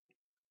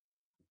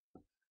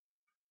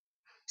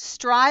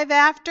 strive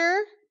after,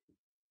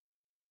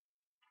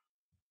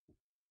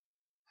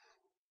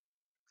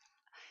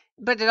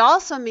 but it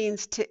also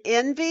means to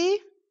envy,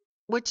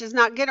 which is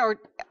not good,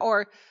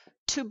 or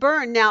to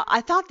burn. Now,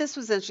 I thought this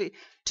was interesting.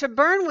 To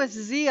burn with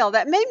zeal.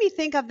 That made me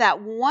think of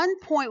that one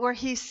point where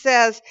he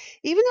says,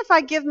 even if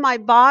I give my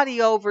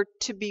body over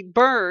to be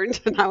burned,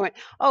 and I went,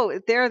 oh,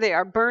 there they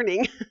are,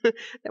 burning. That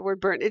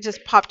word burn, it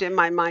just popped in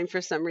my mind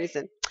for some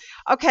reason.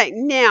 Okay,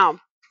 now,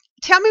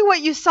 tell me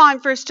what you saw in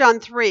 1 John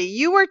 3.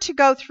 You were to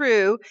go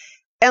through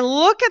and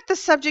look at the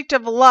subject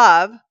of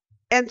love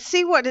and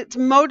see what its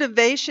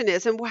motivation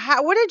is. And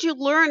what did you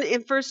learn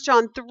in 1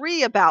 John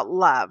 3 about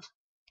love?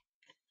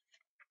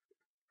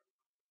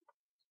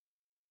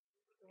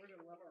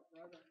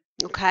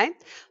 Okay.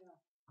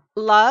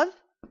 Love.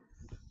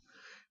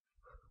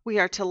 We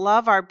are to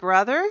love our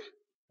brother.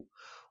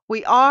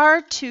 We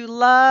are to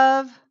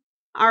love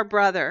our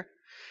brother.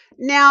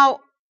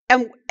 Now,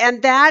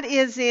 and that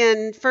is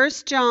in 1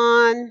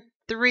 John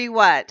 3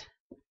 what?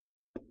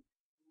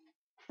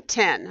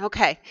 10.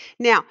 Okay.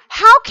 Now,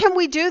 how can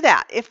we do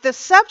that? If the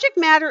subject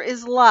matter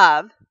is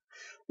love,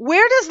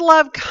 where does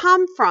love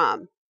come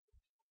from?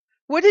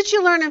 What did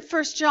you learn in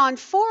 1 John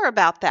 4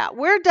 about that?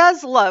 Where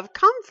does love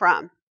come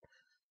from?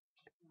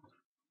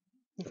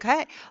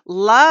 Okay.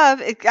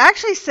 Love, it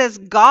actually says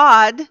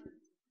God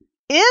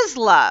is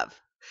love.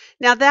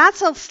 Now,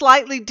 that's a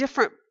slightly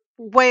different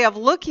way of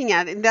looking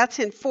at it, and that's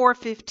in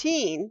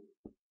 4:15,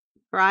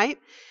 right?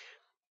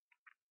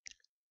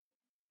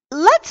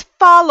 Let's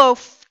follow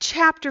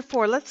chapter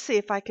 4. Let's see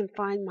if I can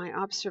find my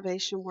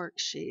observation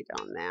worksheet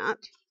on that.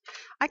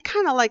 I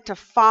kind of like to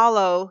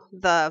follow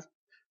the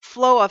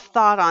flow of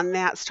thought on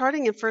that,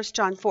 starting in 1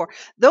 John 4.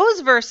 Those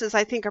verses,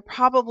 I think, are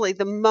probably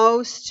the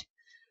most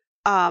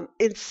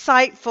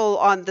insightful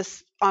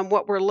on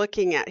what we're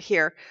looking at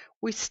here.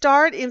 We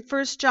start in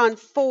 1 John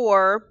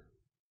 4.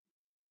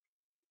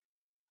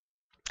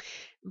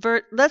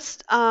 Let's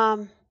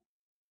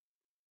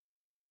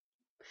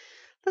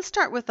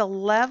start with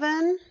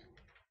 11.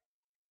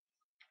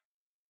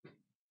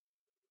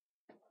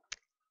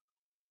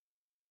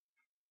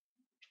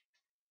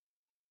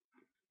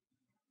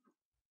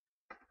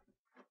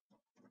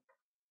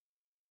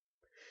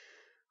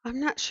 I'm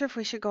not sure if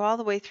we should go all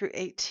the way through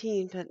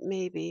 18, but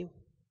maybe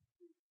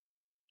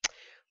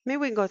we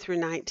can go through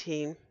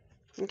 19.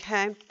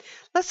 Okay,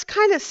 let's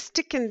kind of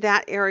stick in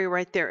that area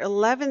right there,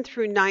 11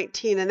 through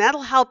 19, and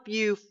that'll help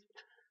you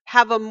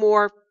have a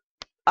more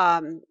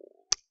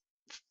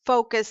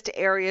focused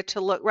area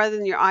to look rather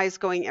than your eyes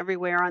going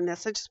everywhere on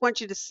this. I just want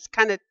you to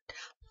kind of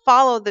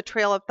follow the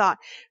trail of thought.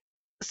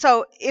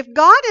 So if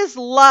God is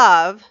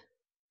love,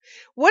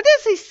 what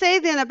does he say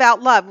then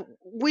about love?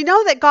 We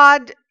know that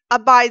God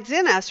abides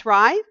in us,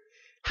 right?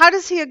 How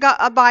does he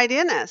abide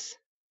in us?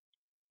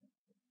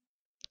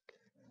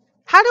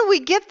 How do we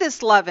get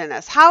this love in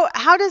us? How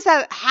does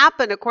that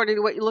happen according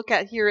to what you look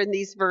at here in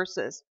these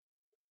verses?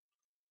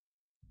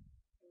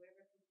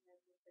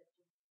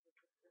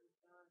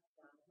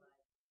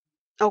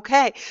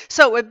 Okay,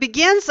 so it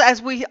begins,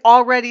 as we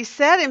already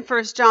said in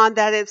 1 John,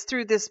 that it's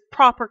through this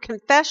proper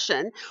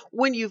confession.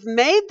 When you've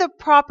made the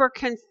proper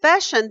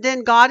confession,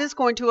 then God is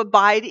going to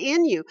abide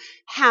in you.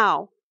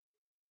 How?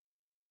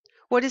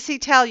 What does he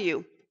tell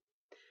you?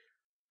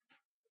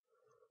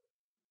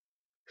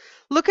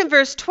 Look in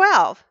verse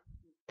 12.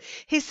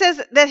 He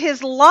says that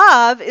his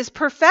love is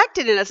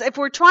perfected in us. If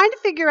we're trying to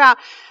figure out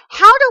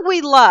how do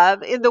we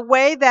love in the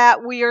way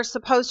that we are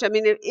supposed to, I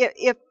mean,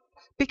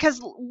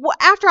 because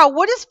after all,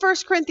 what is 1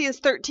 Corinthians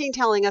 13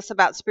 telling us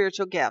about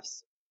spiritual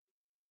gifts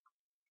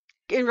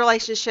in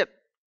relationship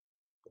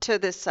to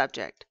this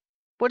subject?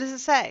 What does it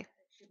say?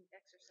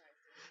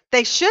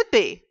 They should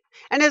be.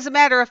 And as a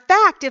matter of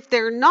fact, if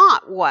they're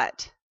not,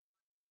 what?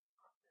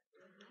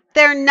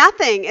 They're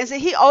nothing. As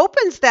he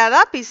opens that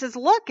up, he says,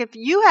 look, if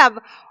you have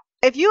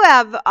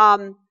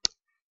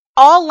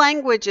all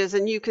languages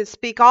and you can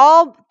speak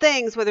all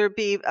things, whether it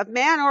be of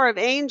man or of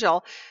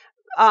angel,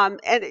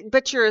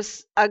 but you're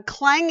just a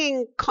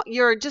clanging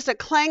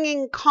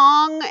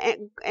gong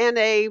and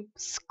a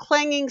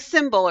clanging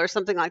cymbal or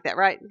something like that,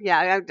 right?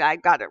 Yeah, I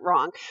got it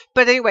wrong.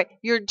 But anyway,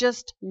 you're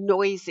just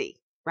noisy,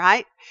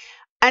 right?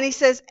 And he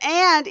says,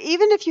 and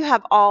even if you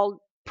have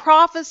all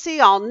prophecy,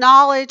 all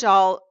knowledge,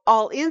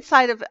 all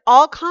insight of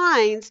all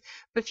kinds,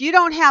 but if you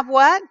don't have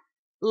what?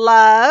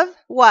 Love,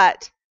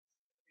 what?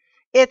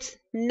 It's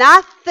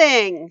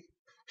nothing.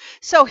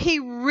 So he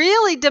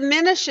really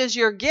diminishes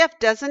your gift,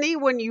 doesn't he,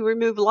 when you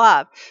remove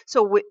love?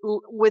 So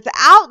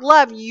without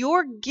love,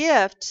 your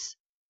gifts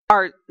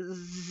are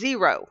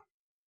zero.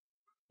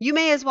 You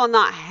may as well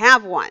not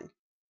have one.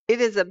 It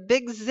is a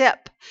big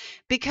zip.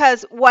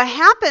 Because what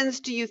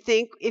happens, do you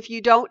think, if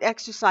you don't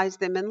exercise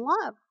them in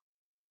love?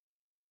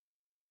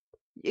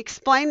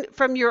 Explain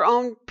from your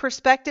own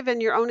perspective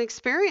and your own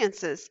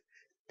experiences.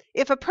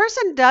 If a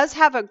person does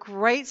have a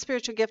great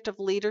spiritual gift of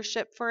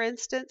leadership, for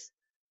instance,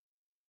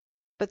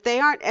 but they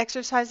aren't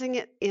exercising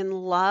it in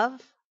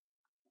love,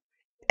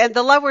 and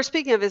the love we're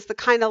speaking of is the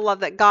kind of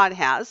love that God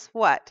has,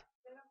 what?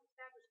 They don't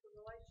establish the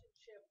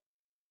relationship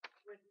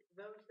with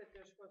those that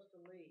they're supposed to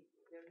lead.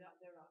 They're not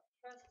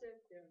trusted.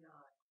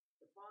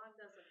 The bond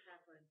doesn't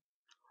happen.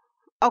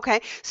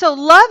 Okay, so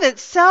love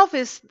itself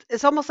is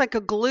almost like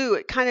a glue.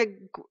 It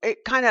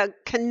kind of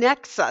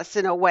connects us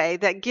in a way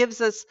that gives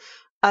us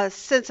a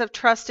sense of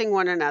trusting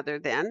one another.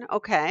 Then,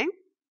 okay,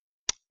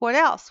 what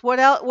else? What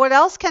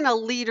else can a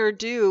leader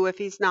do if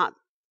he's not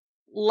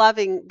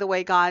loving the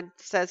way God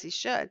says he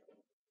should?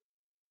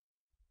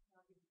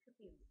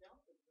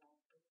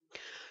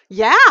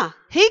 Yeah,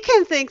 he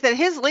can think that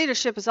his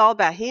leadership is all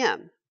about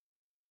him.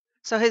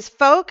 So his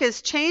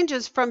focus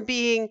changes from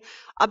being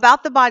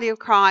about the body of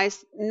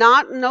Christ.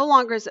 No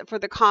longer is it for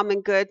the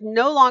common good.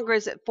 No longer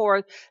is it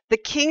for the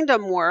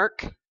kingdom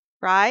work,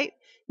 right?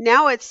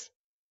 Now it's,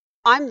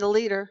 I'm the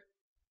leader.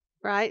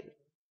 right?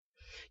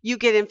 You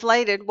get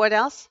inflated. What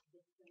else?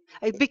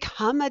 You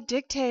become a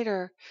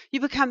dictator. You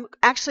become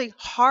actually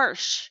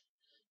harsh,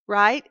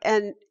 right?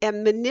 And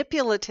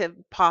manipulative,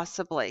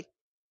 possibly.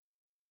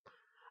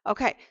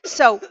 Okay,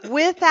 so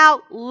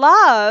without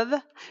love,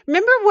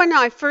 remember when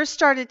I first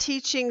started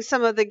teaching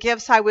some of the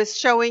gifts, I was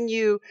showing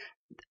you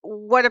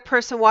what a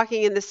person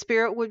walking in the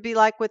Spirit would be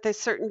like with a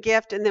certain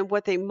gift, and then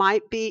what they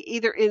might be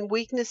either in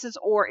weaknesses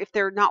or if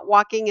they're not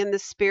walking in the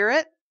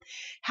Spirit.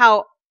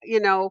 How,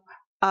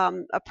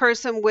 a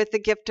person with the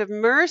gift of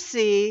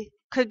mercy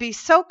could be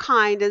so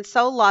kind and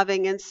so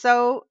loving and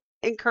so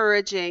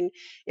encouraging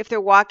if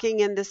they're walking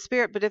in the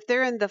Spirit. But if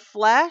they're in the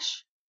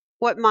flesh,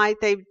 what might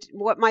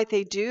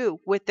they do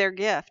with their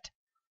gift?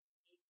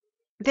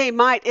 They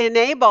might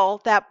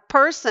enable that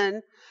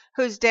person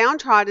who's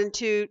downtrodden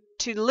to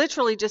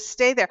literally just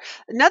stay there.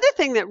 Another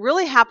thing that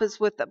really happens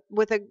with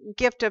a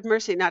gift of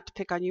mercy, not to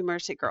pick on you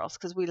mercy girls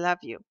because we love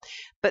you,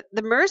 but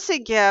the mercy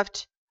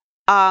gift,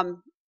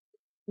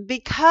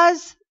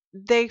 because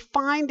they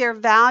find their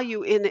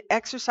value in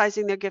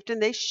exercising their gift,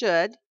 and they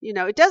should,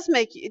 it does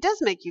make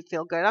you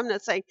feel good. I'm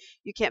not saying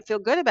you can't feel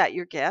good about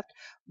your gift,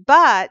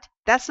 but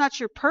that's not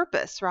your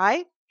purpose,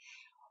 right?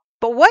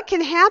 But what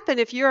can happen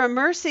if you're a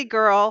mercy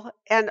girl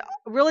and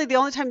really the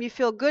only time you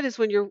feel good is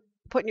when you're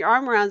putting your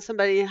arm around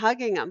somebody and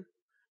hugging them?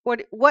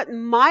 What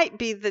might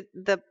be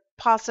the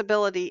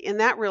possibility in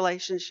that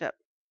relationship?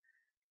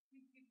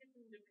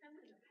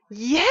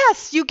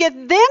 Yes, you get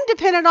them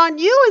dependent on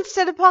you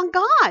instead upon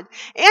God.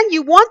 And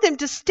you want them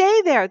to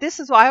stay there. This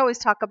is why I always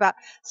talk about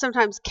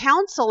sometimes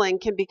counseling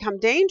can become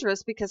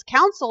dangerous because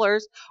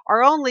counselors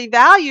are only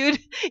valued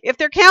if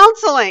they're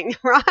counseling,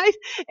 right?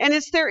 And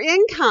it's their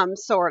income,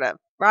 sort of,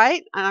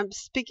 right? And I'm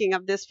speaking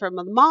of this from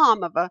a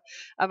mom of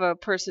a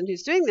person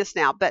who's doing this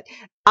now. But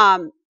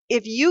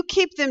if you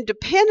keep them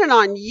dependent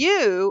on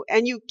you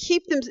and you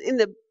keep them in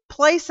the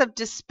place of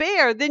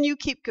despair, then you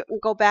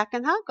go back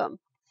and hug them.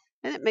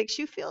 And it makes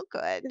you feel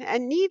good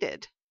and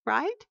needed,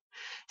 right?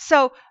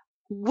 So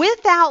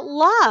without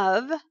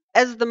love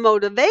as the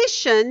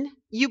motivation,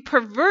 you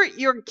pervert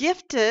your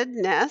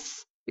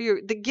giftedness,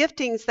 the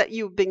giftings that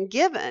you've been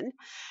given.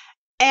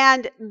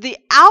 And the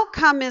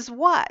outcome is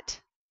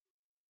what?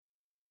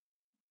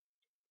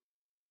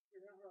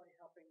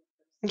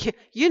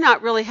 You're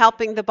not really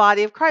helping the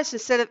body of Christ.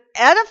 Instead of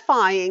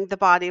edifying the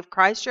body of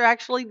Christ, you're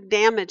actually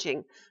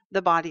damaging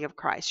the body of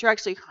Christ. You're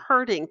actually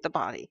hurting the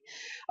body.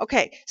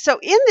 Okay, so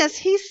in this,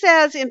 he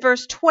says in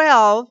verse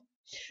 12,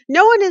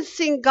 no one has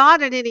seen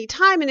God at any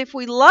time, and if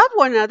we love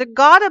one another,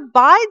 God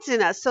abides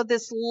in us. So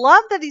this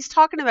love that he's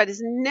talking about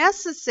is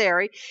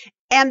necessary,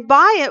 and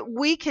by it,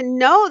 we can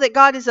know that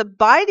God is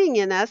abiding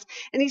in us.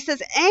 And he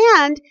says,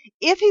 and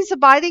if he's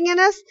abiding in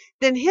us,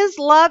 then his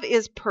love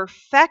is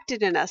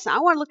perfected in us. Now, I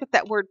want to look at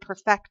that word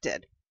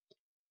perfected.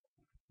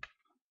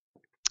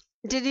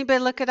 Did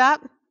anybody look it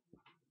up?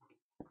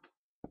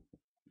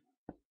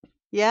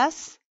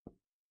 Yes?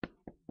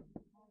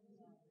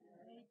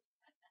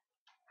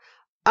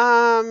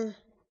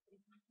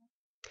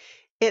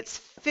 It's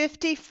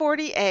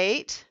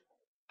 5048.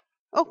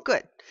 Oh,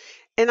 good.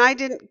 And I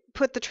didn't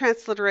put the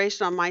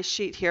transliteration on my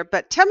sheet here,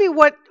 but tell me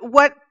what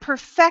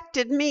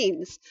perfected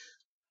means.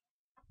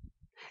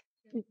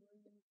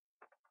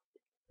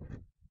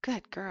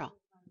 Good girl.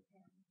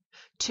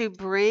 To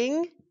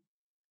bring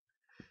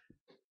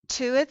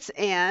to its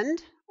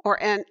end,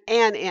 or an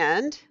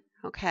end,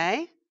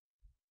 okay?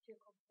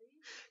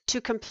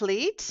 To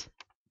complete.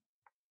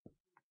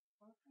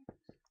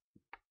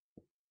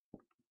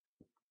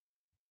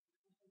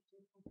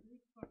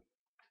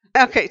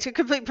 Okay, to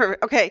complete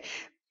perfect. Okay.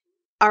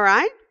 All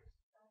right.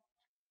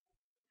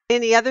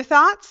 Any other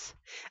thoughts?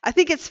 I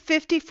think it's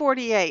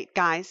 5048,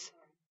 guys.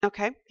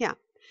 Okay, yeah.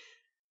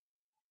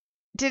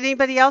 Did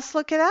anybody else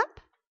look it up?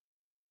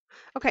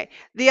 Okay.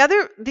 The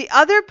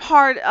other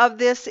part of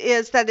this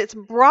is that it's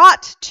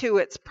brought to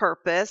its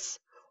purpose,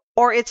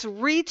 or it's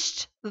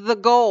reached the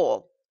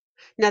goal.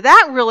 Now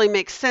that really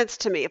makes sense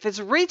to me. If it's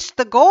reached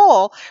the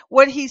goal,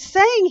 what he's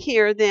saying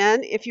here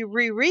then, if you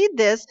reread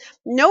this,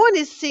 no one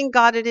is seeing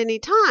God at any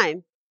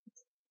time.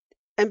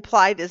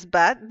 Implied is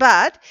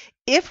but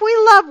if we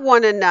love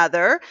one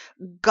another,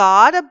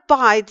 God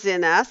abides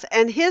in us,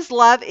 and his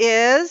love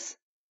is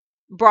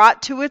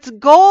brought to its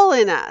goal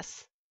in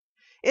us.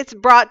 It's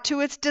brought to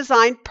its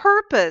designed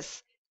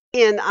purpose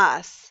in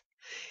us.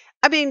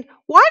 I mean,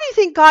 why do you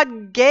think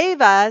God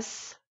gave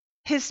us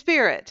his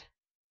Spirit?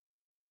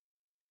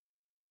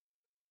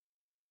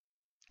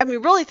 I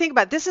mean, really think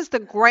about it. This is the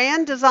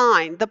grand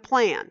design, the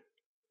plan.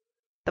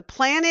 The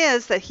plan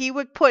is that he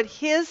would put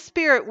his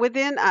Spirit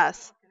within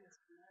us.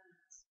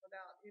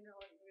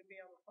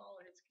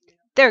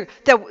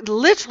 That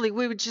literally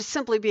we would just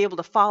simply be able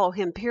to follow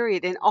him,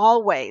 period, in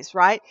all ways,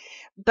 right?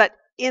 But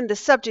in the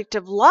subject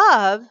of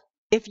love,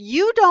 if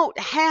you don't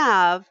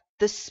have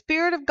the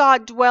Spirit of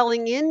God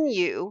dwelling in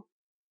you,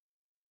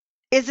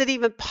 is it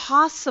even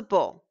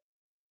possible?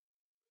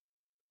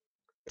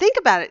 Think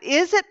about it.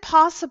 Is it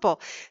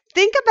possible?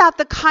 Think about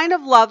the kind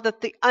of love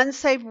that the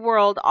unsaved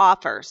world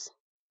offers.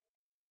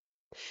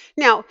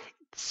 Now,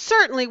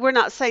 certainly we're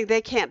not saying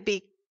they can't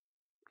be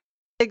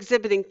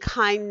exhibiting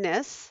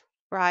kindness,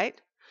 right?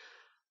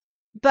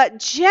 But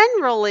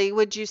generally,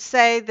 would you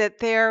say that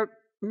their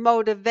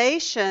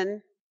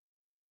motivation,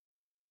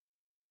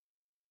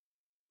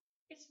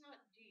 It's not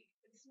deep.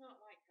 It's not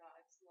like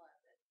God's love.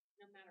 That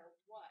no matter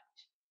what,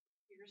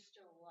 you're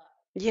still loved.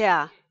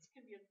 yeah. It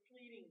can be a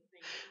fleeting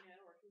thing,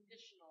 or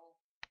conditional.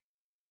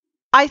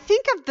 I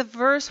think of the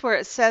verse where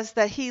it says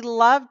that he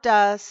loved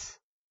us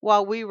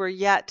while we were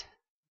yet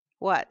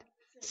what?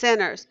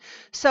 Sinners.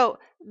 So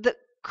the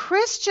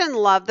Christian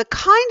love, the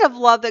kind of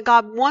love that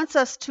God wants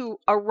us to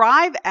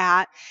arrive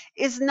at,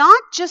 is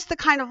not just the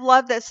kind of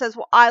love that says,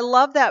 well, I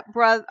love that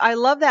brother, I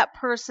love that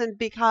person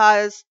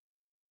because,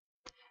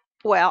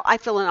 well, I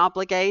feel an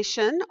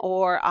obligation,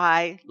 or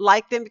I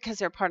like them because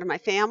they're part of my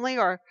family,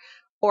 or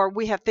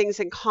we have things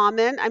in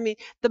common. I mean,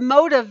 the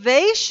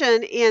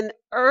motivation in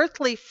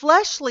earthly,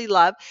 fleshly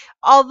love,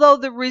 although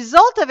the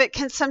result of it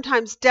can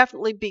sometimes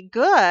definitely be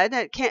good.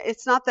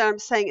 It's not that I'm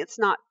saying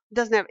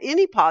doesn't have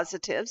any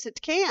positives.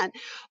 It can.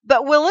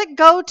 But will it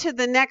go to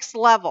the next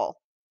level?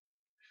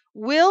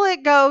 Will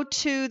it go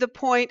to the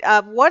point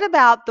of, what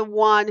about the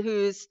one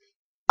who's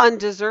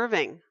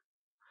undeserving?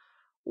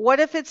 What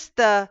if it's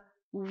the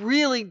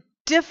really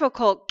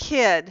difficult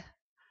kid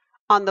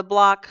on the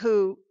block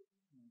who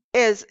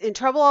is in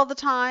trouble all the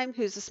time,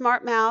 who's a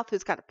smart mouth,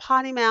 who's got a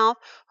potty mouth,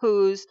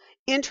 who's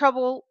in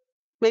trouble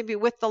maybe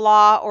with the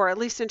law, or at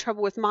least in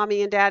trouble with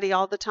mommy and daddy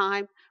all the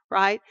time,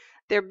 right?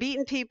 They're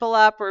beating people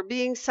up or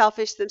being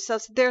selfish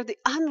themselves. They're the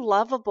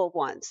unlovable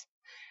ones.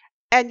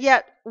 And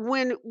yet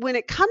when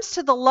it comes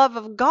to the love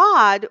of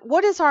God,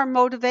 what is our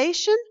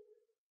motivation?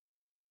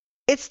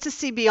 It's to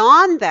see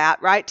beyond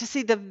that, right? To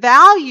see the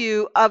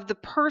value of the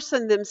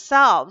person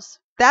themselves.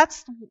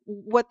 That's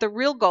what the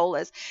real goal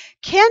is.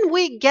 Can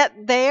we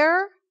get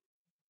there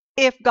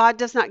if God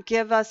does not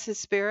give us his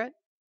Spirit?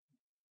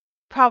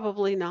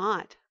 Probably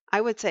not.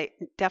 I would say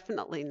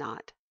definitely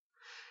not.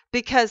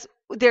 Because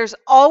there's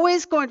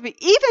always going to be,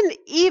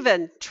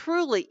 even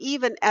truly,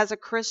 even as a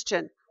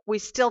Christian, we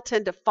still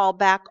tend to fall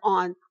back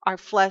on our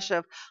flesh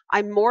of,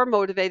 I'm more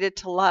motivated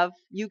to love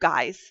you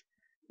guys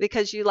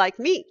because you like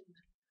me,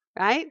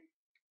 right?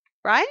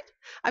 Right?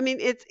 I mean,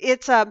 it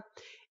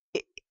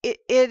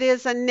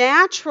is a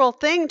natural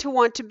thing to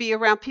want to be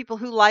around people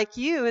who like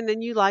you, and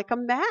then you like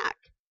them back.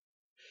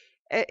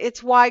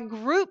 It's why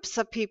groups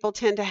of people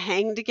tend to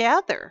hang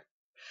together.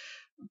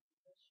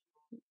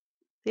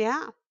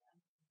 Yeah.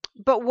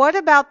 But what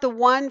about the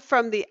one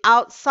from the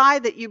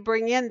outside that you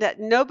bring in that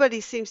nobody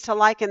seems to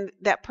like, and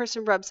that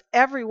person rubs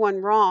everyone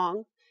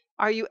wrong?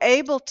 Are you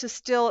able to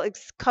still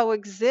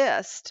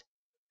coexist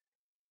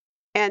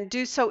and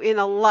do so in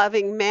a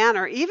loving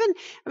manner?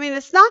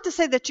 It's not to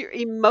say that your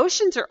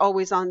emotions are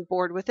always on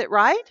board with it,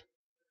 right?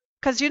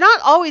 Because you're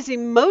not always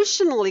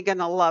emotionally going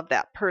to love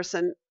that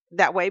person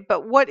that way.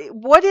 But what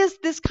is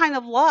this kind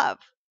of love?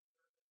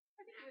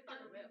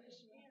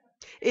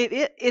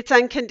 It's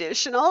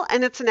unconditional,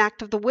 and it's an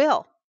act of the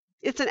will.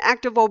 It's an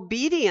act of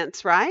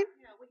obedience, right?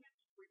 Yeah, we have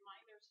to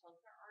remind ourselves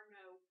there are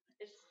no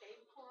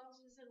escape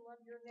clauses in love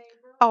your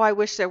neighbor. Oh, I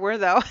wish there were,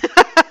 though.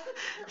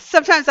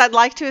 Sometimes I'd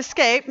like to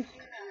escape. So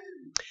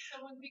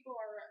when people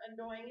are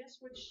annoying us,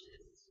 which is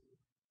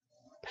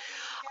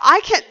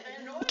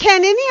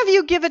Can any of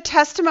you give a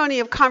testimony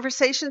of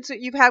conversations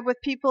that you've had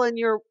with people in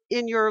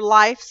your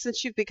life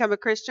since you've become a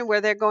Christian,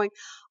 where they're going,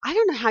 I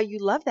don't know how you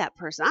love that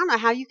person. I don't know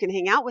how you can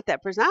hang out with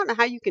that person. I don't know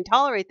how you can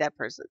tolerate that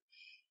person.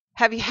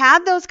 Have you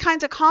had those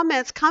kinds of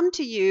comments come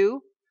to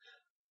you?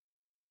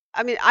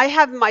 I mean, I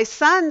have my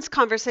son's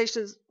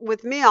conversations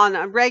with me on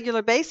a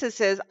regular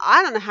basis is,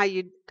 I don't know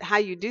how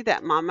you do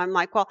that, Mom. I'm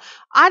like, well,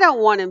 I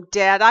don't want him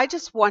dead. I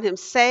just want him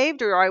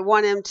saved, or I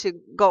want him to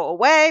go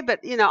away.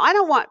 But, I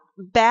don't want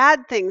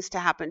bad things to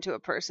happen to a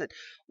person.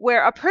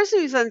 Where a person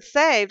who's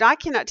unsaved, I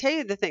cannot tell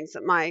you the things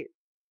that my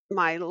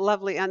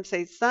lovely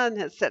unsaved son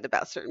has said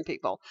about certain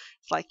people.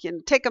 It's like,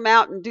 take them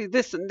out and do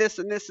this and this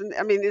and this. And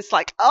I mean, it's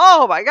like,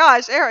 oh my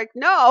gosh, Eric,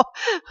 no.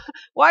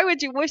 Why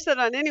would you wish that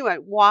on anyone?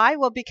 Why?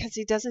 Well, because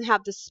he doesn't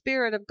have the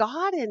Spirit of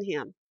God in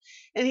him.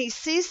 And he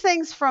sees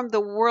things from the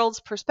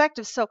world's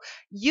perspective. So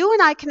you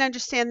and I can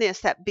understand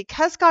this, that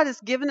because God has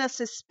given us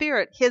his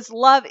Spirit, his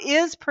love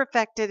is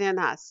perfected in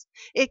us.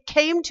 It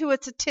came to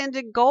its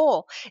intended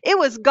goal. It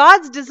was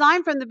God's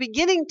design from the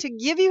beginning to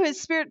give you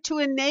his Spirit to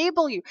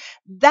enable you.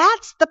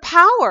 That's the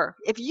power.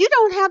 If you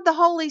don't have the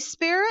Holy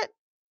Spirit,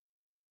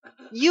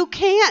 you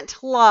can't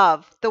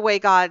love the way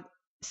God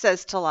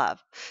says to love.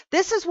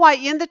 This is why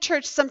in the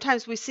church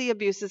sometimes we see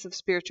abuses of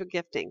spiritual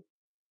gifting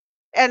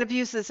and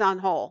abuses on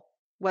whole,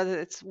 whether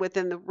it's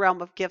within the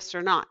realm of gifts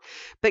or not.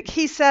 But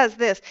he says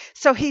this.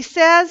 So he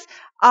says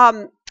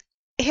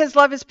his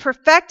love is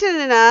perfected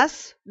in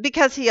us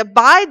because he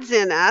abides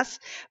in us.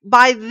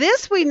 By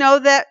this we know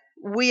that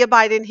we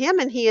abide in him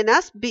and he in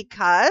us,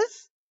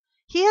 because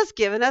he has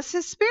given us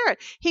his Spirit.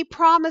 He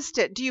promised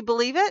it. Do you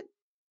believe it?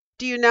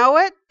 Do you know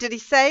it? Did he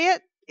say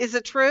it? Is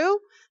it true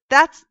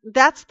That's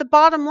the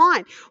bottom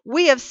line.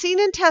 We have seen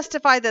and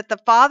testified that the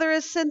Father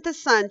has sent the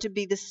Son to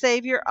be the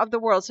Savior of the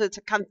world. So it's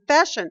a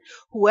confession.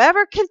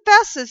 Whoever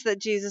confesses that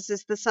Jesus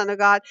is the Son of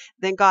God,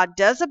 then God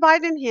does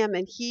abide in him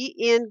and he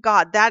in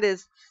God. That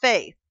is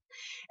faith.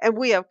 And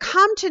we have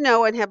come to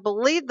know and have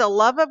believed the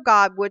love of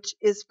God, which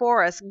is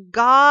for us.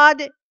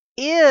 God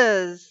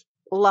is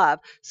love.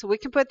 So we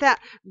can put that.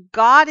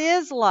 God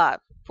is love,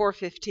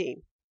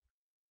 4:15.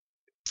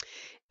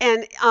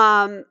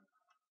 And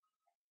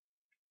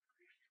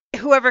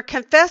whoever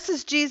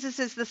confesses Jesus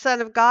is the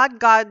Son of God,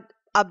 God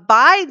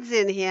abides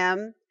in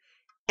him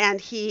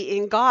and he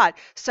in God.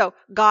 So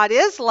God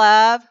is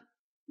love.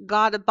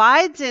 God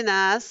abides in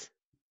us.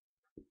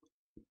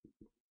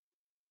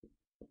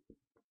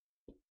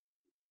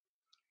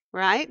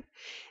 Right?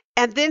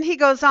 And then he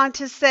goes on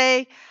to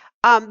say,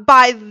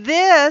 by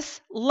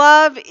this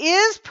love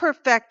is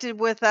perfected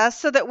with us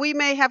so that we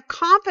may have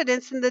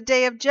confidence in the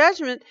day of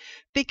judgment,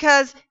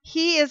 because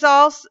he is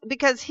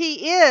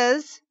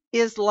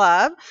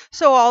love.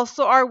 So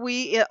also are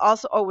we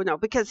also,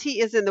 because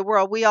he is in the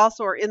world, we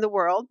also are in the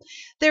world.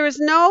 There is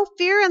no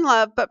fear in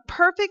love, but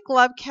perfect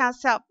love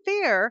casts out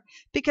fear,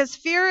 because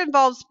fear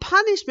involves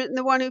punishment, and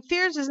the one who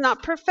fears is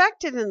not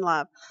perfected in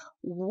love.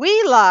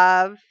 We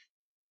love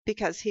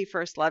because he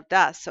first loved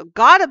us. So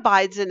God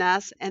abides in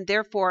us, and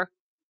therefore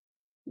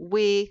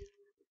we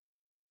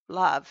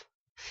love.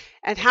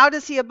 And how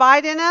does he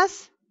abide in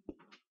us?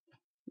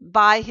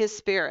 By his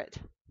Spirit.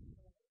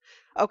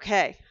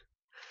 Okay.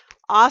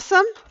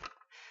 Awesome.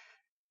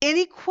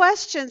 Any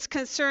questions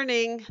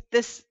concerning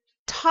this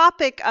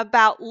topic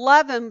about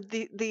love and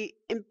the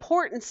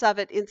importance of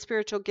it in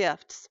spiritual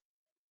gifts?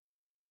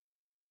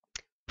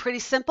 Pretty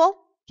simple?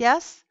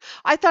 Yes?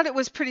 I thought it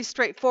was pretty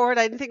straightforward.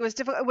 I didn't think it was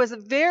difficult. It was a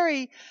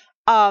very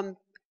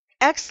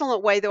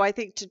excellent way, though, I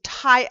think, to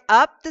tie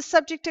up the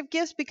subject of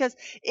gifts, because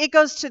it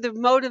goes to the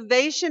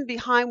motivation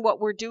behind what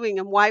we're doing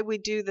and why we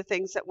do the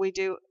things that we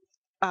do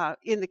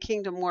in the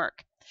kingdom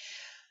work.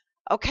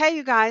 Okay,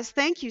 you guys,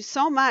 thank you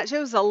so much. It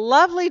was a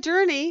lovely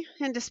journey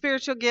into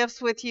spiritual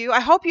gifts with you. I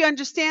hope you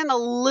understand a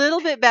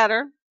little bit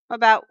better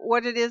about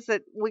what it is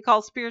that we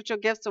call spiritual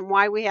gifts and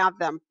why we have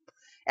them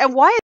and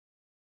why